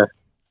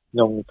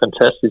nogle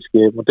fantastiske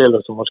modeller,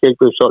 som måske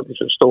ikke blev solgt i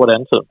så stort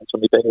antal, men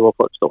som i dag, hvor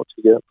folk står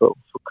til på,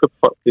 så købte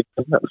folk ikke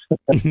dem, altså.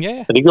 Ja.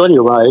 Så det gjorde de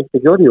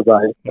jo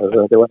bare ikke. Altså,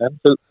 det var en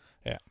anden tid.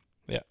 Ja.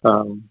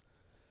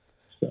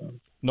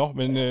 Nå,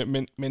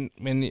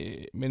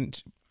 men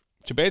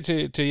tilbage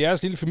til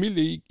jeres lille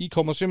familie. I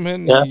kommer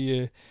simpelthen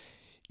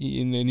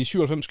i en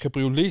 97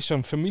 Cabriolet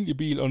som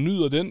familiebil og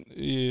nyder den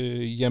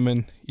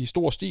i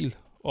stor stil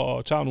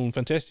og tager nogle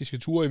fantastiske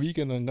ture i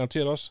weekenden,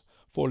 garanteret også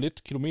får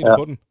lidt kilometer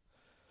på den.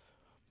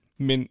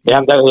 Men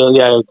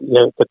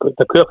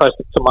der kører faktisk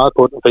ikke så meget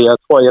på den, for jeg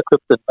tror, jeg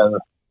købte den med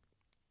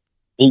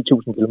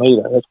 9.000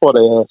 kilometer. Jeg tror,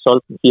 da jeg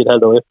solgte den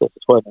 4,5 år efter, så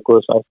tror jeg, den er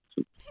gået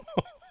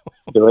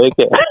 16.000. Det var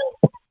ikke...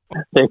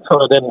 det er ikke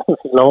sådan, at den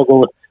fik lov at gå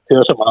til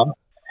så meget.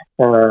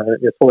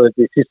 Jeg tror, at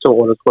de sidste 2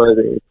 år, der tror jeg,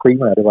 det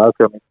primært det var at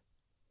køre min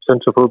søn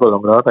til fodbold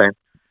om lørdagen.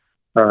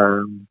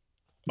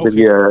 Det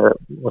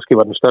måske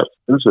var den største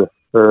ydelse.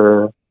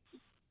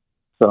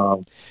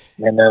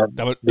 Men,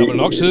 der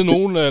vil nok sidde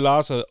nogen,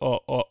 Lars,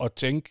 og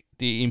tænke,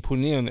 det er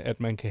imponerende, at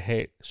man kan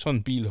have sådan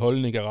en bil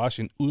holdende i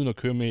garagen, uden at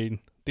køre med i den.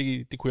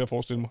 Det kunne jeg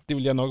forestille mig. Det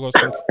vil jeg nok også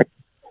tænke.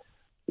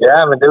 Ja,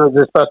 men det er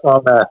et spørgsmål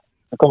om, at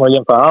jeg kommer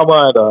hjem fra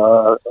arbejde,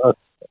 og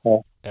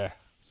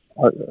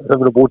så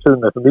vil du bruge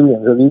tiden med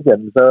familien, så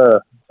weekenden,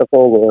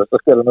 så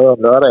sker der noget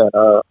om lørdagen,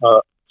 og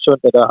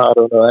søndag, der har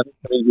du noget andet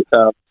familie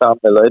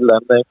sammen, eller et eller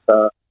andet, ikke?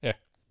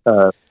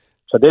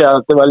 Så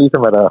det var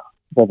ligesom, hvad der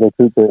blev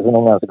tid til. Så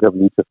nogle gange, så kører vi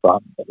lige til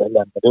farm, eller et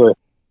eller andet. Men det var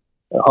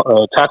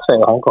taxa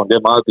i Hongkong, det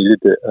er meget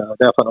billigt, og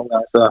derfor nogle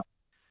gange, så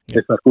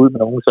hvis man skal ud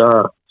med nogen, så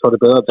er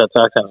det bedre at tage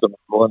taxaen, så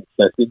man får en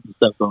plads ind, i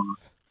stedet for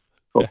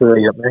at køre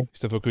hjem, ikke? I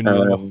stedet for at køre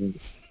hjem.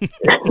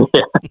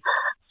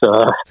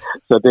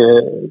 Så det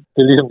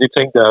er ligesom de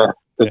ting, der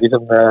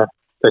ligesom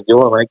der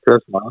gjorde, at man ikke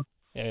kører så meget.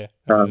 Ja.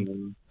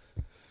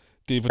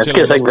 Det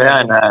skal så ikke være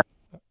en...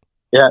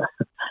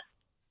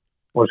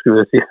 Måske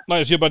vil jeg sige. Nej,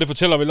 jeg siger bare, det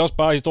fortæller vel også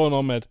bare historien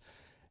om, at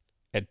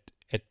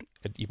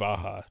I bare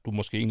har, du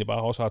måske egentlig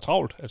bare også har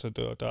travlt. Altså,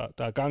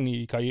 der er gang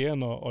i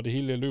karrieren, og det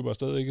hele løber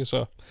afsted, ikke?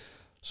 Så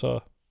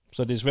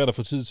det er svært at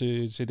få tid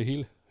til det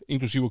hele,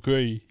 inklusive at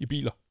køre i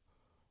biler.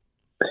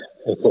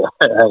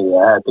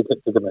 Ja,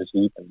 det kan man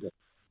sige. Men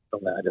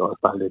nogle gange er det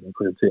også bare lidt en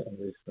prioritering.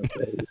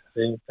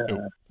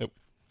 Jo.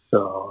 Så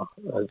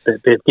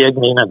det giver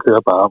ikke mening at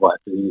køre på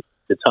arbejde.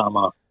 Det tager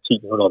mig 10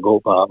 minutter at gå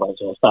på arbejde,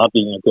 så jeg starter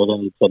bilen og kører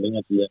den lidt så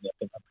længere tid, end jeg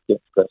finder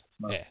parkeringsplads.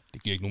 Ja, det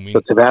Det giver ikke nogen Så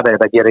mening. til hverdag,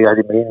 der giver det ikke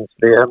rigtig mening. Så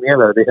det er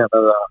mere været det her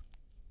med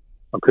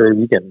at køre i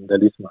weekenden, der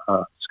ligesom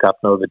har skabt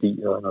noget værdi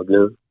og noget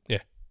glæde.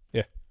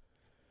 Ja.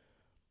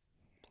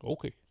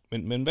 Okay.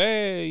 Men hvad,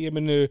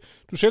 jamen,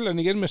 du sælger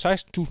den igen med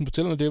 16.000 på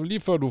tællerne. Det er vel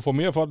lige før, du får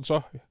mere for den så?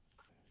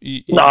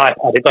 Nej,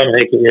 det gør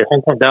man ikke. I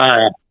Hongkong, der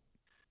er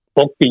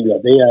brugtbiler,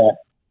 det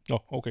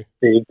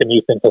er ikke det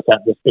mest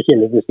interessante,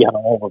 specielt hvis de har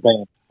nogle år på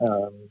banen.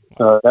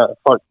 Så der er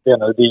folk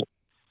dernede,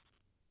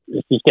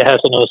 hvis de skal have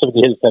sådan noget, så vil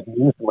de helst have den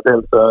nyeste model.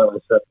 Så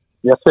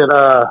jeg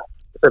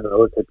sætter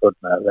noget til på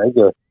den. Altså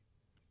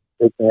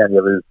ikke mere, end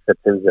jeg vil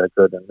sætte til, hvis jeg har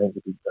kørt den mængde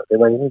bil. Det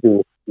var inden de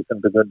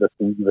sådan begyndte at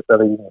sige, de var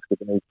stadig ikke måske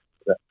den ikke.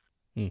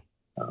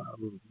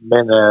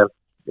 Men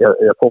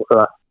jeg tror så,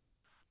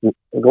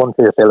 grunden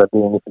til, at jeg sælger det,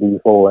 er fordi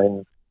vi får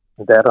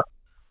en datter.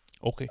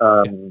 Okay.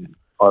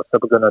 Og så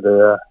begynder det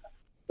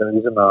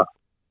ligesom at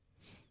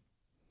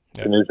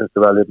jeg synes,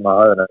 det var lidt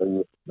meget,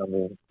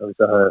 når vi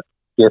så havde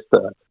gæster.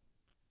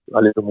 Det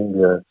var lidt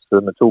umuligt at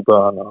sidde med 2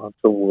 børn og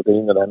 2 det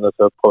ene eller andet, og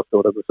så påstå,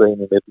 der kunne sidde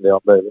en i midten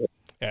deroppe bagved.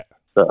 Ja.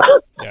 Så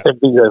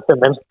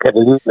 5 mennesker kan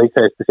det lige ikke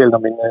tage, specielt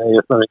når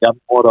jeg snakker min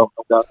gamle mor om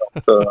nogle gange.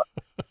 Så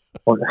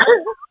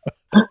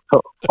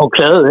hun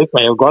klagede ikke,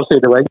 men jeg kunne godt se,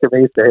 at det var ikke det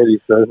mest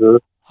behagelige sted at sidde.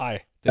 Nej.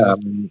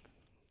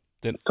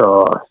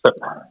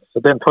 Så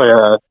den tror jeg,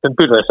 den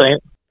bytter jeg så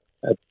ind.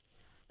 At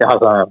jeg har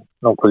så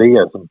nogle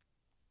kolleger, som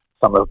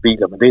samler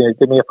biler, men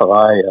det er mere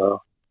Ferrari,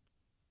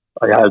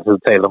 og jeg har altid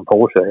talt om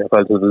Porsche. Jeg får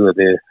altid vide, at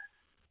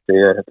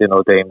det er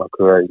noget damer at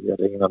køre i, og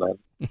det ene eller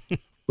andet.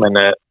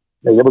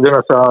 Men jeg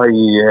begynder så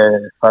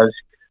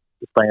faktisk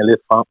springer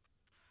lidt frem,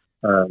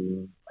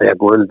 og jeg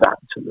har gået lidt lang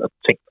tid og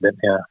tænkt på den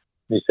her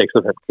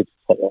 96 kit,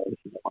 så jeg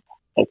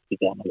rigtig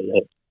gerne vil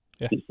have.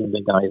 Siden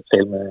dengang jeg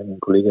talte med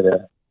min kollega der.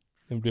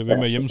 Den bliver ved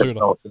med at hjemmesøge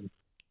dig.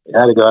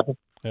 Ja, det gør den.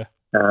 Ja.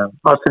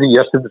 Også fordi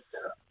jeg synes,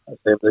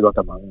 altså jeg ved godt,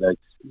 der er mange, der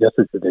ikke, jeg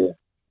synes, at det er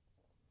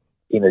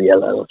en af de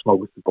aller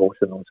smukkeste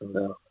Porsche nogensinde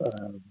der.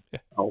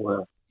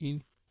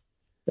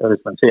 Og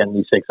hvis man ser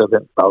en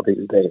 96 bagdel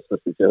i dag, så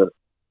synes jeg,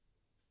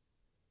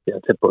 det er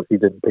tæt på at sige,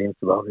 at det er den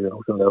pæneste bagdel, jeg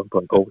nogensinde lavet på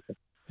en Porsche.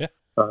 Ja.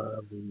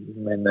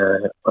 Men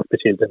og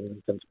specielt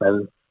den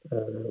smalle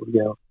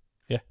udgave.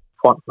 Ja.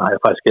 Fronten har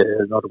jeg faktisk,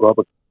 når du går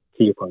op og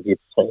kigger på en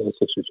GT3,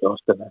 så synes jeg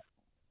også, den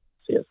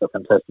ser så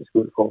fantastisk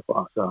ud forfra.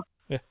 Så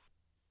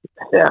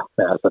ja,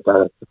 altså der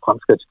er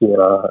fremskridt sker,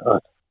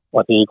 og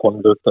det er ikke kun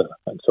lygter,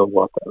 men så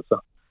godt, altså.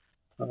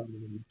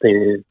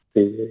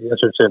 Jeg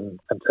synes, det er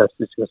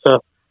fantastisk. Og så,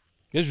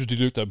 jeg synes,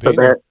 de lygter er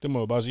pæne, det må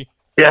jeg bare sige.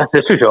 Ja,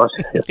 det synes jeg også.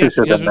 Jeg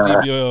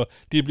synes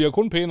de bliver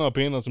kun pænere og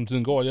pænere, som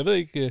tiden går. Jeg ved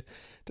ikke,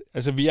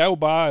 altså vi er jo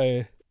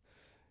bare,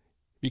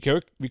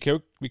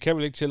 vi kan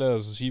vel ikke tillade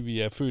os at sige, at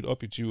vi er født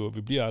objektive, og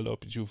vi bliver aldrig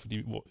objektive, fordi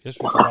jeg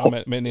synes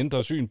bare, man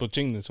ændrer syn på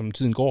tingene, som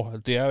tiden går.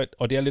 Det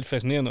er lidt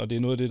fascinerende, og det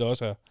er noget af det, der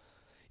også er,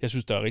 jeg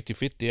synes, der er rigtig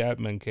fedt, det er, at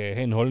man kan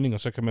have en holdning, og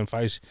så kan man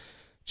faktisk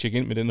tjekke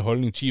ind med den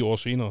holdning 10 år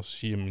senere, og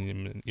sige,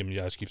 jamen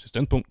jeg har skiftet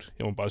standpunkt.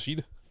 Jeg må bare sige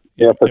det.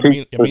 Ja,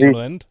 præcis. Jeg mener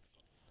noget andet.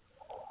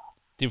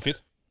 Det er jo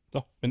fedt.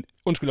 Nå, men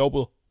undskyld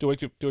afbryder. Det var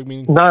ikke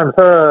meningen. Nej, men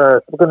så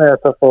begynder jeg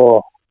så for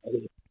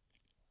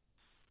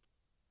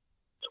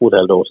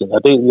 2,5 år siden.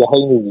 Og det, jeg har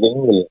egentlig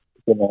længe vil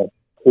begynde at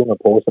købe med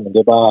Porsche, men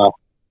det er bare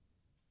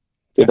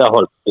det, der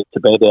holdt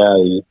tilbage der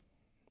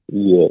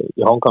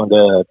i Hongkong,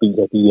 der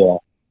biler, de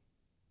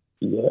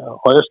er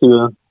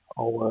højrestyret,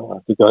 og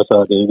det gør så,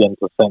 at det ikke er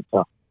interessant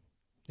at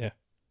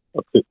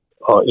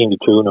egentlig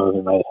købe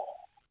noget med.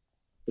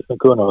 Hvis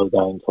man køber noget,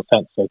 der er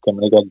interessant, så kan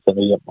man ikke altid tage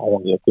med hjem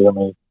ordentligt at køre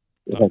med.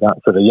 Hvis man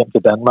engang flytter hjem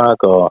til Danmark,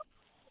 og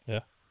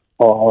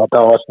der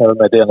er også noget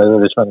med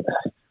dernede, hvis man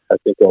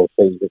det går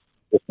se,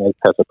 hvis man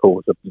ikke passer på,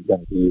 så bliver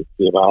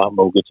det er bare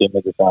mugget til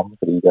med det samme,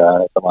 fordi der er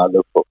så meget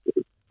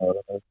luftfugtighed.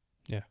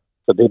 Ja.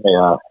 Så det med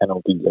at have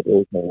nogle biler, det er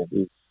ikke med at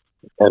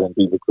have en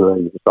bil, der kører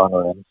i, hvis der er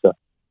noget andet, så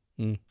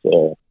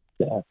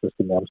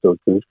skal man nærmest stå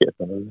et køleskab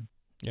dernede.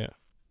 Ja.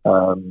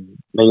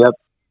 Men jeg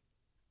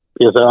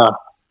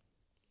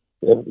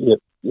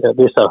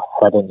vil så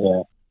have den her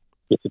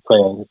GT3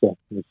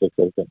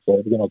 så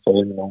jeg begynder at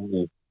tale med nogen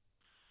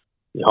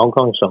i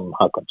Hongkong, som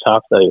har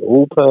kontakter i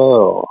Europa,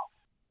 og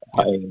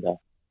har en,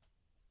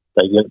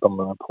 der hjælper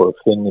mig at prøve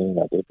at finde en,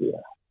 og det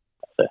bliver,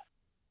 altså,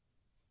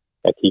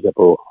 jeg kigger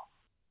på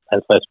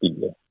 50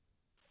 biler.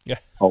 Ja.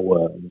 Og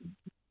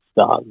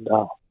starten,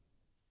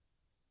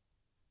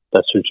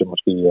 der synes jeg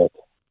måske,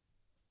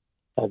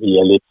 at vi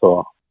er lidt for,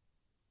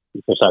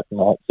 vi får sagt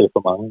nej til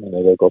for mange, men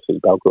jeg kan godt se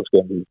i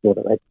bagkøbsskærmen, vi gjorde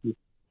det rigtigt.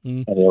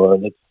 Men jeg var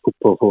lidt skudt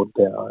på at få det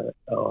der.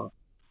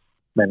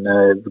 Men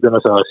vi begynder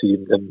så at sige,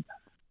 at den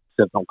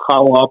sætter nogle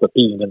krav op, at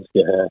bilen den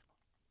skal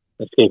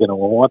ikke have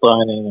nogle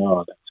overdrejninger,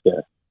 og den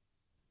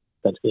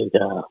skal ikke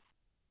have,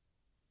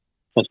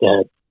 den skal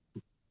have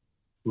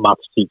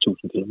maks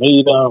 10.000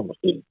 kilometer,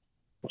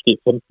 måske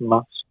 15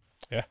 max.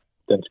 Ja.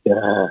 Den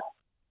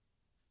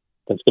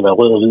skal være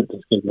rød og hvid,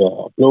 den skal ikke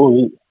være blå og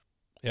hvid.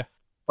 Ja.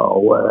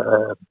 Og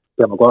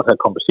der må godt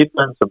have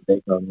kompositbrænd, som det er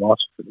ikke noget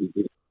mos, fordi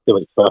det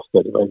var det første,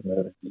 og det var ikke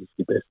noget af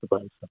de bedste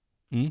brændsler.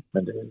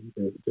 Men det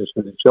er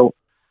selvfølgelig sjovt.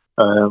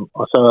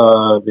 Og så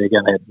vil jeg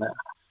gerne have den her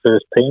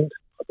first paint,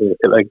 og det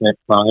er heller ikke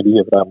nemt mange af de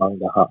her, for der er mange,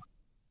 der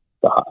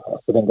har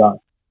altså dengang,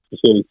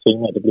 specielt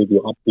senere, det blev de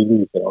jo ret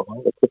billige, så der var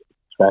mange, der købte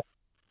track.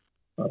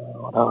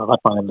 Og der er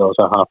ret mange, der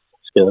også har haft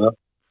skader.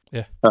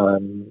 Ja.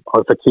 Og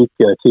så kigge,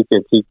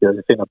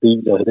 jeg finder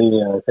biler,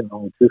 jeg finder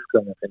nogle i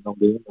Tyskland, jeg finder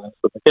nogle ene.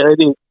 Så man kan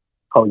rigtig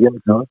komme hjem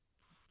til noget.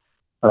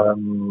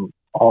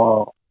 Og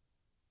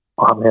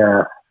ham her,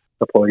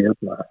 der prøver at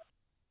hjælpe mig.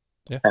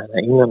 Ja. Han er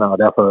englænder, og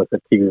derfor så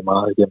kigger vi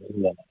meget igennem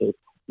England.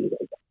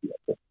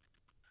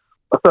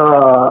 Og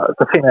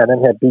så finder jeg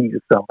den her bil,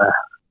 som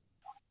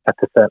er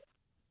til salg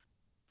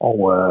og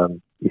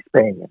i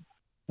Spanien.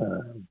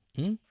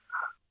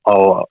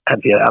 Og han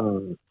siger,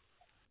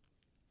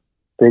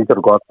 det er ikke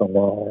så godt, men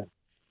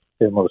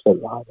det må du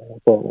selv have.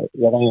 Så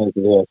jeg ringer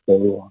til det her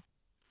sted, og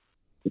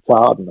de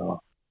tager den, og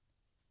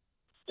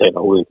taler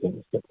overhovedet ikke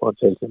engelsk. Jeg prøver at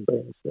tale til dem på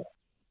engelsk.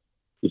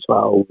 De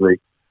svarer overhovedet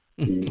ikke.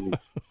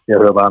 Jeg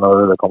hører bare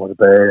noget, der kommer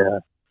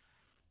tilbage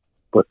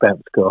på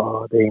spansk,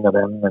 og det ene og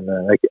det andet, men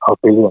rigtig af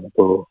billederne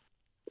på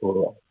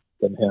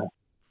den her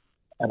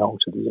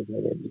annonce, det er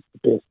nødvendigvis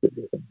det bedste.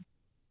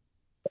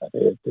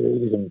 Det er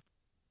ligesom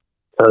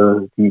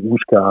taget de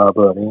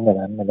uskarpe og det ene og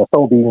det andet, men der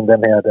står bilen,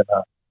 den her, den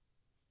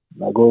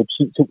har gået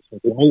 10.000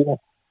 km.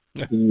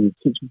 I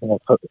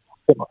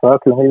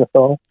 10.045 km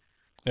står det.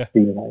 Ja.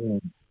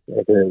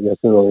 Jeg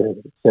sidder og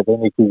sætter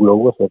den i Google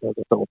oversætter,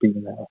 der står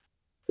bilen her.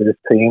 Det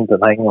er pænt, den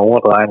har ingen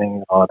overdrejning,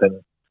 og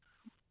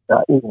der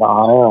er ingen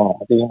ejer,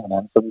 og det ene og det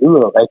andet, så det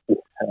lyder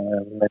rigtigt,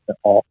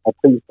 og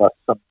prisen var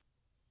sådan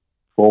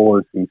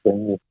forholdsvis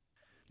rimelig.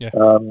 Ja.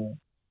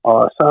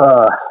 Og så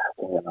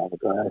tænker jeg, hvad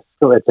gør jeg? Så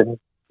står jeg til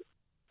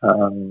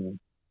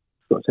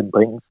den på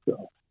engelsk,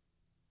 og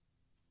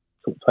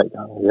 2-3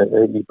 gange.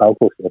 I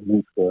bagkurset af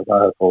den skal jeg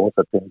bare have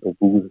fortsat den på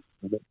Google.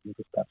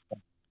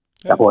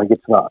 Jeg får ikke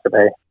et svar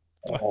tilbage.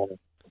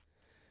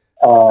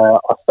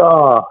 Og så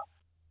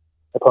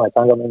jeg kommer i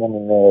tanke om en af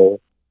mine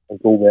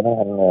gode venner.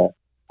 Han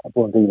har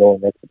boet en del år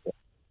i Mexico.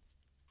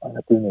 Og han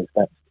er bygget i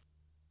spansk.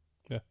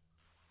 Ja.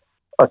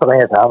 Og så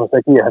ringer jeg til ham, og så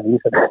giver han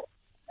lige sådan,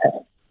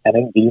 han er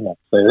ingen bilmand.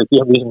 Så jeg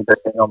giver ham lige sådan en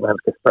bestilling om, at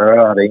han skal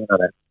spørge, og det ene og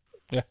det.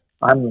 Ja.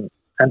 Og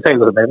han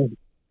taler med dem.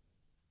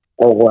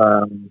 Og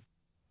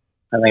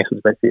han ringer så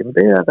tilbage og siger,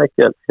 det er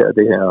rigtig alt her,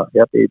 det her.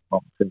 Jeg har bedt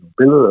om til nogle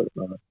billeder. Og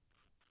sådan noget.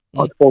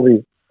 Og så får vi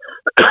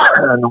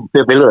nogle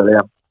flere billeder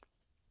der.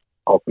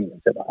 Og bilen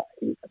ser bare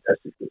helt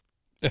fantastisk ud.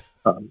 Ja.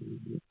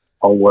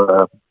 Og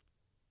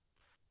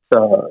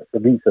så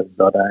viser det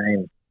så, at der er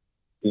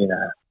en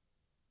af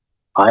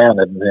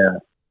ejerne af den her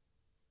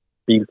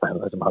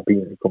bilforhandler, som har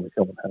bilen i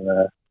kommissionen.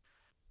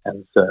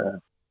 Hans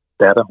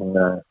datter,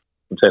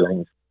 hun taler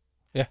engelsk.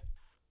 Ja.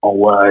 Og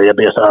jeg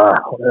bliver så,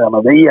 hun hedder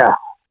Maria,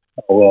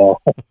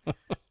 og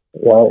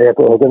jeg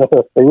begynder så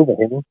at skrive med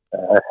hende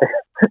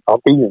om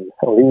bilen,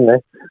 og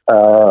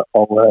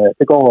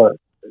det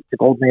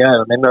går mere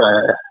eller mindre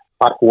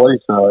ret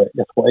hurtigt, så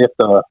jeg tror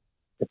efter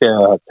jeg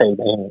har talt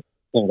med hende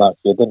en gang,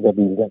 siger, den der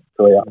bil, den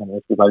så jeg, men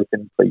jeg skal bare lige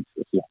finde en pris,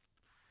 og siger,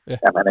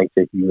 ja, man er ikke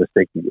til at give og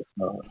stikke i, og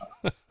sådan noget.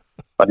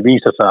 Og det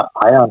viser sig, at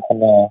ejeren, han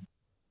er,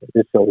 det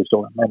er sjovt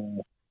historie, men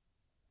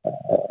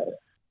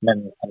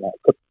han har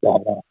købt,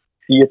 han er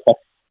 64,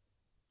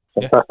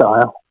 som første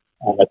ejer.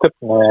 Han har købt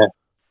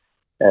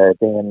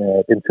det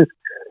er en tysk,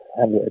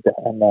 han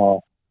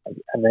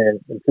er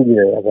en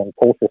tidligere, altså en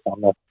Porsche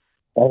samler.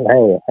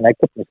 Han har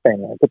ikke købt den i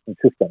Spanien, han har købt den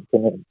i Tyskland,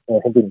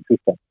 han blev i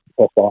Tyskland,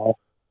 første ejer.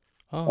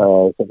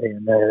 Så det er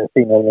en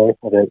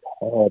C00-model,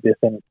 og det er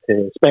sendt til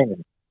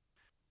Spanien.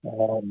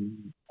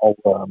 Og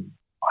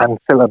han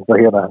sælger den så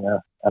her, da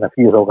han er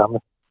 80 år gammel.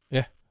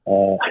 Ja.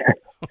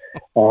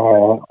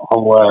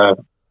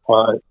 Og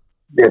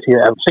det jeg siger,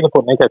 jeg er sikker på,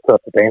 at den ikke har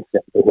kørt tilbage til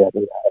det her.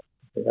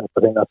 Det er på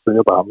den, der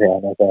søger bare med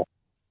ham. Altså,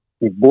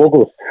 i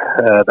Burgos,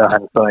 der er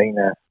han så en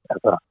af,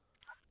 altså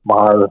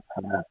meget,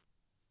 han er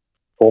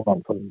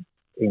formand for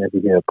en af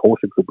de her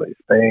Porsche-klubber i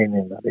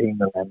Spanien, og det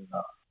ene eller andet,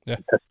 og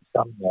fantastisk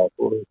sammen, og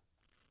både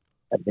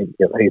at den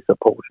ikke racer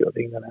Porsche og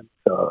det ene eller andet.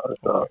 Så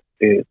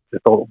det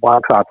står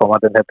meget klart for mig,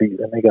 at den her bil,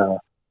 den ikke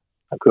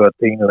har kørt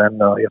det ene eller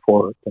andet, og jeg får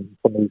den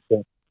fornøjelse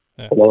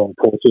at lave en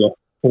Porsche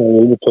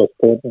 111 test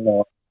på den,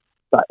 og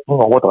der er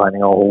ingen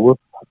overdrejning overhovedet.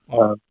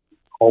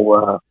 Og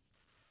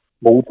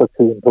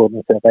motortiden på den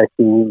ser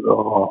rigtig ud,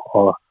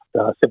 og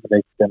der er simpelthen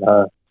ikke den her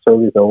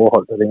service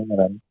overholdt af det ene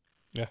eller andet.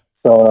 Ja.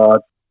 Så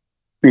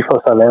vi får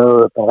så lavet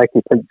den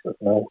rigtige pris og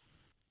sådan noget.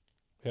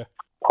 Ja.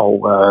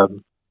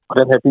 Og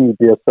den her bil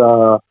bliver så,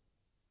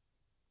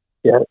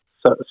 ja,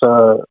 så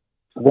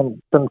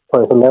den får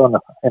jeg så lavet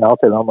en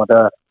aftale om, og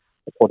der,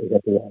 jeg tror det her,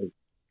 det er i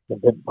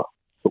november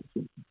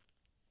 2000.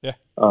 Ja.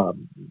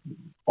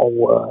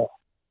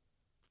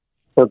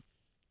 Så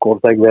går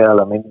det så ikke være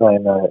eller mindre,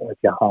 end at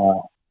jeg har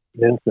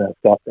Nielsen har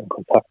skabt en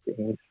kontakt i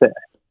en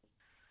serie.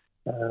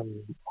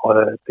 Og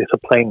det er så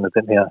planen, at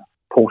den her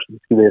Porsche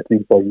skal være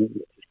lige for jul,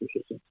 og det skal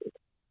jeg synes,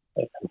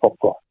 at han får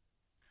for.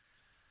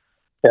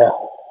 Ja,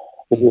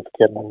 det er lidt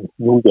kan man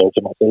julegave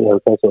til mig selv. Jeg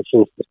har faktisk også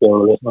søst, det skal jeg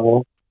jo læse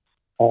noget.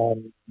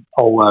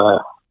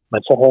 Men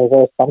så har jeg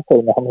været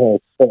samtale med ham her i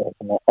serie,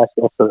 som er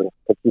faktisk også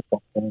på et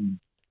tidspunkt, men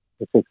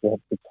jeg synes,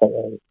 at det 3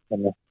 år, men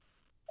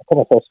jeg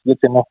kommer så og siger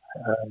til mig,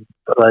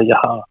 jeg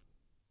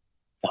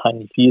har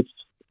en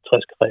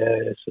 64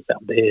 karriere, så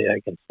det er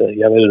ikke en sted.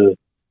 Jeg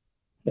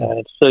er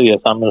et sted, jeg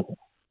har samlet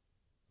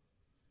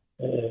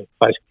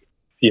faktisk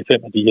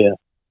 4-5 af de her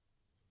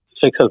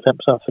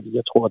 96'er, fordi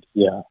jeg tror, at de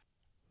er,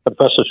 for det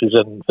første så synes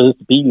jeg, den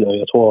fedeste bil, og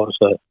jeg tror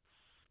også, at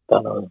der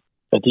er noget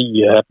værdi i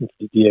at have dem,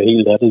 fordi de er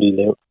helt latterligt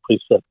lavt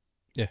prissat.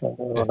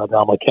 Når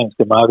det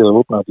amerikanske marked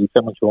åbner, og de er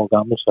 25 år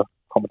gamle, så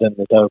kommer den,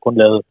 der er jo kun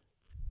lavet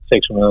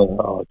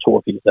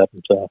 682 af dem,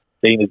 så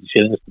det er en af de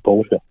sjældneste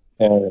Porsche,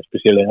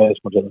 specielt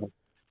RS-modeller.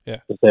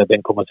 Så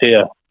den kommer til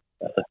at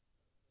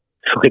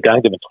få i gang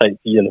det med 3,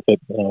 4 eller 5,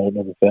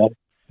 når vi er færdige.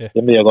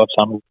 Det vil jeg godt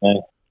samle med.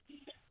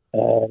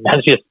 Men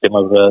han siger til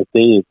mig, at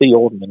det er i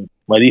orden, men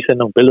må jeg lige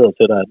sende nogle billeder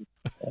til dig,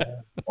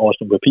 og også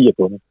nogle papirer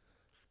på dem.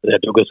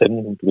 Du kan sende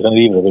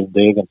lige, hvad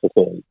det er ikke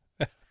interesseret i.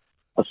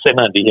 Og så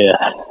sender han de her,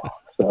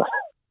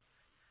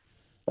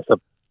 og så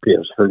bliver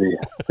jeg selvfølgelig,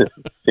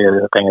 jeg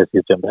ringer og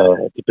siger til ham,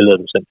 at de billeder,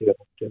 du sendte,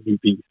 det er en ny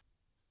bil.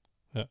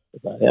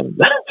 Jamen,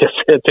 jeg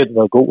ser til, at den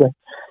var god, ikke?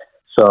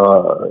 Så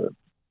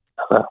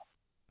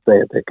det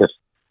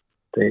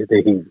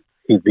er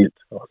helt vildt.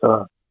 Og så,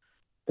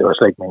 det var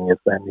slet ikke meningen,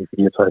 at han i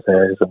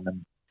 64 år, men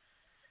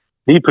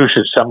lige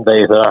pludselig samme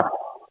dag,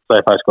 så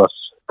jeg faktisk også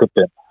købt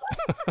den.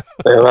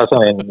 Så jeg var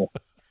sådan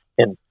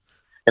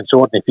en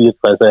sort i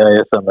 64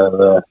 år, som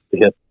det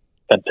her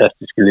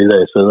fantastiske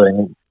lille, jeg sidder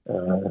inde i,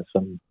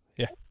 som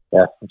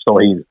står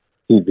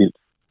helt vildt.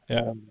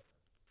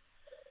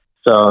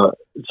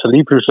 Så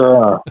lige pludselig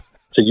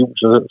til jul,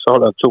 så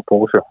holder jeg 2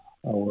 Porsche,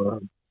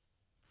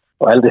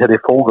 og alt det her,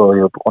 det foregår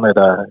jo på grund af, at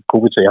der er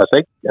COVID, så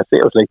jeg ser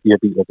jo slet ikke de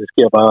her biler. Det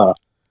sker bare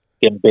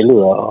gennem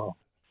billeder,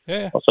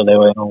 og så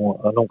laver jeg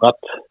nogle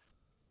ret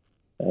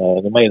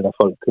normalt, når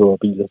folk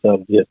køber biler, så er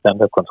det de her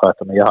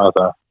standardkontrakter, men jeg har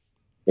så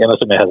ender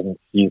så med at have sådan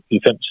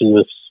de 5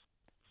 siders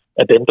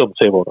addendum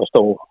til, hvor der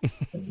står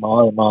en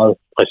meget, meget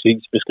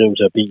præcis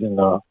beskrivelse af bilen,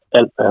 og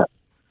alt, der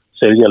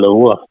sælger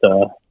lover, der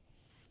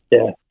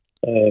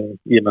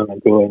i og med, at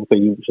man køber inden for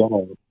EU, så er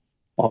man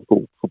en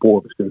god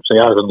forbrugerbeskyttelse. Så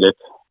jeg har sådan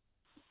lidt,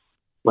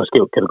 måske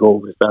kan det gå,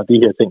 hvis der er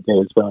de her ting, jeg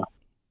elsker,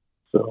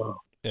 så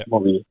må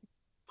vi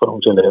få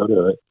nogen til at lave det.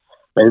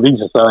 Men det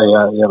viser sig, at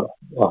jeg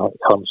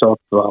har så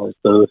opbevaret et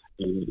sted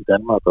i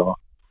Danmark, og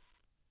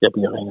jeg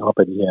bliver ringet op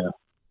af de her,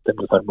 dem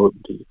der tager imod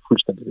dem, de er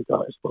fuldstændig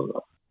begejstrede,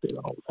 og det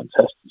er nogle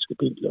fantastiske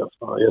biler,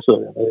 og jeg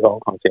sidder dernede i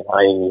Hongkong og tænker,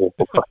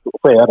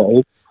 hvorfor er der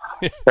ikke?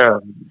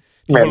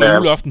 De holder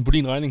juleaften på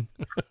din regning.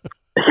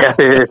 Ja,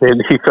 det er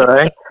lige før,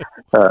 ikke?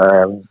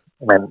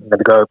 Men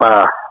det gør jo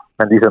bare,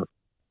 man ligesom,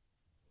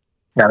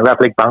 jeg er i hvert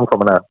fald ikke bange for,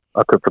 at man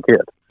er købt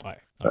forkert. Nej.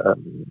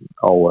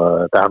 Og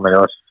der har man jo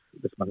også,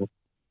 hvis man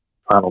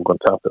har nogle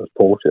kontakter hos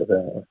Porsche,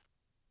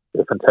 det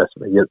er fantastisk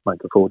med hjælp, man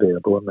kan få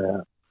det, både med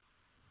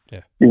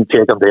lige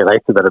tjekke, om det er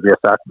rigtigt, hvad der bliver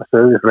sagt med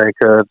service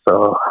records,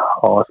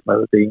 og også med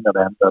det ene og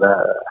det andet,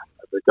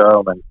 og det gør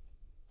jo,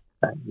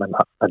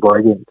 man går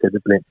ikke ind til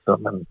det blindt, så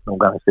man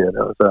nogle gange ser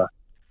det, og så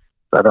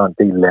er der en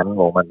del lande,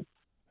 hvor man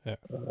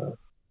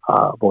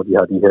hvor de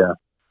har de her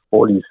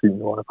årlige syn,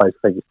 hvor der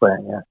faktisk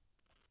registrering af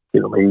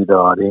kilometer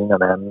og det ene og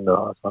det andet,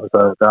 og så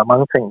der er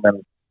mange ting, man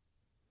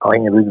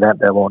afhængig af hvilket land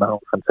der, hvor der er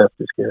nogle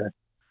fantastiske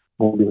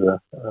muligheder.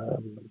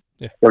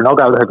 Jeg vil nok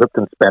aldrig have købt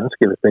den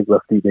spanske, hvis det ikke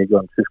var, fordi det ikke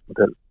var en tysk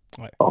model,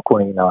 og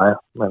kun en ejer,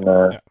 men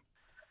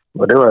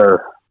det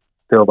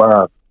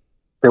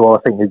var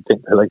også en af de ting,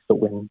 der heller ikke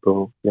stod inde på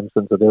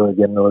hjemmesiden, så det var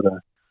igen noget, der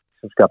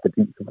skabte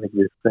værdi, som man ikke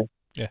vidste. Ikke?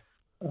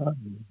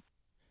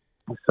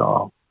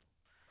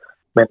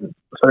 Men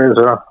så er det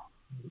så,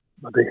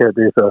 og det her,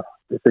 det er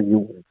så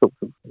juni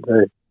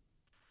 2000.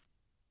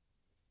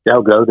 Jeg er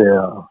jo glad der,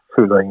 og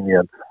føler egentlig,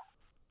 at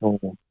nu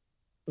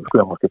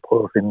skulle jeg måske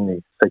prøve at finde i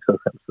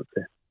 96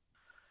 til.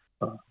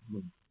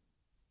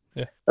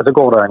 Og så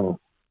går der en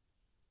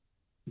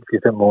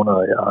 4-5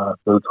 måneder, jeg har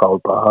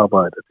nødtravlt på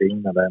arbejde, det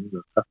ene og det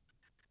andet.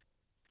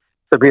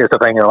 Så bliver jeg så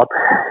ringet op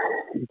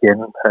igen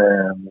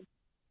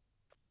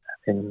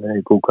en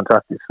god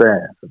kontakt i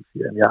Sverige, som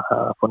siger, at jeg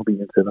har fundet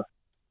bilen til dig.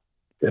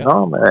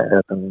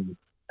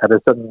 Er det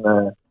sådan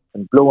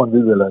en blå og en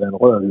hvid, eller er det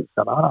en rød og hvid?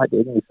 Så nej, det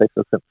er ikke en i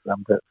 96,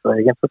 så er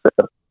jeg ikke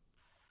interesseret.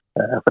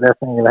 For det er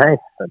sådan, jeg vil have.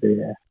 Så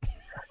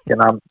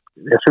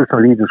jeg synes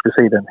lige, du skal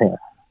se den her.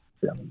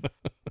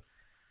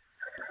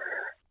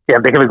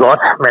 Jamen, det kan vi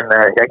godt, men jeg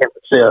er ikke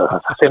interesseret.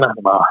 Så sender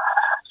han mig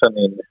sådan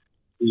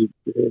et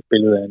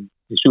billede af en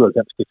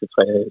 97 GT3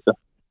 så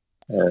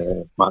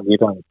Mark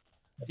 1'eren,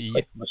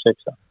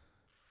 3,6'er.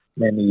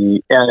 Men i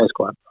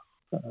RS-grøn.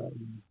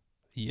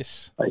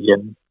 Og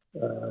igen,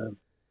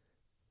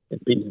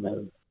 en bil med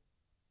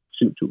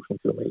 7.000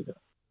 kilometer.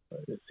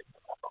 Jeg tænker,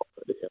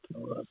 hvad det her for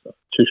noget? Altså,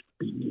 tysk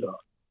bil og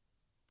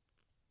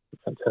en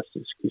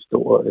fantastisk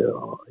historie,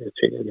 og jeg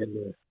tænker igen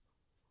med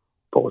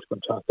Porsche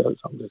kontakt, alt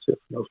sammen, det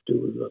ser fornuftigt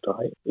ud, og der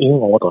er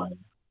ingen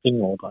overdrejning.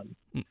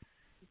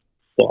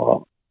 Så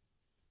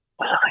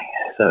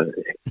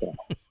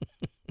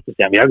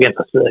jamen, jeg er jo ikke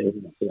interesseret i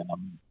det,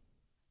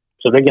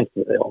 så det er ikke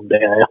interesseret om det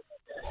er jeg.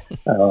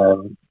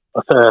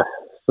 Og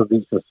så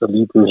viser det sig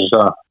lige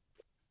pludselig,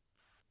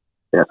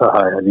 ja, så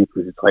har jeg lige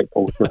pludselig 3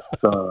 Porsche,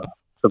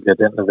 så bliver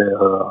den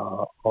leveret,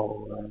 og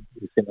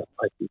vi finder en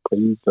rigtig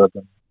pris, og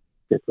den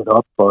bliver sat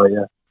op, og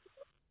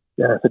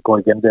så går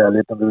igen der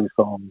lidt nervøs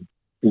for, om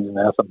bilen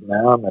er, som den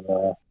er, men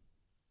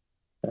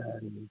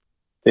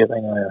det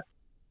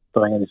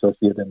ringer de så og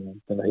siger, at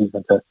den er helt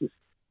fantastisk.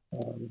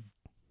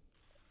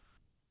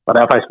 Og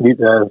der er faktisk en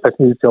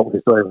lille sjov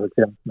historie, for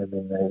eksempel, med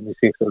min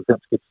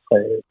 96 GT3.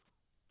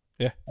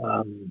 Ja.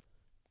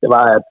 Det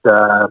var, at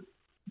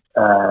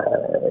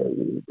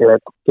det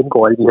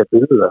gennemgår alle de her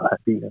billeder af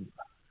bilen.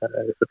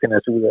 Så finder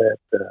jeg ud af,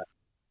 at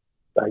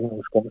der er ikke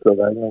nogen skrumsløg,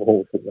 der er ikke nogen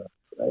hovedfølger.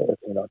 Jeg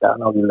tænker, der er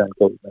nok et eller andet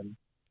galt, men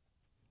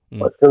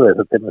og så skriver jeg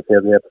så til mig til,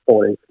 at jeg forstår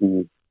det ikke, fordi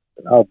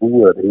den har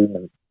buet af det hele,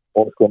 men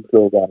hvor er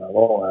skrumsløgerne,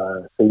 hvor er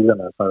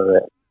selerne, og sådan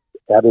noget.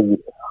 Er det, vi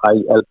har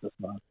i alt og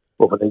sådan noget?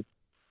 Hvorfor det ikke?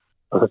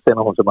 Og så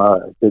sender hun så meget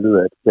et billede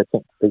af, at jeg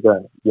tænkte, at det ligger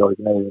i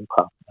original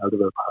indpart. Jeg har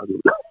aldrig været pakket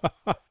ud.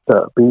 Så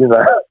bilen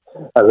er,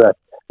 altså,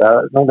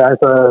 nogle gange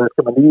så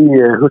skal man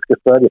lige huske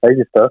at spørge de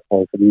rigtige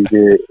spørgsmål, fordi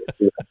det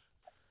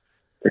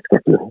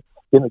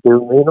er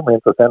jo endnu mere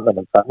interessant, når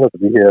man samler på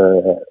de her,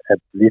 at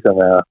ligesom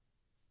er,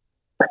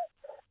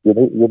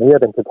 jo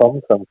mere den kan komme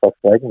som fra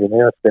fabrikken, jo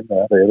mere spændende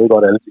er det. Jeg ved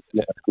godt, at alle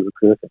siger, at man skulle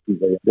køre sin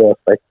bil, og det er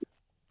også rigtigt.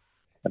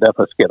 Men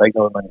derfor sker der ikke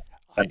noget,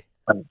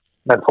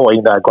 man får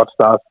en, der er et godt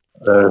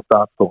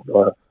startpunkt.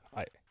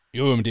 Nej.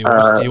 Jo, men det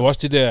er jo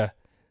også det der,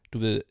 du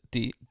ved,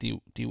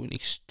 det er jo en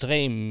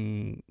ekstrem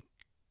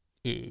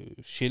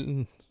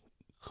sjælden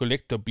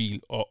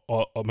kollektorbil,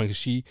 og man kan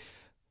sige,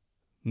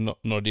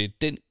 når det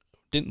er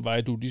den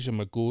vej, du ligesom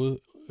er gået,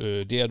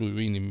 det er du jo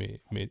egentlig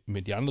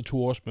med de andre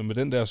to også, men med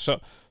den der, så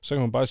kan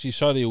man bare sige,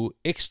 så er det jo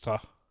ekstra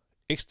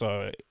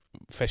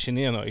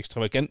fascinerende og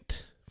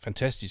ekstravagant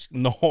fantastisk,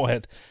 når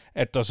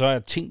at der så er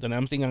ting, der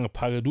nærmest ikke engang er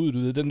pakket ud. Du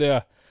ved, den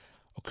der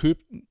at købe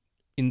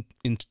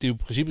det er jo i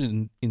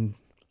princippet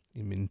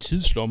en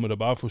tidslomme, der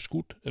bare får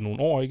skudt af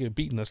nogle år, ikke?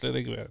 Bilen har slet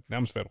ikke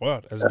nærmest været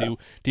rørt. Altså,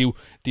 det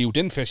er jo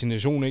den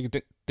fascination,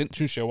 ikke? Den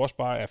synes jeg jo også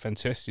bare er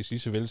fantastisk, lige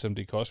så vel som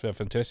det kan også være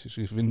fantastisk,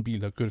 hvis en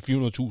bil har kørt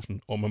 400.000,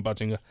 og man bare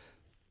tænker,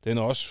 den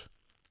er også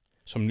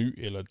som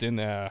ny, eller den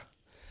er,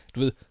 du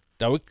ved,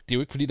 det er jo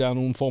ikke fordi, der er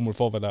nogen formel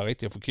for, hvad der er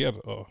rigtigt og forkert,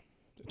 og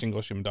jeg tænker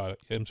også,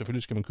 jamen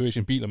selvfølgelig skal man køre i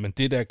sine biler, men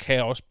det der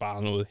kan også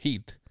bare noget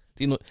helt,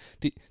 det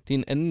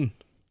er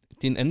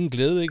en anden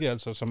glæde, ikke?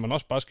 Altså, som man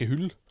også bare skal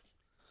hylde.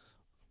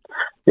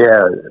 Ja,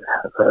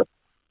 altså,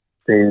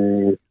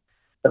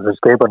 det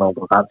skaber nogle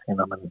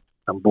begrænsninger,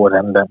 når man bor i et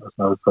andet land og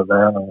sådan noget, så der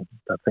er nogle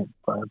ting,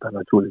 der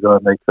naturligt gør,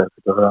 at man ikke kan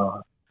sig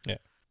gøre. Ja.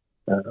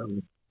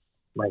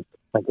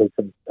 Man kan ikke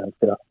sådan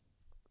danskere,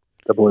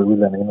 der bor i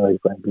udlandet, inden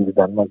for en bil i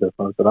Danmark og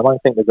sådan noget. Så der er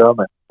mange ting, der gør, at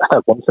der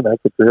er grund til, at man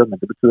ikke kan køre, men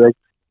det betyder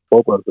ikke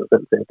forberede sig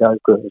selv til, at jeg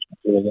ikke kører, hvis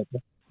man kører igen.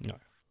 Nej.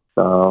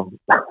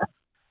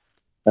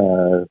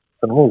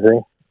 Så nu må vi se.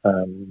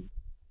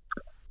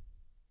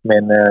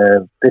 Men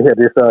det her,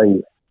 det er så i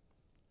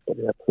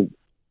det her april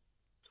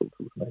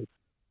 2001.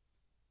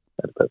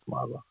 Ja, det passer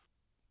meget godt.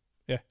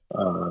 Ja.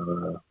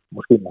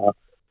 Måske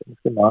marts.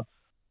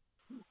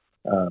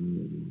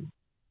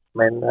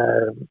 Men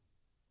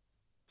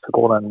så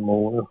går der en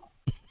måned,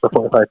 så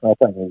får jeg faktisk en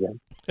opringning igen.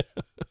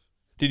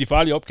 Det er de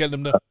farlige opkald,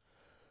 dem der?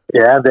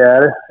 Ja, det er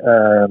det.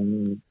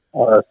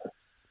 Og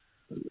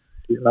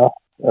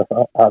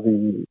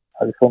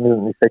har vi fundet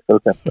den i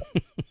 96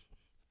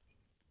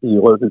 i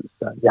rød-hvid.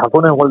 Jeg har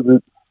fundet en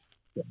rød-hvid.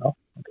 Ja,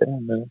 okay,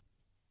 men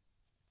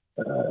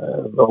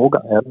hvor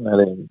årgang er den? Er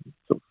det en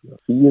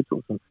 2004,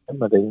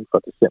 2005? Er det en fra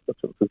december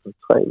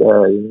 2003? Der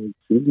er en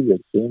tidligere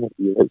scene,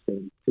 de er helst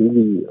en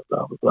tidligere, og bla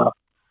bla bla.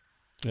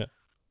 Ja.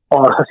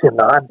 Og så siger jeg,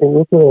 nej, det er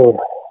ikke,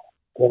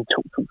 det er en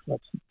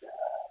 2010.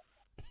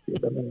 Det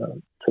er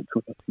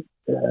 2010.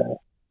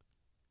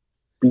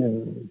 Bilen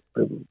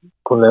blev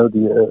kun lavet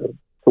de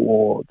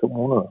 2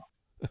 måneder.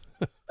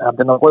 Ja,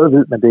 den er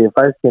rød-hvid, men det er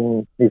faktisk en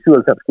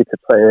 97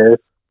 GT3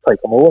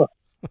 3,8.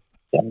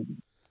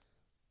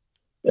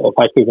 Jeg var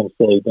faktisk ikke en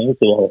serie i den,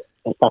 så jeg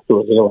har sagt, at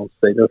jeg var en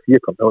serie, det var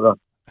 4,8.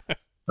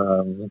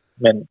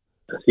 Men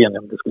så siger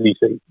han, at du skal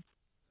lige se.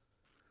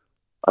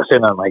 Og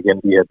sender mig igen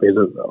de her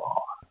billeder,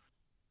 og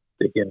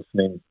det er igen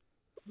sådan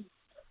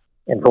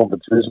en form for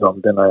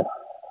tidslomme. Den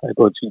er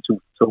gået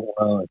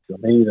 10.200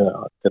 km,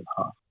 og den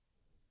har,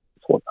 jeg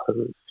tror, der er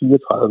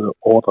 34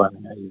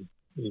 overdrejninger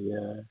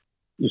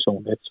i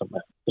zone 1, som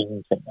er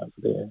ingenting. Altså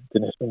det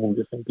er næsten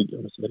umuligt at finde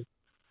biler med sig.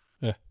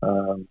 Ja.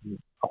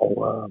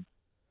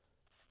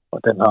 Og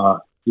den har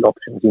de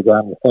options, jeg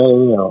gerne vil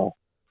have,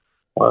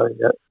 og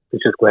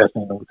hvis jeg skulle have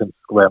sådan en nogensinde, så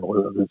skulle være en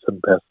rød og hvid, så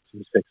den passer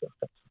til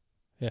 96.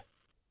 Ja.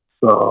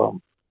 Så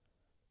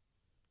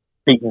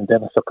bilen, den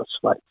er så på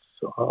Schweiz,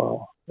 og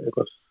jeg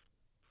kan også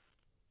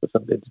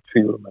sådan lidt i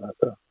tvivl, men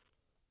altså,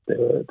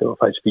 det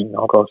var faktisk fint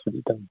nok også, fordi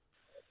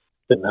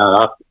den har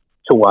haft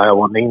 2 ejere,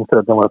 hvor den ene, så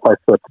den var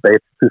faktisk ført tilbage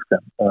til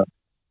Tyskland.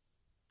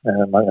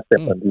 Mange af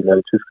stemmerne, de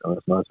lavede i Tyskland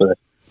og sådan noget,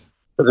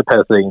 så det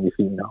passede egentlig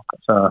fint nok.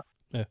 Så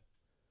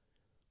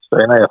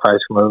ender jeg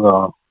faktisk med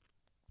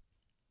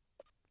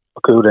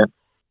at købe den.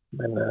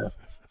 Men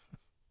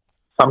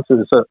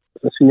samtidig så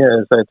siger jeg,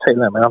 så jeg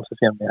taler med ham, så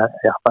siger han, at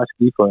jeg har faktisk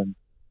lige fået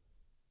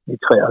i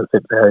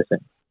 93 her i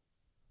seng.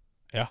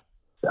 Ja.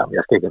 Jamen,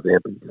 jeg skal ikke have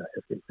flere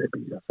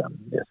biler. Sammen.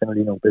 Jeg sender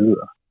lige nogle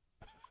billeder.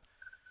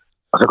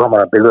 Og så kommer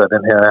der billeder af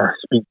den her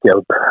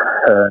Speedgelb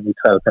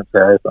 93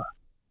 her efter.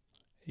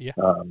 Ja.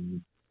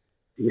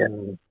 I en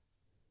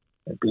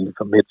bil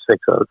fra midt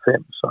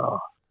 96, og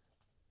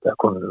der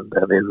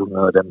er vel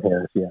 100 af dem her,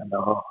 siger han, og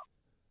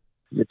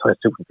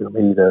 64.000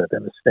 kilometer,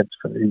 den er svensk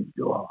forny,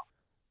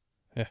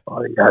 og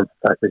jeg har altid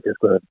sagt, at jeg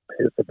skulle have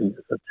helst af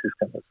biler, så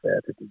tyskerne er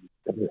svært, at de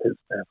vil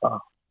helst derfra.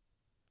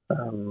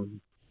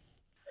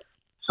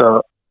 Så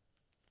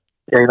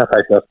jeg ender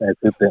faktisk også med at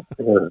købe den.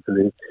 Det var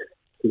selvfølgelig ikke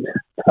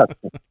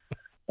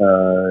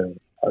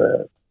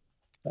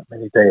men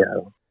i dag er jeg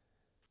jo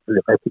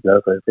rigtig glad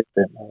for, at jeg fik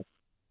den.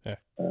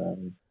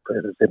 For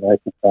jeg synes, det er en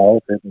rigtig farve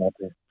til den, og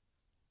det,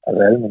 altså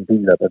alle mine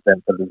biler, der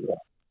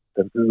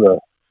den lyder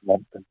som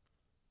om den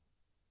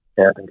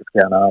kan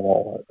skære en arm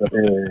over. Så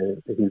det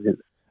er helt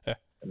vildt. Ja.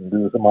 Den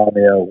lyder så meget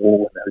mere ro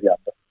end alle de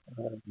andre.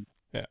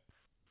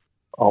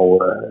 Og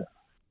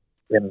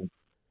det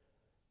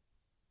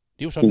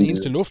er jo så den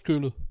eneste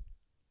luftkølet.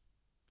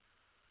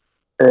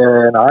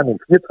 Nej, min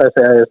 64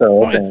 er jeg så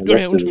også.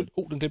 Undskyld.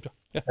 Den glemte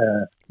jeg. Ja,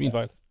 min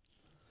fejl.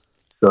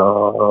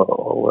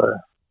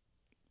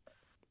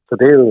 Så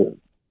det er jo...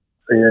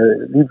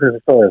 lige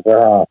pludselig står jeg, så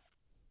har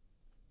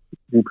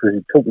lige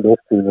pludselig 2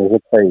 luftkøler og så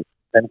 3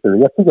 vandkøler.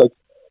 Jeg kigger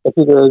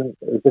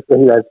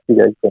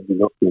ikke på de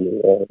luftkøler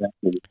og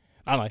vandkøler.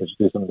 Nej. Jeg synes,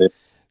 det er sådan lidt...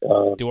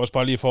 det var også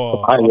bare lige for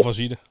at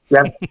sige det.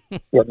 Jeg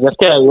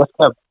skal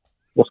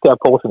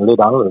have Porsche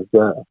lidt anderledes.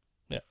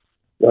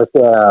 Jeg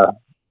skal...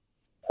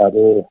 Er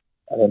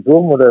det en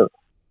dual-model?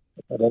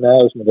 Er det en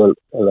RS-model?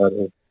 Eller er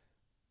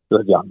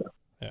det de andre?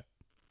 Ja.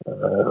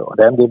 Og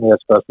det andet er mere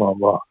et spørgsmål om,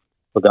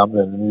 hvor gamle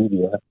eller nye de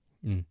er.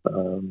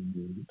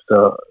 Så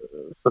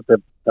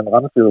den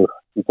ramte jo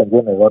de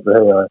tangenter godt, det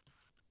her.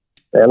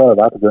 Jeg allerede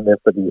var begyndt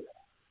efter de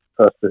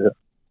første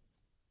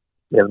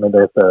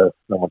elementer efter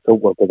nummer 2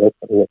 og på væk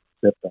fra det her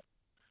koncept.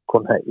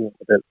 Kun have én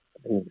model,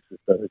 som egentlig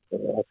synes, det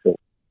var også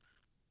sjovt.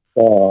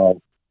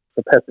 Så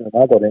passede det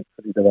meget godt ind,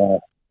 fordi det var,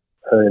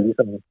 havde jeg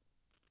ligesom,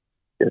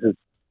 jeg synes,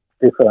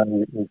 det er før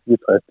i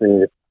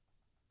 64,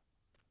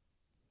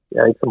 jeg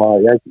er ikke så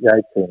meget, jeg er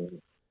ikke til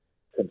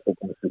en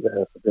 2,7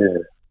 her, så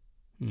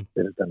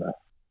den er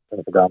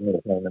for gammel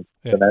og sådan noget, men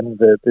den anden,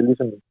 det er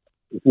ligesom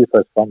i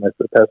 64 frem, at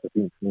det passer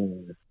fint til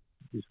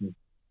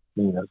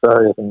min, og så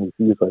er jeg sådan i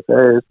 64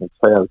 AS, med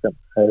 93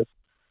 AS,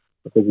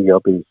 og så gik jeg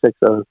op i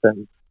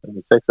 96,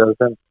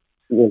 96,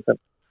 97,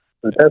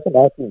 så det passer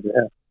meget fint det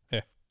her.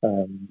 Ja.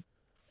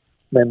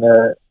 Men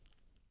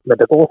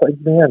der går så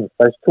ikke mere end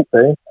faktisk 2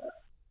 dage,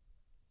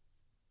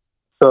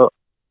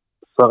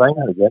 så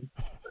ringer det igen.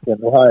 Ja,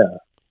 nu har jeg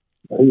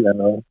noget helt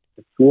andet,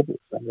 et turbo,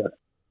 som jeg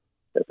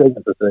er ikke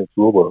interesseret i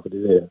turbo, for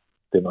det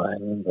er noget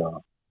andet,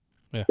 og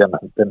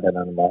den her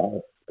er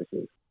meget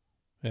speciel.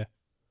 Ja.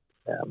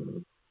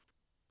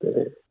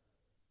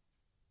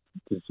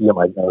 Det siger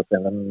mig ikke noget, så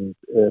man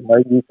må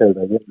ikke lige tale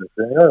mig igennem,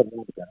 så jeg gør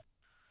det gerne.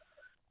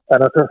 Han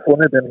har så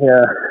fundet den her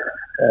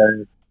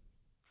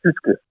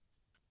tyske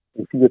i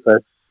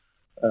 64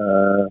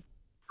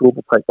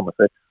 turbo 3,6.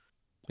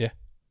 Ja.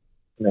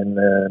 Men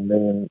med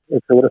en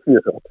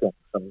X88 option,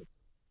 som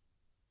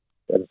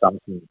er det samme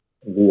som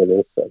en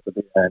VLS, altså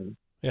det er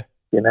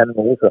en anden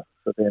motor,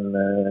 så det er en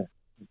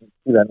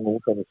helt anden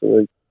motor, vi så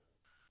ikke,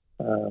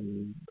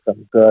 som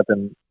gør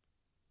den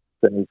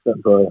i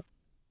stedet for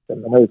den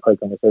normale 3,6,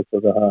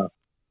 der har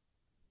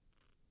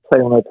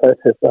 360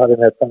 heste, har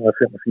den her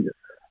 385.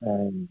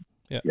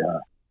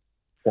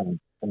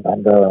 Den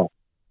andre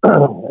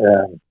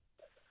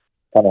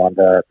der er nogle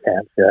andre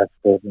camshafts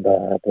på den, der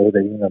er både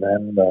det ene og det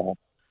andet, og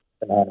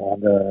den har nogle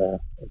andre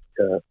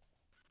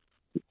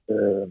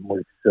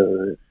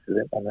modificerede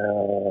cylinderne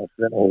og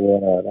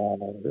cylinderhovederne, og der er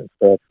nogle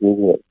større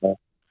turbo og sådan noget.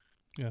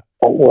 Ja.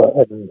 Og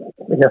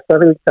jeg er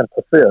stadig ikke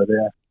interesseret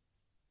der,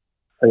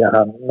 så jeg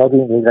har nok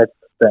egentlig ikke rigtig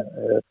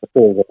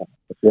forstået, hvor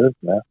sjældent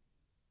den er,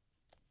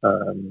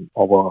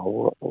 og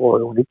hvor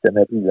unik den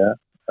her bil er.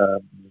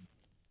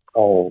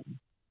 Og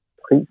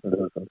prisen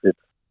lød sådan set,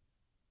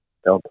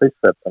 der var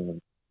prissat som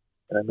en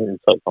almindelig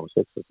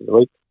 3,6, så det var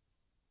ikke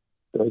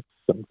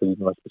sådan, fordi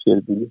den var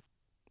specielt billig.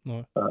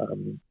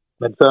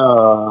 Men så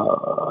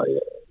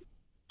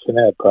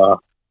kender jeg et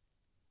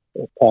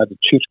par af de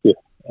tyske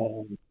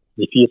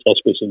de 64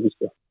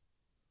 specialister.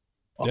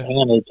 Og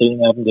hænger ned til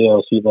en af dem der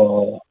og siger,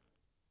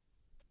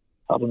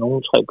 har du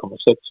nogen 3,6,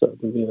 så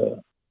det vil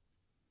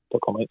der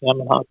kommer ind, ja,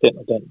 man har den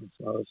og den,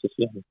 og så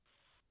siger han,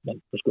 men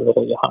nu skal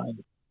jeg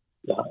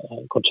har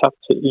en kontakt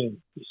til en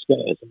i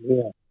Sverige, som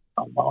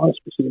har en meget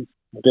speciel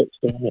model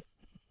stående,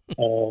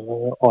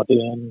 og det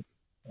er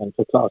han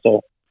forklarer så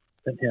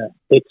den her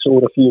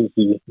X88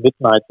 i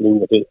Midnight Blue,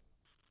 og det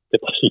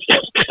er præcis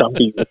det samme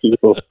bil, jeg kigger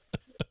på.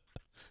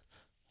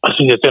 Og så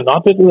siger jeg,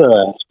 det lyder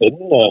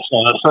spændende, og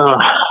så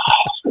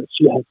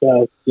siger han så,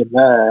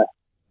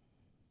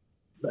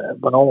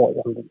 hvornår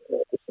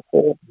det så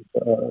får den,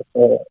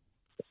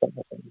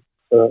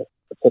 så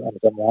fortæller han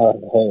så meget,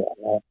 han har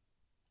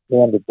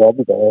mere end det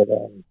dobbelt af,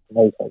 hvad en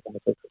normal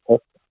 3,6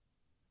 koster.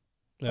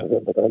 Ja.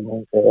 Altså, der er ikke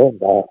nogen sager,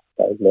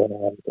 der er ikke lavet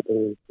noget andet, så det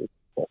er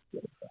også.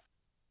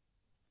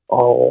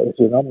 Og jeg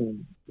siger,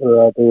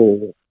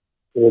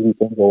 det er lige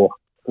tænkt over.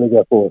 Så ligger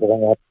jeg på, så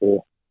ringer jeg op til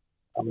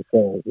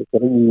amerikanerne. Det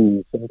kan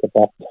lige sende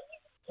kontakt.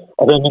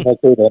 Og den her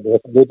tid, det var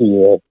sådan lidt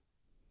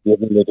jeg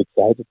blev lidt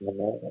excited, men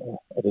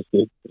det skal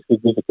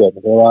ikke blive forkert,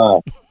 men det var,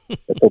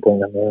 jeg tog på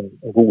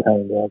en god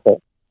handel i hvert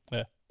fald.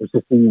 Ja. Jeg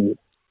skal sige,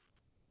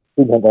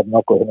 simpelthen var det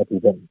nok gået hen og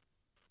blive den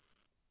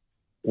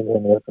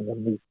her, som jeg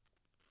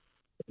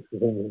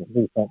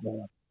mest om,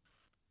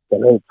 jeg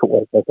lavede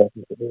 52 af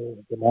dem, så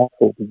det er meget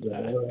få biler.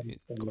 Ja, det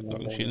er godt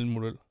nok en sjælden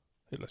model.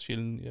 Eller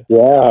sjælden, ja.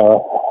 Ja,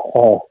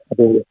 og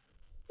det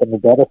er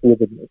min datter siger, at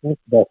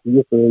der er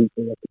 4 fører i, så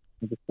jeg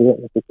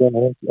kan køre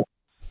med hensyn.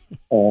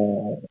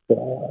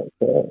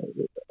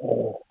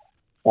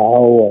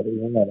 Farve og det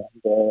ene eller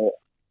andet,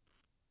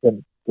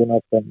 det er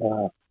nok den,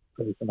 der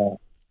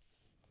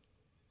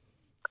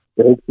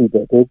jeg vil ikke sige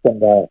det, det er ikke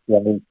den, der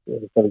er mest,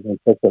 så er det ikke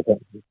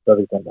 96, så er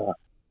det den, der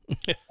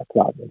er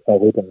klart en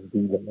favorit af min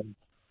bil, men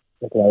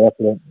jeg tror i hvert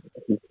fald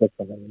helt slet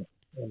som en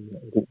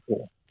god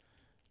tur.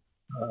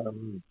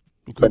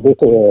 Du køber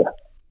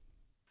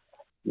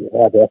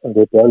ja, det er sådan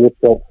lidt, det er lidt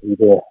sjovt, fordi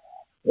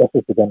jeg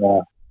synes, at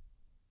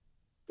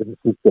den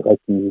sidste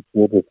rigtige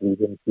styrke, fordi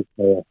den sidste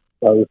med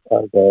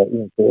støjstræk og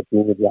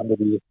 1-22, de andre,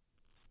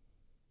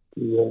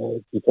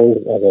 de tog,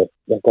 altså,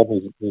 jeg kan godt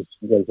lide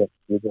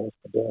styrke,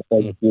 men det er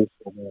stadig styrke,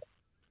 som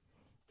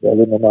det er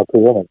lidt nemmere at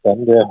køre, men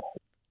sådan det er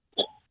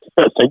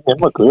ikke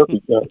nemmere at køre,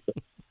 altså.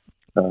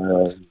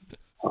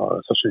 Og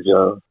så synes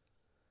jeg,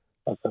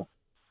 altså,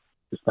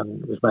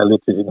 hvis man er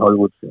lidt til sin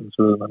Hollywood-film, så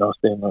ved man også,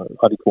 det er en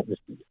ret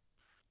ikonisk bil.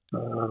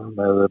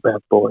 Med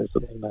Bad Boys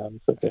og den anden,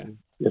 så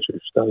jeg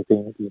synes stadig, det er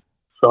en af de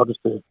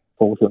flotteste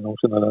Porsche, jeg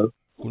nogensinde har lavet.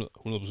 100%.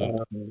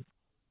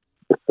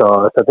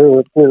 Så det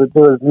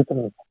var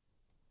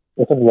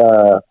ligesom jeg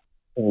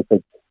egentlig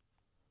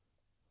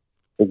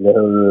fik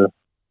lavet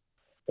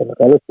en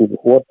relativt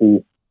hurtig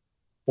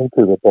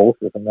indkøb af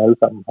Porsche, som alle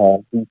sammen har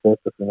vist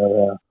efterfølgende at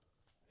være.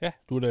 Ja,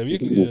 du er da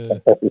virkelig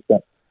fantastisk.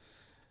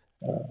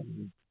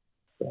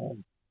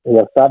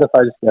 Jeg startede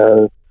faktisk,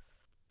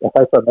 jeg har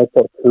faktisk været med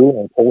til at købe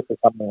en Porsche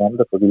sammen med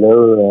andre, for vi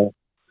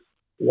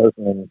lavede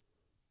sådan en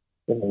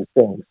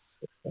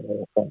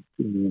investeringsfond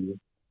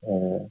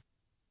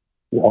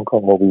i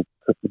Hongkong, hvor vi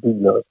købte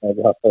biler og sådan noget.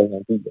 Vi har stadig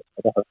nogle biler, og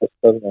der har jeg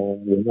stadig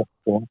nogle hjemme.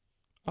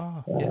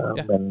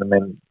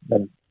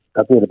 Men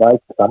der bliver det bare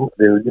ikke det samme, for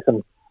det er jo ligesom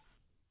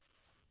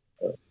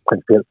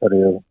principielt, så det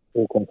er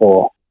jo kun for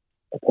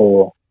at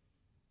prøve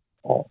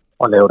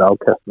at lave et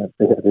afkast, men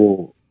det her, det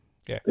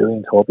er jo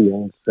ens hobby,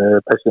 ens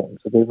passion,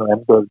 så det er noget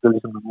andet, det er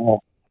ligesom noget mere.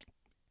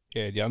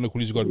 Ja, de andre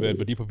kunne lige så godt være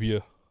et værdipapir,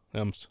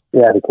 nærmest.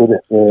 Ja, det kunne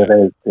det. Det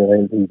er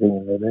reelt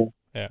ideen med det.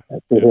 Ja.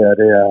 Det her,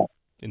 det er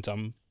den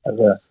samme.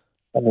 Altså,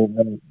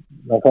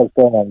 når folk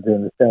står med om det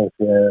investering,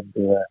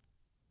 det er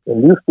en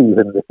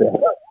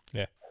livsstilsinvestering.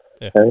 Ja.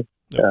 Okay?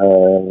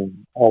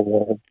 Og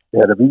det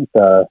har der vist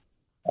sig,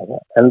 altså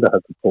alle, der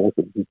har købt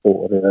Porsche, de to,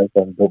 og det er ikke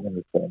en dum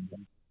investering,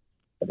 men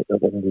det kan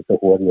jo godt blive så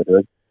hurtigt, at det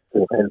er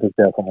jo reelt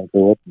ikke derfor, man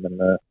køber dem, men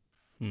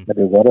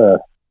det er jo godt, at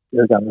det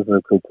er ikke andet,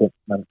 at købe ting.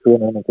 Man køber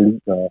noget, man kan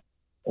lide,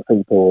 og se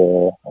på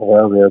og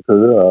røre ved at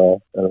køre,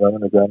 eller hvad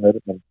man vil gøre med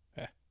det, men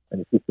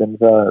i sidste ende,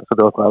 så er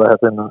det også meget at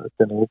have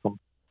til noget, som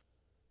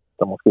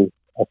der måske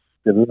også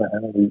skal vide, at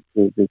han er lige.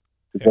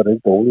 Det gør det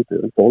ikke dårligt. Det er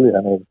jo ikke dårligt, at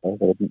han er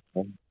noget,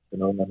 men det er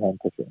noget, man har en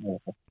passion med.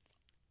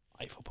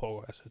 Ej, for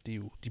pokker, altså,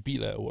 de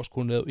biler er jo også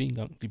kun lavet én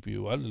gang. De bliver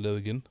jo aldrig lavet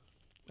igen.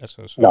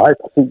 Altså, så nej,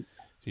 præcis.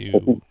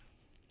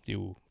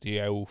 Det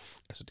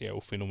er jo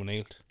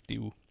fænomenalt.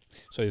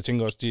 Så jeg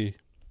tænker også,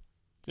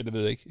 det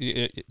ved jeg ikke.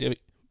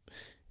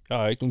 Jeg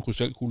har ikke nogen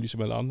krystalkugle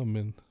ligesom alle andre,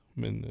 men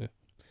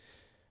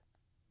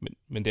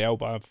det er jo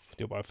bare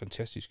en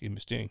fantastisk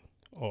investering.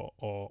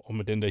 Og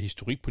med den der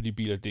historik på de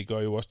biler, det gør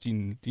jo også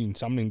din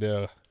samling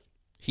der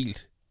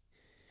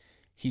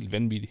helt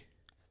vanvittig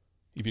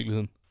i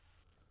virkeligheden.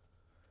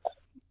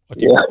 Og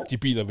de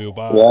biler vil jo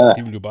bare,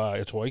 de vil jo bare,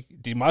 jeg tror ikke,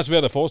 det er meget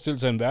svært at forestille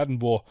sig en verden,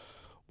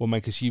 hvor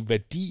man kan sige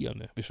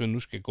værdierne, hvis man nu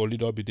skal gå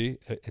lidt op i det,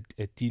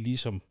 at de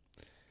ligesom,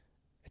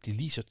 altså,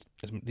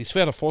 det er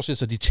svært at forestille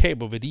sig, at de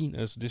taber værdien,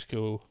 altså det skal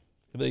jo,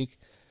 jeg ved ikke,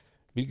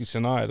 hvilket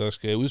scenarie der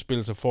skal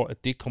udspille sig for,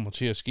 at det kommer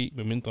til at ske,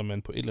 medmindre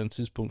man på et eller andet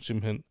tidspunkt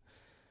simpelthen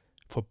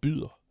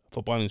forbyder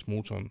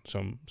forbrændingsmotoren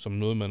som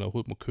noget, man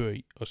overhovedet må køre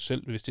i. Og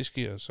selv hvis det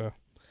sker, så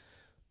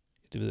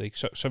det ved jeg ikke,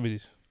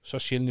 så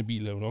sjældne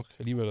biler jo nok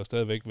alligevel der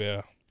stadigvæk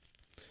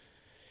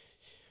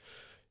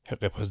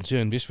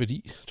repræsentere en vis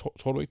værdi.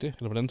 Tror du ikke det?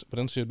 Eller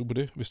hvordan ser du på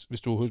det,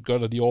 hvis du overhovedet gør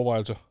dig de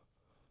overvejelser?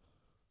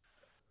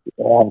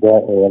 Ja,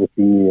 jeg vil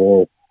sige,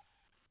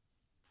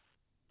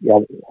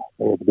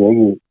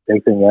 det er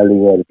ikke sådan, jeg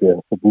lever, at det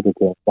bliver forbudt at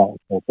køre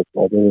forbrændingsmotor,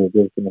 og det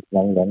er simpelthen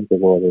mange lande,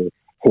 hvor det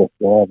er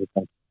større, hvis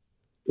man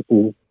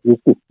hvis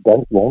det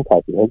dansk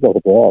vognpark, det er ikke, hvad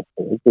det gør,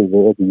 det er ikke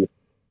ved at blive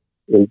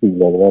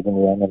elbiler, eller hvad det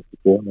nu er, man skal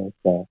køre med,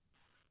 så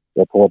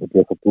jeg tror, det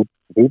bliver forbudt.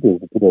 Det er jo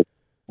forbudt at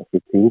måske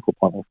købe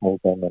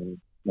forbrændingsmotor,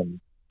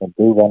 men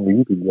det er jo bare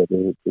nye biler,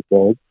 det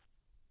gør ikke.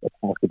 Jeg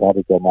tror måske bare,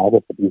 det gør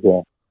markedet for de her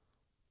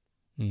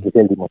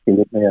Specielt de måske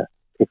lidt mere,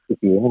 det skal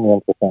blive endnu mere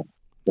interessant.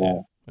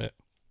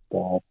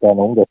 Der er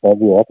nogen, der så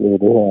vil opleve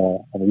det her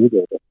om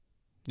udgave.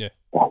 Ja.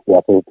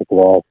 Jeg ved, det kan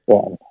være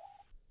børn,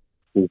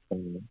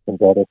 som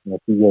gør det, som er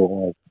 4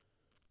 år,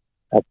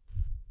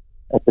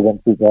 at til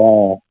den tid,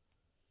 der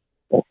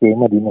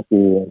skæmmer de måske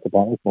til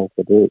brangesmål,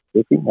 så det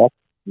er fint nok,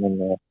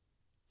 men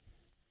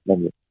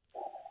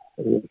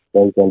jeg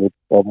skal gøre lidt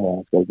om,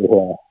 og skal det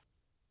her.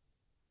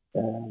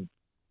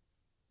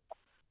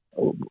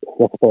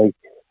 Jeg forstår ikke,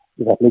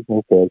 i hvert fald ikke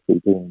noget for til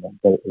ideen, men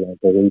der er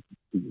rigtig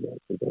stil,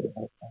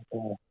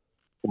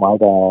 for mig,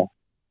 der er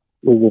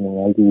udvinding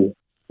af alle de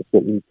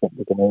forskellige ting,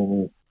 der kommer ind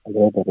i at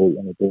lave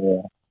batterierne, det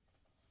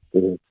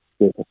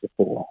er for så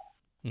stort.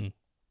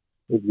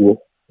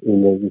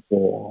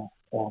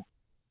 Og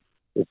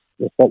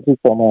hvis folk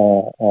ikke kommer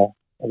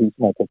og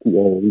viser mig papir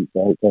og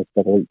viser alt deres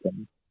batteri,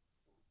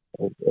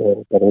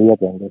 batterier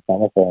blandt det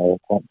samme for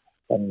grøn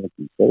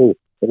energi, så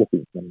er det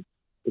fint, men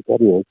det gør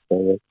det jo ikke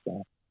stadig.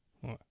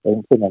 Så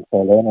indtil man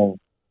får lavet nogle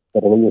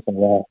batterier, som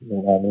jeg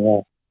mener er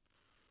mere,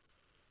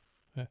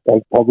 der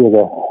ikke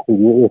påvirker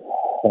miljøet,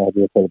 og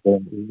det er taget på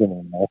en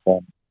udvinding også,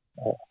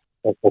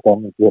 og så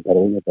kommer de her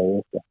batterier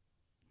bagefter.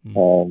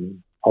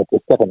 Og det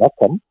skal der nok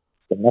komme.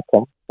 Så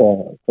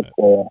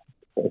tror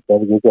jeg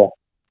stadig ikke,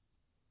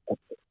 at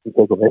det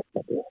kan gå væk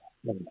med det.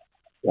 Men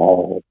jeg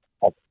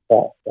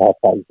har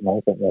faktisk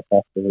mange ting, jeg har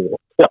sagt, det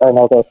har jeg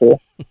nok også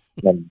hørt.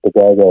 Men det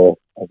gør ikke,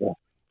 altså,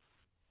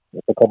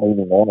 jeg så kommer ind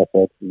i morgen og så,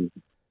 at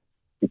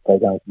de 3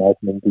 gange så meget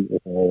som en bil, og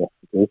sådan noget,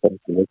 det er sådan,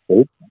 det er ikke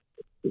fedt.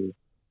 Det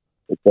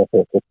er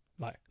ikke fedt.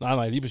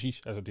 Nej, lige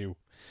præcis. Altså, det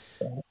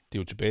er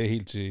jo tilbage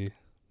helt til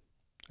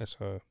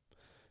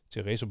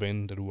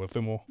racerbanen, da du var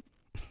 5 år.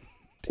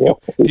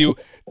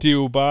 Det er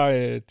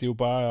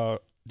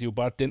jo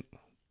bare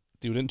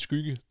den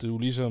skygge, der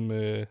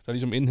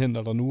ligesom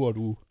indhenter dig nu,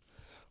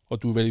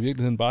 og du vel i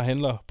virkeligheden bare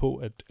handler på,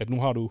 at nu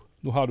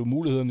har du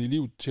muligheden i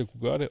livet til at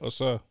kunne gøre det, og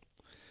så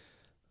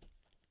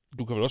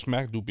du kan vel også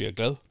mærke, at du bliver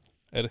glad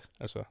af det,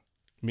 altså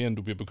mere end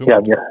du bliver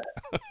bekymret.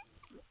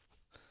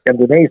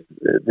 Jamen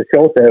det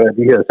sjoveste er jo, at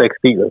de her 6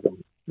 biler, som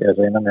jeg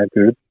så ender med at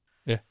købe,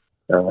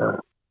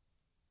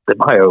 dem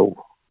har jeg jo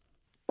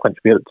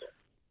principielt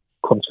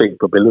kun set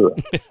på billeder.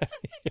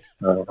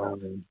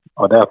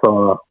 Og derfor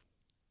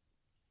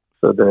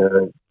så det,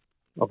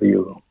 og vi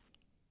jo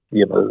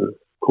lige med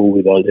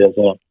covid og alt det her,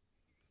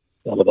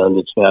 så har det været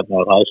lidt svært med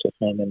at rejse og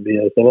sådan, men vi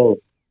har så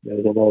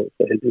været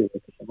så heldige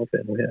at få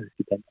sommerferie nu her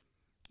i Danmark.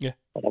 Ja.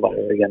 Og der var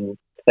jo igen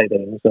 3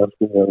 dage, så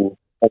skulle jeg jo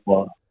op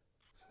og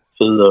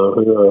sidde og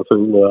høre og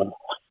føle og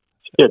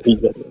se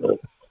biler.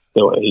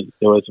 Det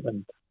var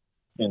simpelthen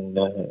en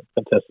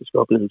fantastisk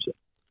oplevelse.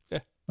 Ja.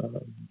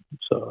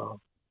 Så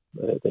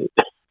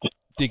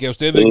det gav jo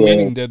stadigvæk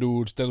mening,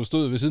 da du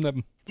stod ved siden af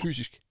dem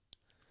fysisk.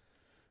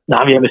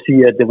 Nej, men jeg vil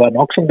sige, at det var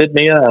nok sådan lidt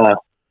mere.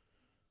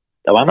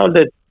 Der var nok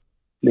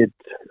lidt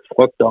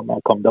frygt om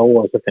at komme derover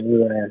og så finde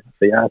ud af, at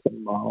jeg er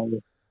sådan meget.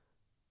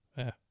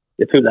 Ja.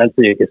 Jeg føler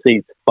altid, at jeg kan se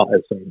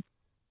fejl,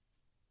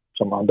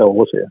 som andre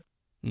overser.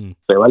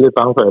 Så jeg var lidt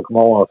bange for, at jeg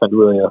kom over og fandt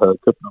ud af, at jeg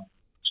havde købt nogle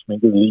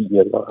sminket i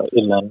eller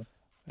et eller andet.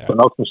 Ja. Det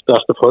var nok den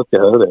største frygt,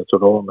 jeg havde, da jeg tog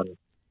det over, men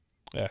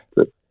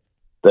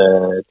da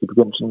de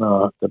begyndte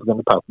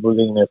at pakke dem ud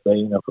en efter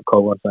en og få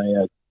coveren, så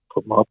jeg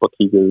tog dem op og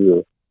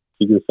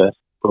kiggede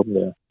fast på dem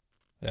der.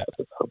 Ja.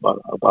 Altså,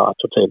 bare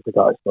totalt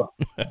begejstret.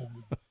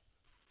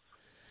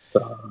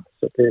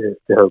 så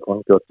det havde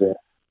kun gjort det.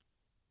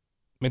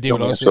 Men det er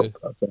jo også,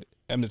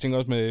 jeg tænker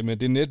også med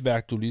det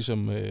netværk, du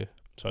ligesom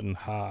sådan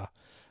har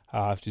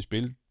haft i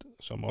spil,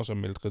 som også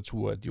har meldt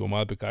retur, at de var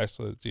meget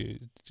begejstrede.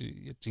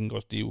 Jeg tænker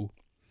også, det er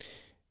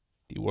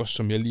jo også,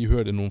 som jeg lige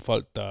hørte, nogle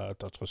folk,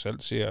 der trods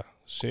alt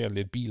ser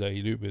lidt biler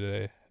i løbet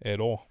af et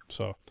år.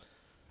 Så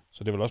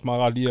det er vel også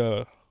meget rart lige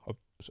at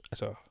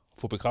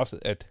få bekræftet,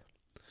 at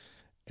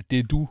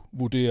det, du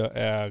vurderer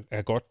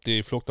er godt,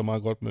 det flugter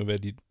meget godt med,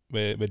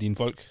 hvad dine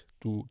folk,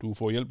 du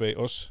får hjælp af,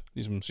 også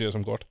ligesom ser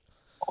som godt.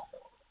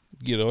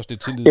 Giver det også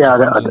lidt tillid til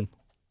fremtiden?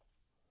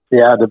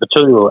 Ja, det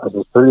betyder jo, altså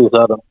selvfølgelig så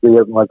er der det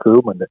hjælper mig at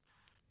købe, men det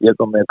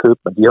hjælper med at købe,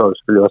 men de har jo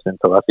selvfølgelig også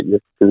interesse i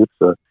at købe,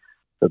 så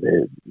det er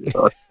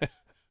også,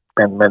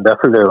 men der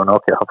føler jeg jo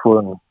nok, at jeg har fået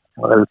en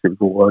relativt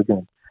god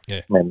rådgivning.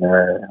 Yeah.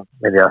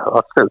 Men jeg har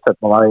også selv sat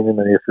mig meget ind i,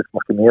 men jeg synes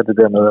måske mere det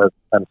der med,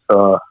 at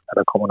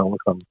der kommer nogen,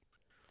 som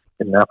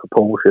er på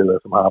Porsche, eller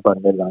som har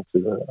arbejdet med lang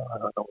tid, og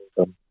nogen,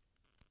 som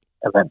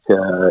er vant til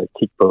at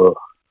kigge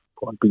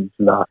på en bil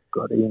til Lars,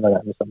 og det ene eller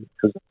andet, som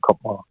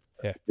kommer,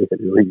 det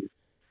er jo helt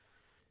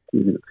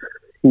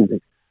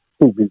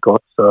vildt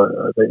godt, så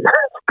det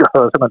gør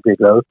også, at man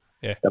bliver glad,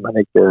 at man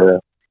ikke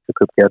kan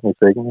købe katten i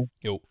sækken.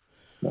 Jo.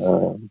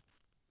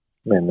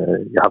 Men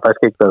jeg har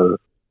faktisk ikke været,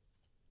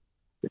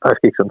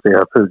 sådan, at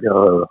jeg har følt, at jeg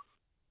havde,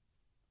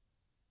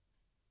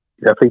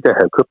 i hvert fald ikke, da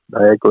jeg havde købt den,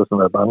 har jeg ikke gået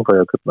sådan været bange for, at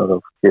jeg har købt noget, der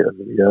var forkert.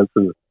 Jeg har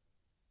altid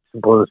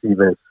prøvet at sige,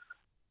 hvis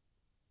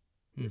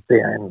det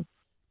er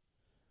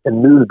en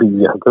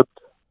middelbil, jeg har købt,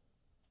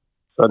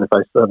 så er det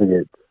faktisk stadig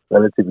et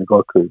relativt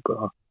godt køb,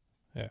 og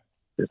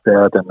hvis det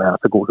er, at den er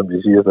så god, som de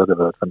siger, så har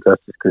det været et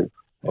fantastisk køb.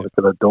 Og hvis det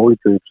har været et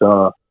dårligt køb, så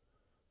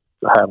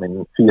så har jeg min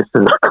 4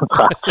 sider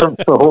kontrakt, som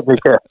forhåbentlig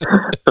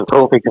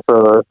kan få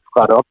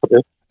rettet op på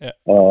det. Ja.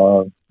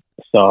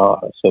 Så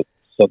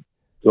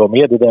det var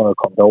mere det der med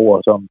at komme derover,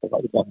 og så om det var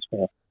et eller andet, som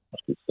jeg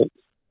måske selv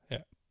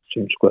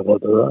synes skulle have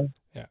været bedre.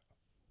 Ja.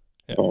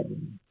 Ja.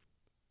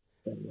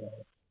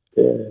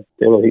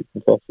 Det var helt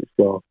fantastisk,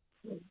 og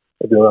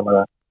jeg glæder mig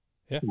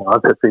meget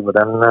til at se,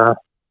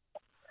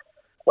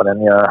 hvordan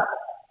jeg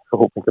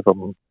forhåbentlig kan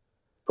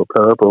få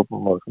plader på dem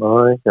og sådan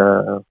noget, ikke?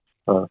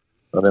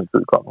 Når den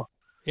tid kommer.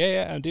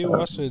 Ja, det er jo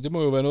også, det må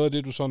jo være noget af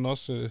det, du sådan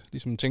også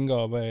ligesom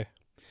tænker,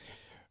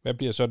 hvad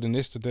bliver så det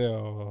næste der,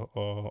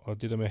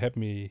 og det der med at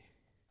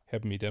have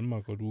dem i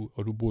Danmark,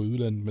 og du bor i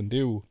udlandet, men det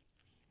er jo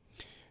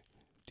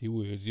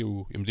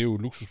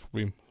et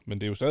luksusproblem, men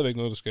det er jo stadigvæk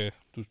noget,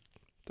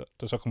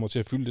 der så kommer til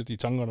at fylde lidt i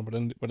tankerne,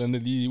 hvordan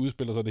det lige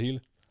udspiller sig det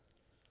hele.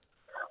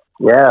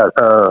 Ja,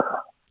 så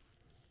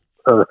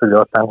er der selvfølgelig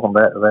også tanken om,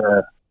 hvad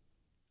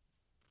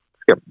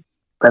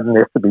er den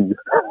næste bil.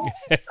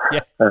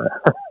 Ja.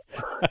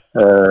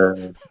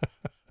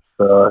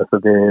 Så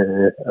det,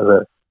 altså,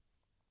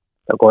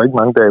 der går ikke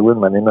mange dage, uden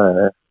man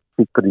ender at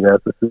kigge på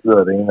diverse sider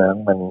af det ene og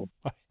andet, men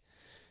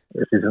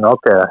jeg synes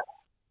nok,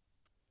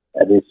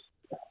 at det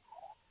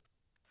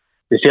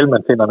er sjældent,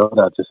 man finder noget,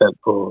 der er til salg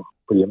på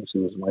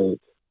hjemmesiden, som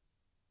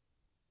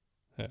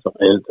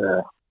reelt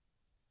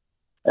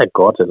er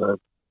godt, eller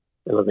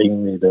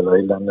rimeligt, eller et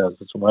eller andet.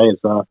 Altså som regel,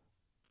 så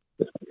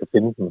hvis man kan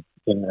finde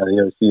den,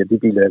 jeg vil sige, at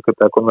de biler, jeg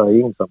købte, der kun var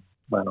en, som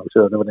var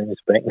annonceret, det var den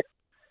i Spanien.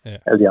 Ja.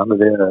 Alle de andre,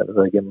 der har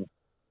været igennem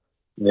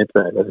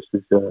netværk, og det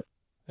synes jeg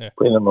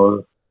på en eller anden måde,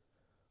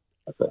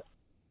 altså,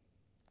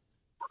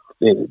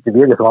 det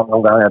virker som om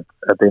nogle gange,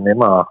 at det er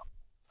nemmere,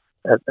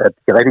 at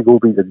de rigtig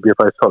gode biler, de bliver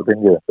faktisk solgt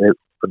ind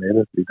på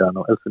nettet, fordi der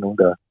er altid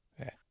nogen, der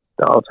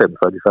er aftalt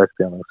før de faktisk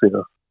bliver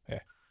annonceret.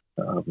 Ja.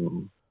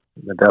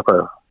 Men derfor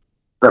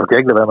kan jeg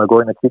ikke lade være med at gå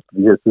ind og kigge på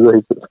de her sider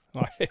hele tiden.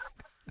 Nej.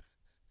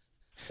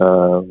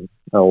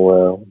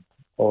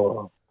 Og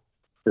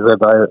det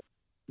er bare,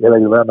 jeg vil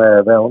ikke være med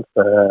hver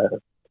onsdag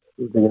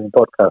lægge en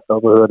podcast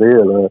op og høre det,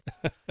 eller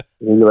jeg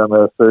vil ikke være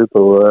med at søge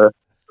på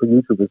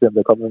YouTube, hvis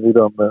der kommer nyt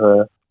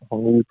om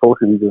nye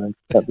Porsche-videoer,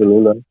 eller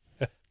eller andet.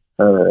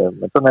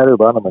 Men sådan er det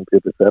jo bare, når man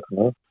bliver besat for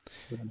noget.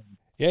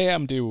 Ja,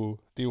 men det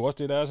er jo også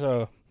det, der er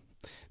så...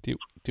 Det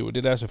er jo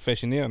det, der er så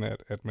fascinerende,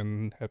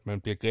 at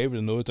man bliver grebet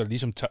af noget, der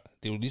ligesom tager...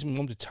 Det er jo ligesom,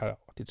 om det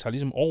tager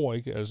ligesom over,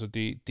 ikke? Altså,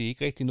 det er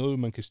ikke rigtig noget,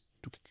 man kan...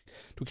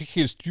 Du kan ikke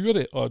helt styre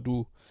det, og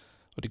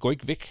det går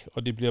ikke væk,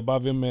 og det bliver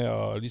bare ved med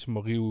at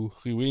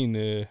rive en...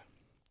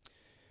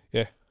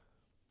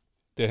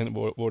 derhen,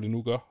 hvor det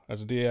nu gør.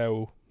 Altså, det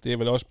er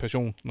vel også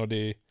passion,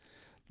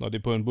 når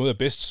det på en måde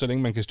er bedst, så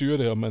længe man kan styre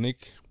det, og man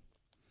ikke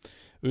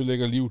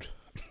ødelægger livet.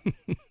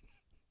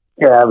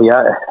 Ja,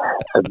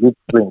 mit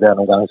problem der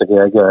nogle gange, så kan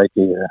jeg ikke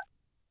rigtig...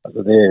 Altså,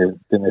 det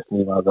er næsten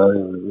lige meget hvad,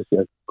 hvis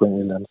jeg går ind i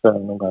et eller andet, så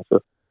nogle gange, så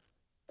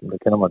der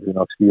kender mig, det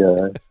nok siger,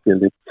 at jeg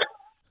lidt...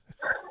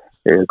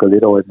 Jeg går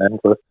lidt over i den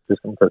anden grøft, det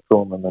skal man passe på,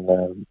 men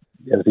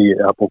jeg vil sige,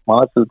 jeg har brugt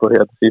meget tid på det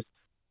her de sidste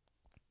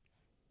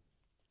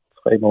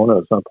 3 måneder,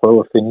 så at prøve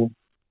at finde...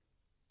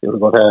 Jeg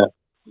vil godt have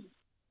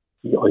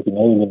de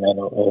originale,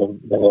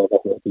 hvad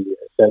hedder de,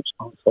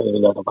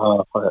 salgskontroller, der bare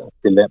fra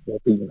det land, hvor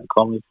bilen er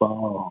kommet fra,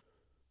 og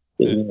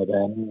det ene og det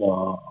andet,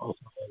 og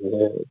sådan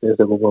noget. Det er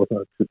så godt sådan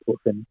noget tid på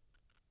at finde.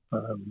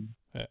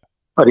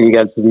 Og det er ikke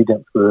altid lige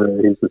den, skulle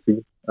jeg helt så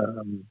sige.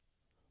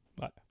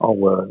 Og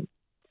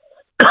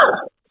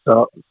så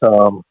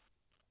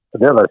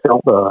det har været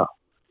sjovt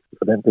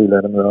for den del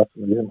af det med også,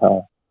 som ligesom har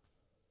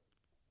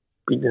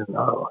bilen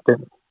og den,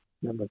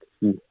 man kan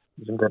sige,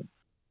 ligesom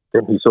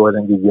den historie,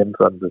 den gik hjem,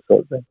 før den blev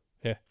solgt.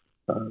 Ja,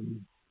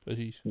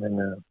 præcis. Men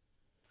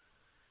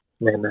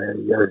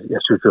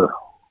jeg synes jo,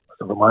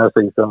 altså for mig at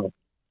se, så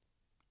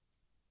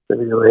vil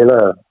jeg jo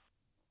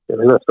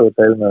hellere stå og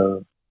tale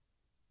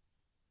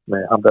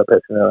med ham, der er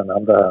passioneret, end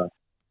ham, der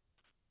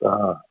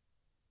har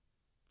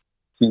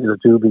 10 eller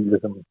 20 biler,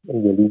 som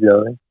egentlig er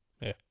ligeglade, ikke?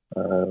 Ja.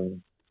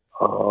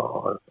 Og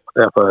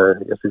derfor,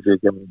 jeg synes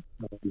ikke, at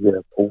de her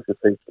Porsche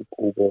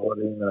Facebook-grupper og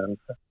det ene eller andet,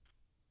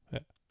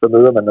 så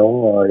møder man nogen,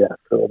 og jeg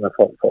skriver med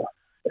folk for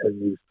alle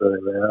mulige steder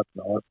i verden,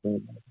 og også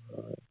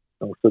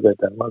nogle stykker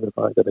i Danmark, og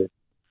faktisk er det.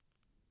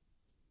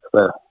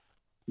 Så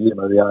i og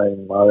med, at jeg er i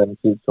en meget anden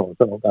tidszone,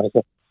 så nogle gange,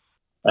 så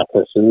man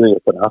kan sidde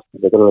på en aften,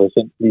 så kan du have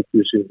sendt lige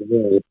pludselig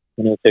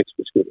 100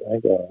 tekstbeskeder,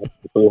 ikke? Og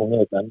du får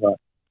 100 den anden vej.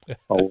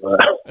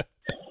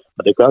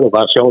 Og det gør det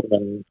bare sjovt,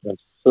 men man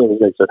sidder og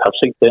siger, at har du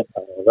set den,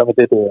 og hvad med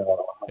det der, og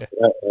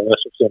hvad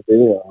synes du om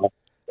det, og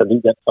kan du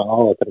lide den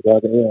farve, og kan du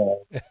gøre det, og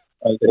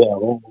alt det her,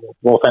 og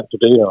hvor fandt du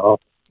det, og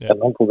er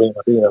der nogle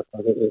problemer der, og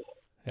det.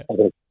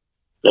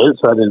 Reelt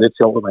så er det lidt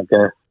sjovt, at man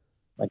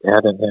kan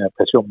have den her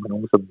passion med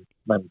nogen, som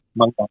man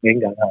mange gange ikke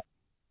engang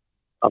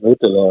har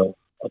mødt eller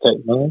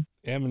talt med.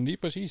 Ja, men lige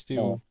præcis, det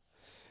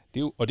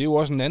er jo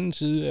også en anden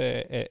side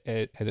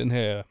af den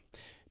her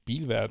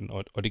bilverden,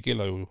 og det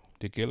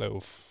gælder jo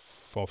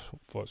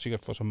for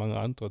sikkert for så mange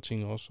andre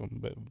ting også, om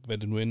hvad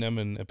det nu end er,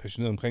 man er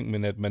passioneret omkring,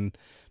 men at man,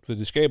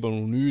 det skaber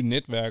nogle nye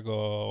netværk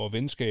og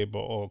venskaber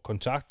og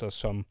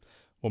kontakter,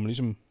 hvor man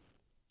ligesom,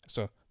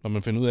 Altså, når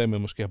man finder ud af, at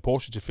man måske har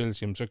Porsche til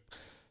fælles, jamen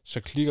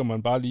så klikker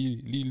man bare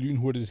lige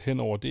lynhurtigt hen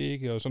over det,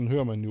 ikke? Og sådan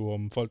hører man jo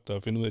om folk, der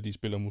finder ud af, at de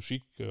spiller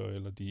musik,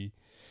 eller det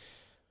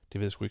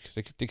ved jeg sgu ikke.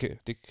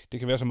 Det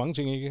kan være så mange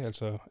ting, ikke?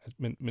 Altså,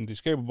 men det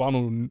skaber bare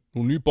nogle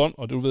nye bånd,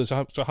 og du ved,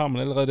 så har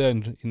man allerede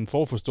der en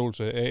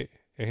forforståelse af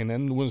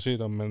hinanden,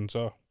 uanset om man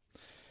så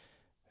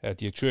er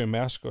direktør i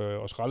Mærsk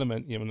og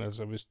skraldemand. Jamen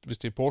altså, hvis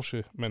det er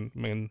Porsche,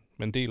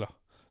 man deler,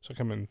 så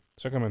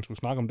kan man sgu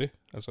snakke om det.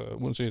 Altså,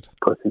 uanset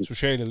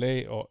sociale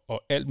lag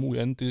og alt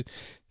muligt andet.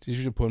 Det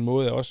synes jeg på en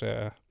måde også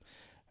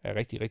er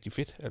rigtig, rigtig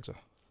fedt, altså.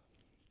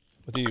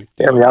 Og det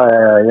Jamen, jeg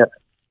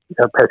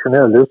er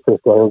passioneret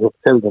lystfest, og jeg kan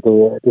fortælle dig,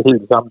 det er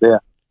helt det samme der.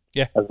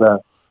 Ja. Altså,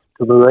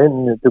 du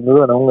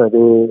møder nogen af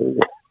det.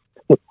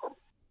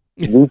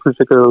 Lige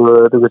pludselig kan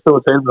du kan stå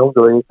og tale med nogen,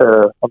 du ikke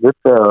har mødt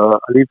der,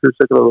 og lige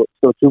pludselig kan du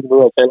stå 20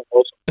 minutter og tale med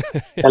noget, som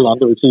alle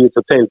andre vil sige er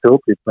totalt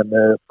tåbeligt, men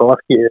for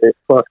os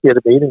giver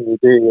det mening i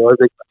det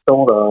øjeblik, man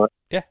står der,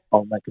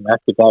 og man kan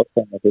mærke det godt,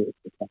 og det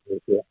kan det.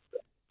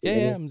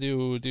 Ja, men det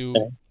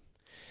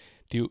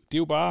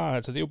er jo bare,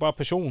 altså det er jo bare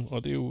passion, og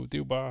det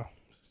er jo bare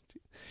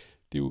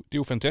det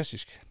er jo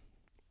fantastisk.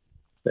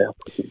 Ja,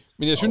 præcis.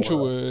 Men jeg synes jo,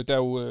 der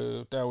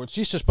er jo et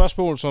sidste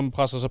spørgsmål, som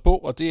presser sig på,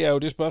 og det er jo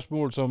det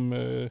spørgsmål, som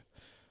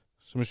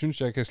jeg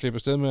synes, jeg kan slippe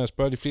afsted med at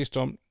spørge de fleste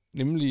om,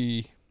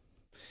 nemlig,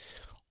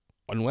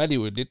 og nu er det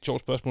jo et lidt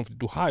sjovt spørgsmål, fordi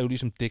du har jo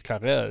ligesom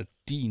deklareret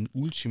din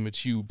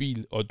ultimative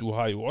bil, og du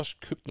har jo også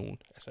købt nogle,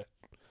 altså,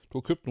 du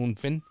har købt nogle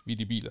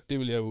vanvittige biler, det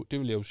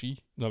vil jeg jo sige,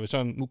 når vi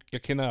sådan, nu,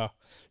 jeg kender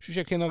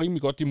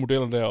rimelig godt de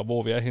modeller der, og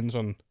hvor vi er henne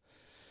sådan,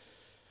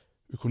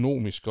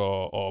 økonomisk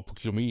og på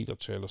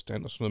kilometertal og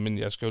stand og sådan noget, men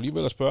jeg skal jo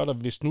alligevel spørge dig,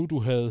 hvis nu du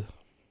havde,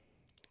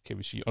 kan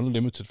vi sige,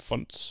 unlimited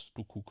funds,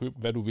 du kunne købe,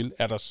 hvad du vil,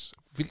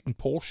 hvilken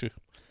Porsche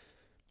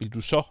vil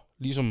du så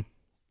ligesom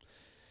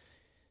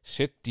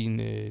sætte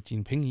dine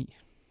penge i?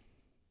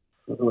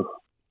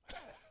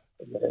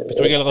 Hvis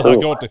du ikke allerede har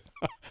gjort det.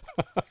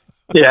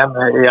 Ja,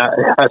 men jeg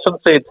har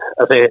sådan set,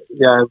 altså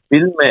jeg er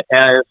vild med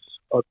RS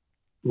og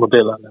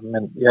modellerne,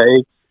 men jeg er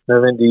ikke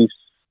nødvendigvis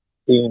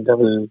en, der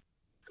vil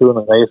købe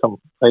en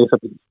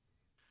racerbil.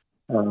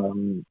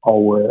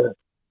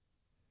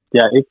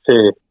 Jeg er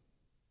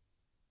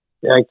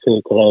ikke til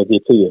Carrera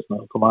GT og sådan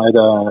noget. For mig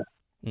der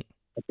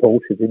er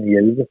Porsche den i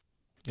 11.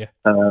 Ja.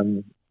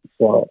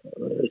 Så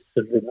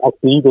det er nok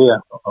lige der.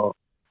 Og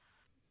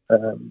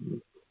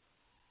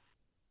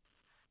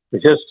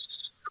hvis jeg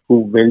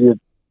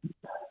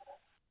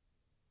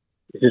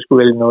skulle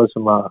vælge noget,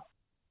 som var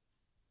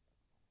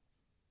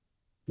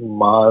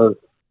meget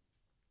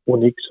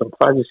unik, som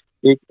faktisk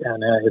ikke er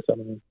nær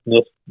som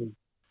næsten.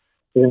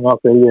 Jeg vil nok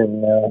vælge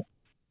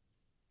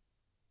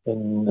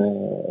en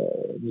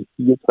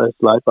 64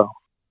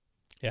 Lightbar.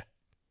 Ja.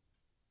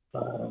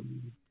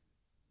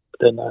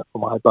 Den er for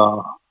mig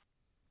bare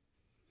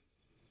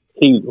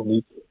helt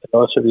unik. Jeg kan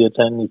også vil jeg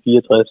tage en i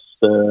 64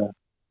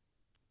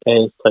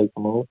 AS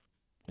 3.0.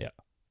 Ja.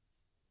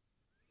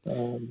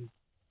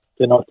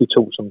 Det er nok de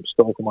to, som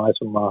står for mig,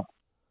 som var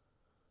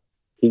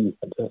helt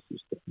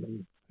fantastiske.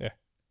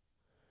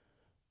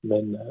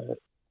 Men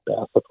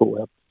der er så få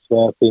af dem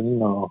svære at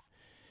finde, og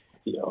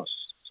de er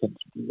også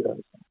sindssygt dyre.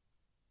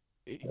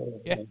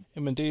 Altså.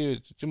 Men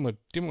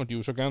det må de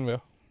jo så gerne være.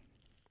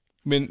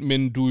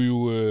 Men du er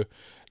jo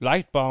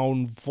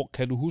Lightbound,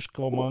 kan du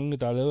huske, hvor mange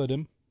der er lavet af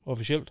dem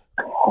officielt?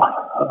 Jeg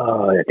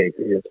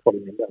tror,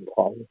 det er mindre end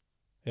 30.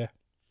 Ja.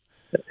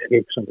 Jeg kan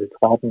ikke som det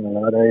er 13 eller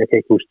hvad der er. Jeg kan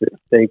ikke huske det.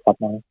 Det er ikke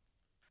ret mange.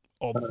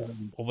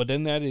 Og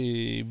hvordan er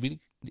det?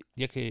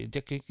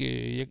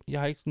 Jeg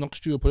har ikke nok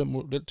styr på den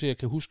model til, at jeg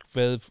kan huske,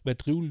 hvad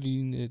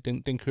drivlinjen,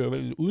 den kører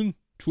vel uden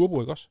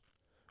turbo, ikke også?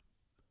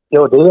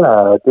 Jo, det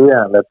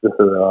er hvad det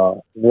hedder,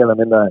 mere eller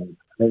mindre en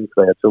almindelig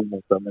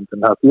kreaturmotor, men den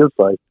har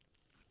firehjulstræk.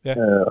 Ja.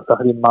 Og så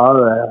har de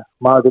meget af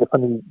det fra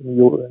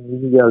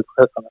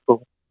 59'erne på.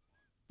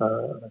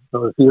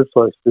 Noget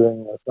firehjulstrækstyring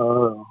og sådan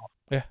noget.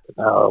 Ja. Den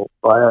har jo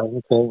bare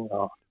ingenting.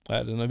 Ja,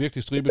 den er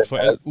virkelig stribet for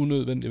alt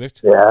unødvendig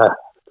vægt. Ja,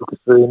 du kan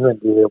sidde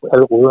indvendigt.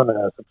 Alle ruderne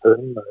er så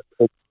tynde,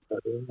 og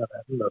det ene og det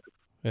andet. Og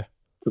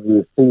du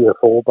kan se at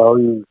få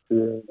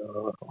baghjulsstyring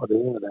og det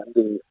ene og det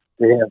andet.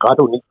 Det er en ret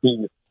unik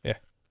bil. Ja.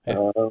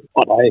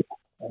 Og nej,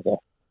 altså,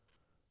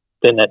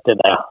 den er,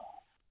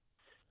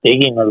 det er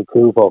ikke en, når du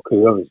køber for at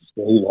køre, hvis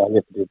det er helt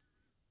ærligt, fordi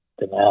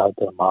den er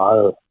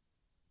meget,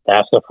 der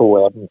er så få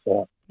af dem, så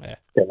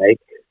den er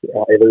ikke,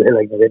 jeg ved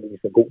heller ikke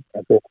nødvendigvis så god.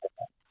 Altså,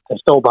 den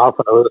står bare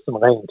for noget som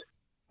rent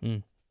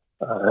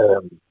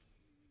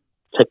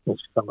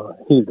teknisk, som er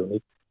helt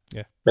unikt.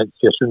 Ja. Men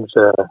jeg synes,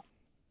 at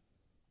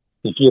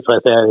de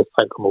 64 er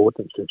 3,8,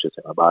 den synes jeg,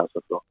 den er bare så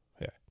flot.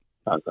 Ja.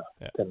 Altså,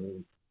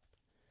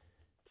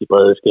 de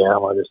brede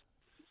skærme og det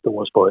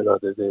store spoiler,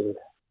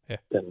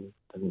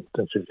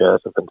 den synes jeg er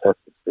så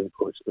fantastisk. Det er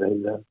på et sted.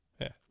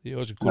 Ja, det er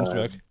også et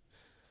kunstværk.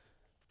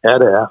 Ja,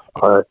 det er.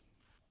 Og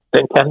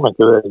den kan man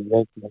køre i,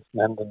 ikke? Men den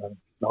anden er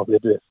nok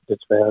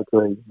lidt sværere at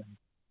køre i.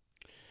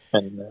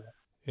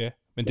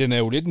 Men den er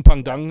jo lidt en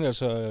pendant,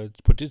 altså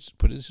på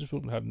det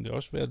tidspunkt har den jo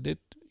også været lidt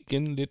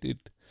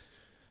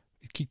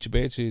kig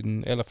tilbage til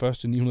den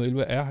allerførste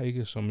 911R,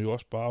 ikke, som jo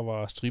også bare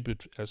var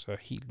strippet altså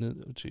helt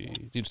ned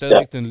til... Det er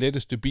stadigvæk den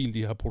letteste bil,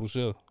 de har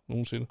produceret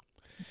nogensinde.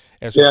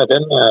 Altså, ja,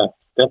 den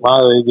er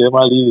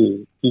meget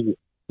lige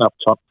knap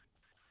ton.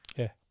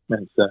 Ja.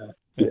 Mens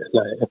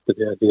efter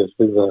det, det har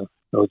selvfølgelig været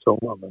noget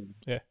tungere, men...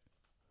 Ja.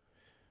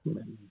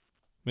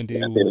 Men det er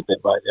ja, jo... det er den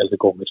vej, det altid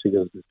går med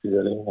sikkerhedsstyr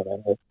eller en eller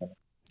anden.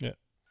 Ja.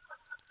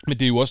 Men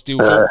det er jo også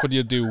sjovt, fordi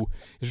det er jo...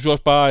 Jeg synes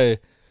også bare...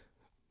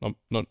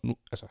 nu,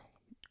 altså...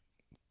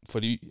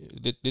 Fordi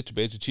lidt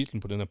tilbage til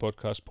titlen på den her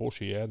podcast,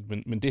 Porsche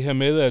Hjertet, men det her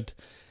med,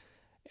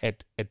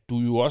 at du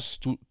jo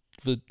også...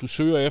 Du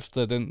søger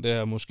efter den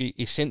der måske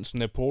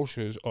essensen af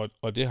Porsche,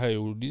 og det har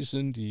jo lige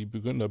siden de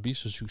begyndte at blive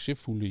så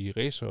succesfulde i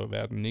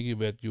racerverdenen, ikke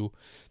været jo,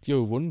 de har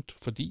jo vundet,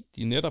 fordi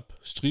de netop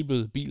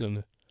strippede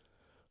bilerne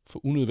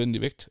for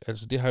unødvendig vægt.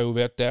 Altså det har jo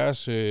været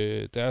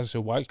deres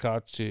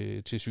wildcard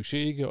til succes,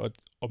 ikke?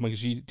 Og man kan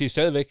sige, det er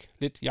stadigvæk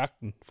lidt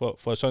jagten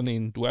for sådan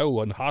en, du er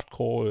jo en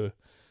hardcore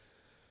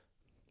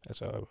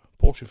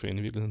Porsche-fan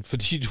i virkeligheden,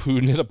 fordi du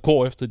jo netop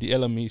går efter de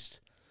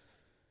allermest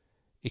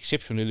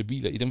exceptionelle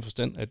biler, i den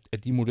forstand,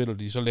 at de modeller,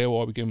 de så laver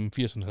op igennem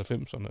 80'erne og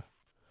 90'erne,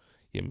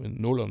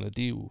 jamen 0'erne,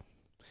 det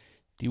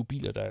er jo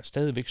biler, der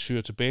stadigvæk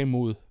søger tilbage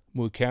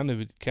mod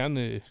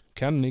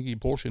kernen ikke i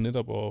Porsche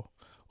netop,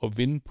 og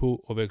vinde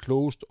på, og være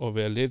klogest, og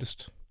være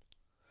lettest.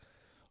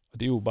 Og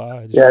det er jo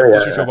bare,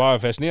 det synes jeg bare er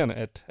fascinerende,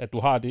 at du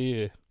har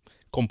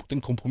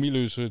den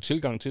kompromisløse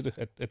tilgang til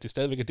det, at det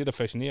stadigvæk er det, der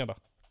fascinerer dig.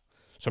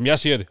 Som jeg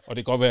ser det, og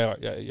det kan godt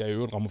være, at jeg i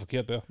øvrigt rammer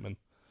forkert der, men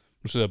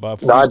nu sidder jeg bare...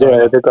 Nej,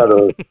 det gør du.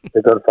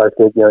 Det gør du faktisk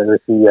ikke. Jeg vil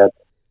sige, at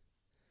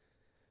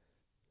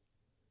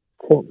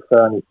ting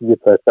før i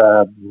 64, der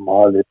er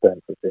meget lidt, der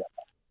interesserer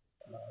mig.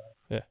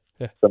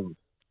 Ja. Som,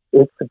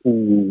 ikke fordi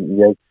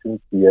jeg ikke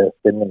synes, de er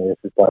spændende, jeg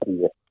synes bare, de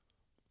er...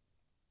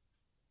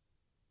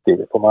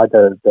 Det for mig,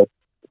 der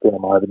begynder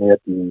meget mere,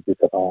 at de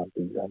veteraner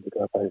biler, det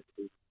gør faktisk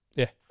det.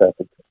 Ja.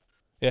 Perfekt.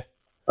 Ja.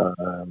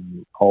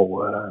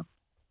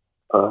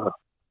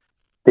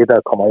 Det,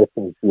 der kommer efter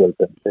i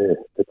 94,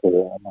 det kan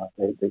være mig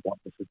helt ikke om,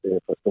 jeg synes, det er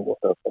for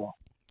stort og for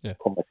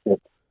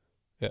kommercielt.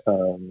 Ja.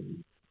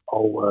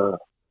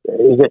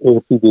 Jeg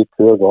vil sige, det ikke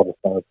kører godt og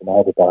sådan noget. For mig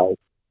er det bare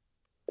ikke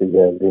det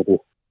her lette,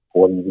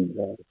 hurtige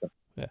biler. Altså.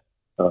 Ja.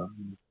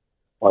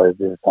 Og det er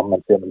det samme,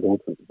 man ser med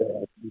Lotus. Der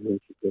er ikke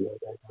Lotus, eller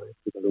der er ikke noget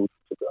med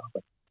Lotus at gøre,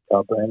 men der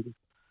er brandet.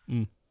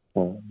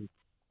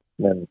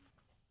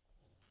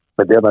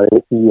 Men det er bare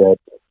ikke sige,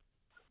 at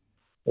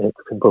jeg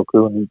kan finde på at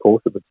købe en ny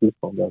Porsche på et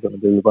tidspunkt, altså,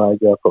 men det er jo bare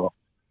ikke for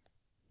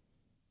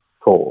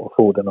at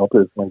få den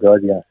oplevelse, man gør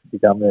de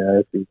gamle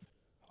RS-biler.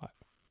 Nej.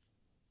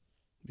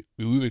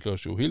 Vi udvikler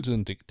os jo hele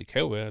tiden. Det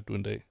kan jo være, at du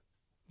en dag.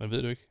 Man ved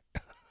det jo ikke.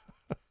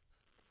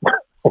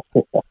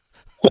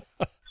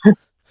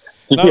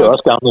 De bliver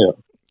også gamle, jo.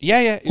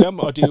 Ja, jamen,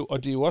 og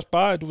det er jo også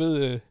bare, at du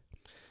ved...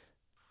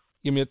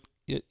 jamen,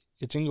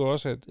 jeg tænker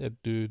også, at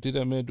det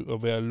der med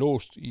at være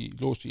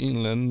låst i en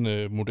eller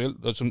anden model,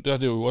 og som, det har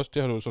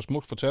du jo så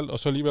smukt fortalt, og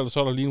så alligevel så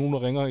er der lige nogen,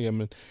 der ringer,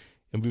 jamen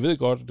vi ved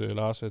godt,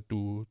 Lars, at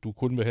du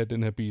kun vil have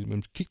den her bil,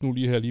 men kig nu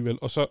lige her alligevel,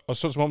 og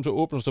så som om så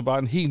åbner så bare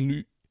en helt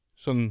ny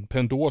sådan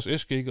Pandoras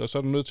æske, ikke? Og så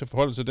er du nødt til at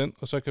forholde sig til den,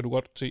 og så kan du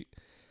godt se,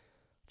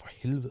 for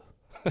helvede,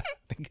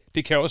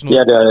 det kan også noget.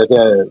 Ja,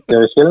 det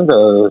er sjældent,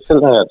 selv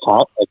når jeg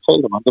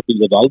talt om andre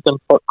biler, der er ikke dem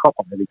folk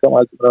kommer med, de kommer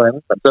altid med noget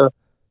andet, men så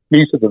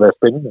viser det at være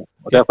spændende,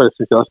 og derfor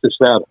synes jeg også, det er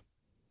svært.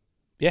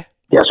 Ja.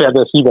 Det er svært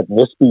at sige, hvad den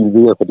næste bil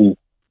bliver, fordi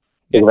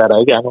det kan være,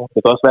 der ikke er nogen.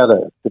 Det kan også være,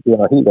 at det bliver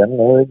noget helt andet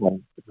noget, ikke? Men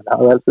man har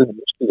jo altid en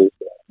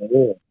muskellæse,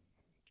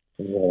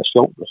 som er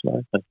sjovt og sådan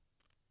noget.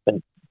 Men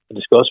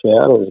det skal også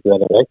være, og det skal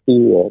være det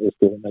rigtige, og det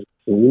skal være, man skal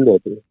føle,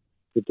 at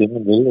det er det,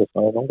 man vil, og sådan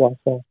noget. Nogle gange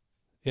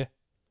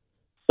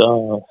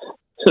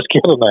så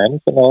sker der noget andet,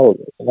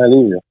 sådan er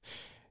livet jo.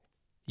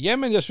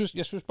 Jamen, jeg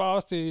synes bare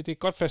også, det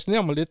godt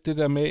fascinerer mig lidt, det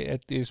der med,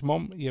 at det er som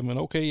om, jamen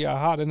okay, jeg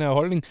har den her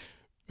holdning,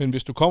 men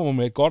hvis du kommer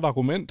med et godt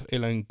argument,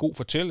 eller en god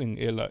fortælling,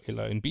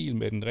 eller en bil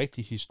med den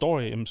rigtige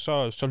historie, jamen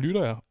så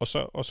lytter jeg, og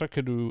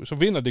så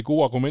vinder det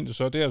gode argument,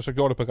 så det har jeg så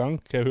gjort et par gange,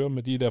 kan jeg høre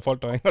med de der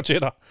folk, der ringer til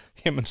dig,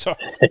 jamen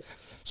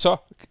så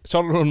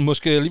er du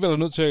måske alligevel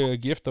nødt til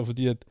at give efter,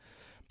 fordi at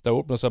der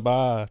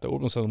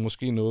åbner sig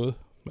måske noget,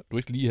 du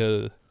ikke lige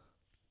havde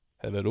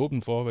været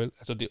åben for, vel?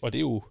 Altså det er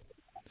jo...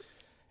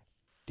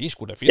 Det er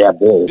sgu da fedt. Ja,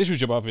 det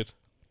synes jeg bare er fedt.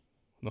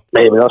 Nå.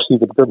 Men jeg vil også sige,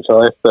 at det begyndte så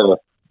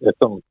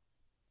efter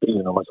bil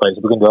nummer 3,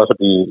 så begyndte det også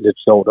at blive lidt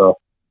sjovt,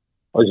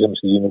 og ligesom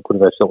sige, nu kunne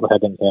det være sjovt at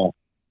have den her,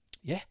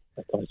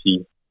 kan man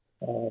sige,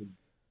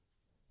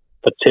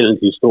 fortælle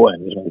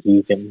historien, hvis man kan sige,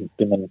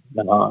 det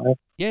man har,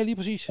 ikke? Ja, lige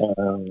præcis.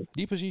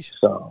 Lige præcis.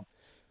 Så.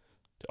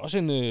 Det er også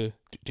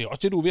det er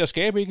også det, du er ved at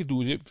skabe, ikke?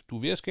 Du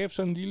er ved at skabe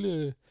sådan en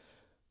lille,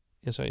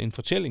 altså en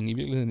fortælling i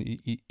virkeligheden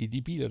i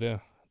de biler der.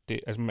 Det,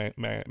 altså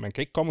man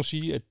kan ikke komme og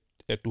sige,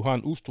 at du har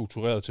en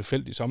ustruktureret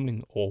tilfældig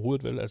samling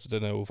overhovedet, vel? Altså,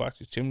 den er jo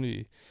faktisk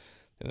temmelig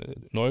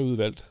nøje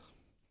udvalgt.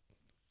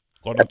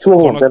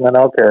 Turboen er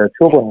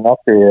nok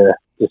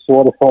det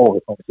sorte får,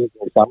 hvis man kan sige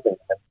det i samlingen.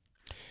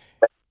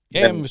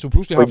 Men hvis du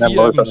pludselig har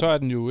 4 af dem, så er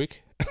den jo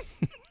ikke.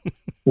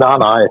 nej,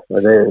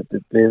 men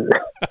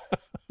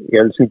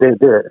Jeg vil sige,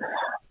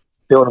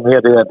 det var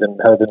mere det, at den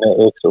havde den her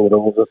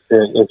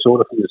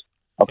X88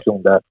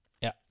 option der.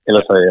 Ja.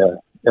 Ellers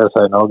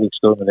har jeg nok ikke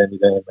stået med den i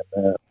dag,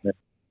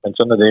 men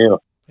sådan er det jo.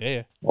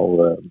 Ja. Og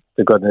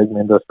det gør den ikke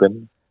mindre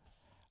spændende.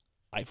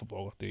 Ej, for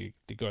pokker,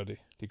 det gør det.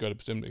 Det gør det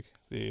bestemt ikke.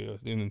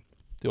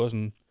 Det er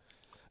også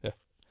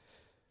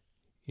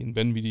en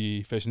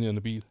vanvittig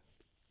fascinerende bil.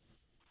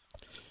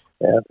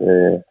 Ja,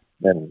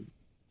 men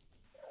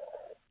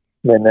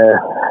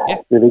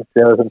det er vigtigt,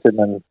 det er sådan set,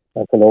 at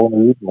man får lov at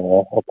nyde dem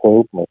og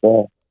prøve dem, og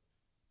så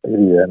er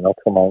det nok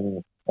så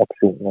mange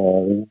optioner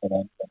og vide,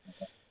 hvordan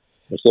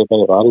man ser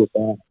bag rettet,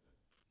 så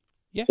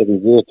det er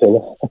det, jeg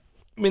tæller.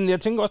 Men jeg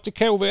tænker også, det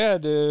kan jo være,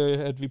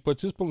 at vi på et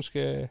tidspunkt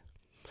skal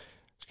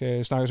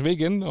snakkes ved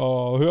igen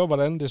og høre,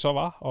 hvordan det så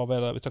var,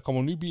 og hvis der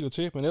kommer nye biler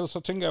til. Men ellers så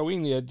tænker jeg jo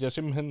egentlig, at jeg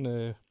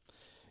simpelthen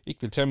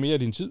ikke vil tage mere af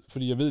din tid,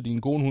 fordi jeg ved, at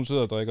din kone, hun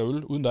sidder og drikker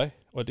øl uden dig,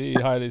 og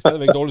det har jeg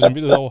stadigvæk dårligt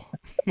samvittighed over.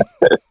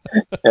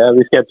 Ja,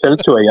 vi skal have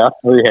telttur i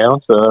aften ude i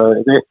haven, så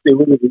det er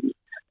ude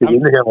det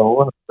lille her med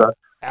overne. Så.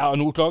 Ja, og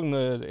nu er klokken,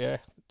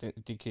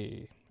 det kan...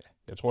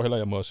 Jeg tror heller,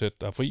 jeg må sætte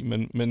dig fri,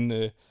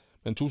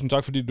 men tusind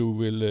tak, fordi du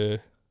vil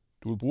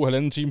bruge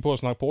 1,5 time på at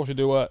snakke Porsche.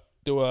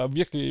 Det var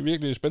virkelig,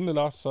 virkelig spændende,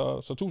 Lars,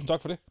 så tusind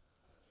tak for det.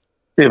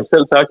 Det er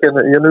selv tak.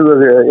 Jeg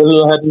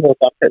nyder at have de her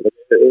samtaler.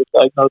 Der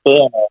er ikke noget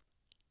bedre end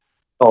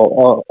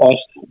og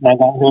også mange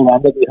gange høre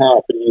andre, de har,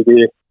 fordi det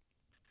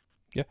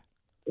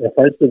er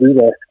faktisk at vide,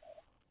 hvad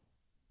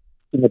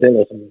de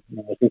modeller, som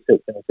man måske selv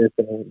kender til,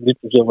 så lige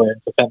pludselig hvor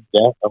interessant det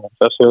er, når man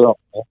først hører om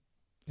det.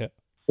 Ja.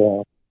 Så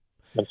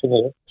man finder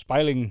det.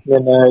 Spejlingen.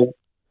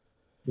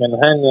 Men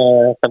have en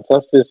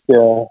fantastisk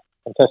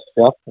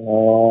aften,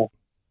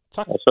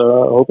 tak. Og så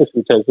håber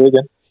vi tager det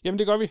igen. Jamen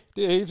det gør vi,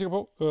 det er jeg helt sikker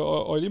på,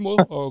 og i lige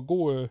måde, og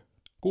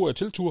god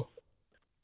tiltur